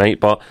for tonight,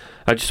 but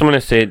I just want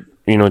to say,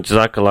 you know,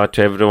 Jazakallah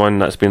to everyone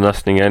that's been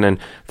listening in, and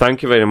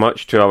thank you very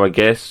much to our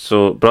guests.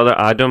 So, brother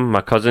Adam,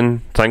 my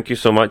cousin, thank you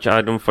so much,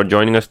 Adam, for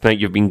joining us tonight.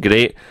 You've been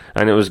great,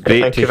 and it was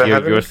great to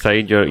hear your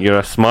side. You're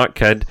a smart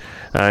kid,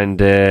 and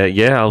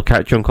yeah, I'll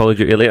catch you on Call of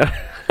Duty later.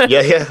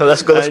 yeah,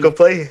 let's go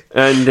play.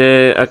 And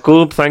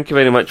Aqub, thank you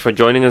very much for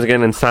joining us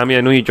again. And Sammy,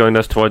 I know you joined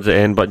us towards the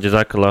end, but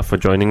Jazakallah for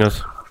joining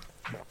us.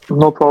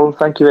 No problem.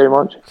 Thank you very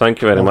much.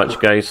 Thank you very much,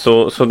 guys.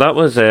 So that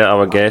was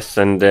our guests,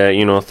 and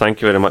you know,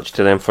 thank you very much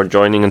to them for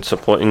joining and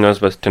supporting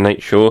us with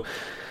tonight's show.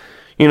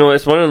 You know,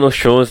 it's one of those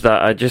shows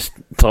that I just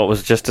thought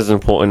was just as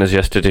important as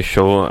yesterday's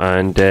show,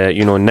 and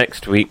you know,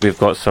 next week we've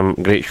got some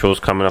great shows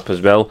coming up as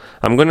well.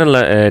 I'm going to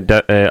let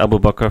Abu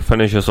Bakr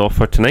finish us off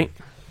for tonight.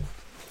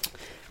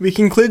 We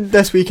conclude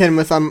this weekend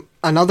with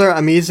another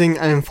amazing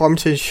and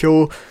informative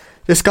show,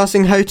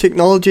 discussing how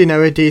technology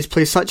nowadays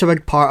plays such a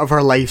big part of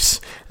our lives.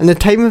 In the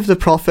time of the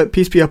Prophet,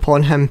 peace be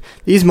upon him,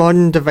 these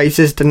modern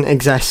devices didn't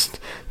exist.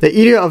 The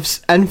era of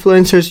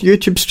influencers,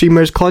 YouTube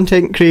streamers,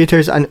 content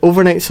creators and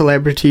overnight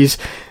celebrities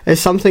is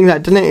something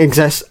that didn't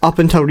exist up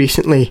until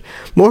recently.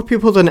 More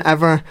people than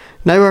ever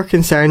now are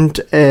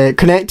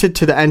connected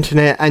to the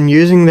internet and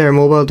using their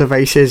mobile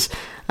devices,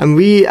 and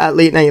we at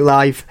Late Night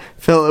Live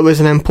felt it was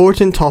an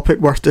important topic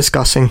worth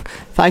discussing.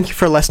 Thank you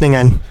for listening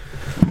in.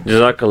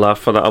 Jazakallah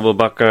for that, Abu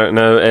Bakr.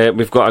 Now,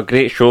 we've got a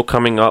great show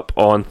coming up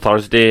on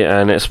Thursday,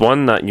 and it's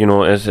one that, you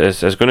know, is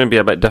going to be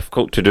a bit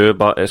difficult to do,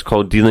 but it's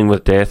called Dealing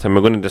with Death, and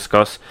we're going to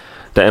discuss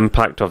the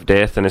impact of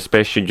death, and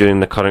especially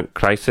during the current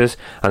crisis.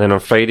 And then on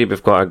Friday,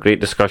 we've got a great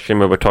discussion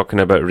where we're talking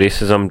about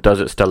racism.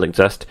 Does it still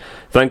exist?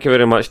 Thank you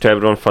very much to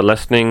everyone for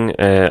listening.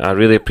 I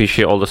really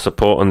appreciate all the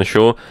support on the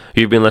show.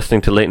 You've been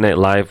listening to Late Night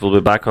Live. We'll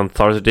be back on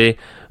Thursday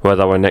with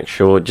our next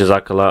show.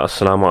 Jazakallah.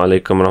 Assalamu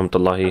alaikum wa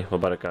rahmatullahi wa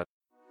barakatuh.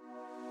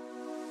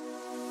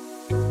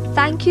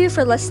 Thank you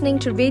for listening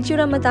to Radio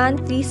Ramadan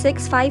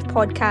 365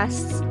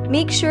 podcasts.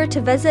 Make sure to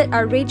visit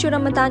our Radio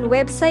Ramadan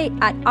website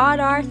at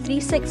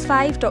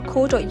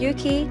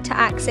rr365.co.uk to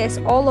access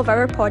all of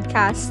our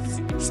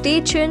podcasts. Stay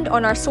tuned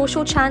on our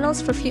social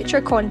channels for future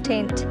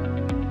content.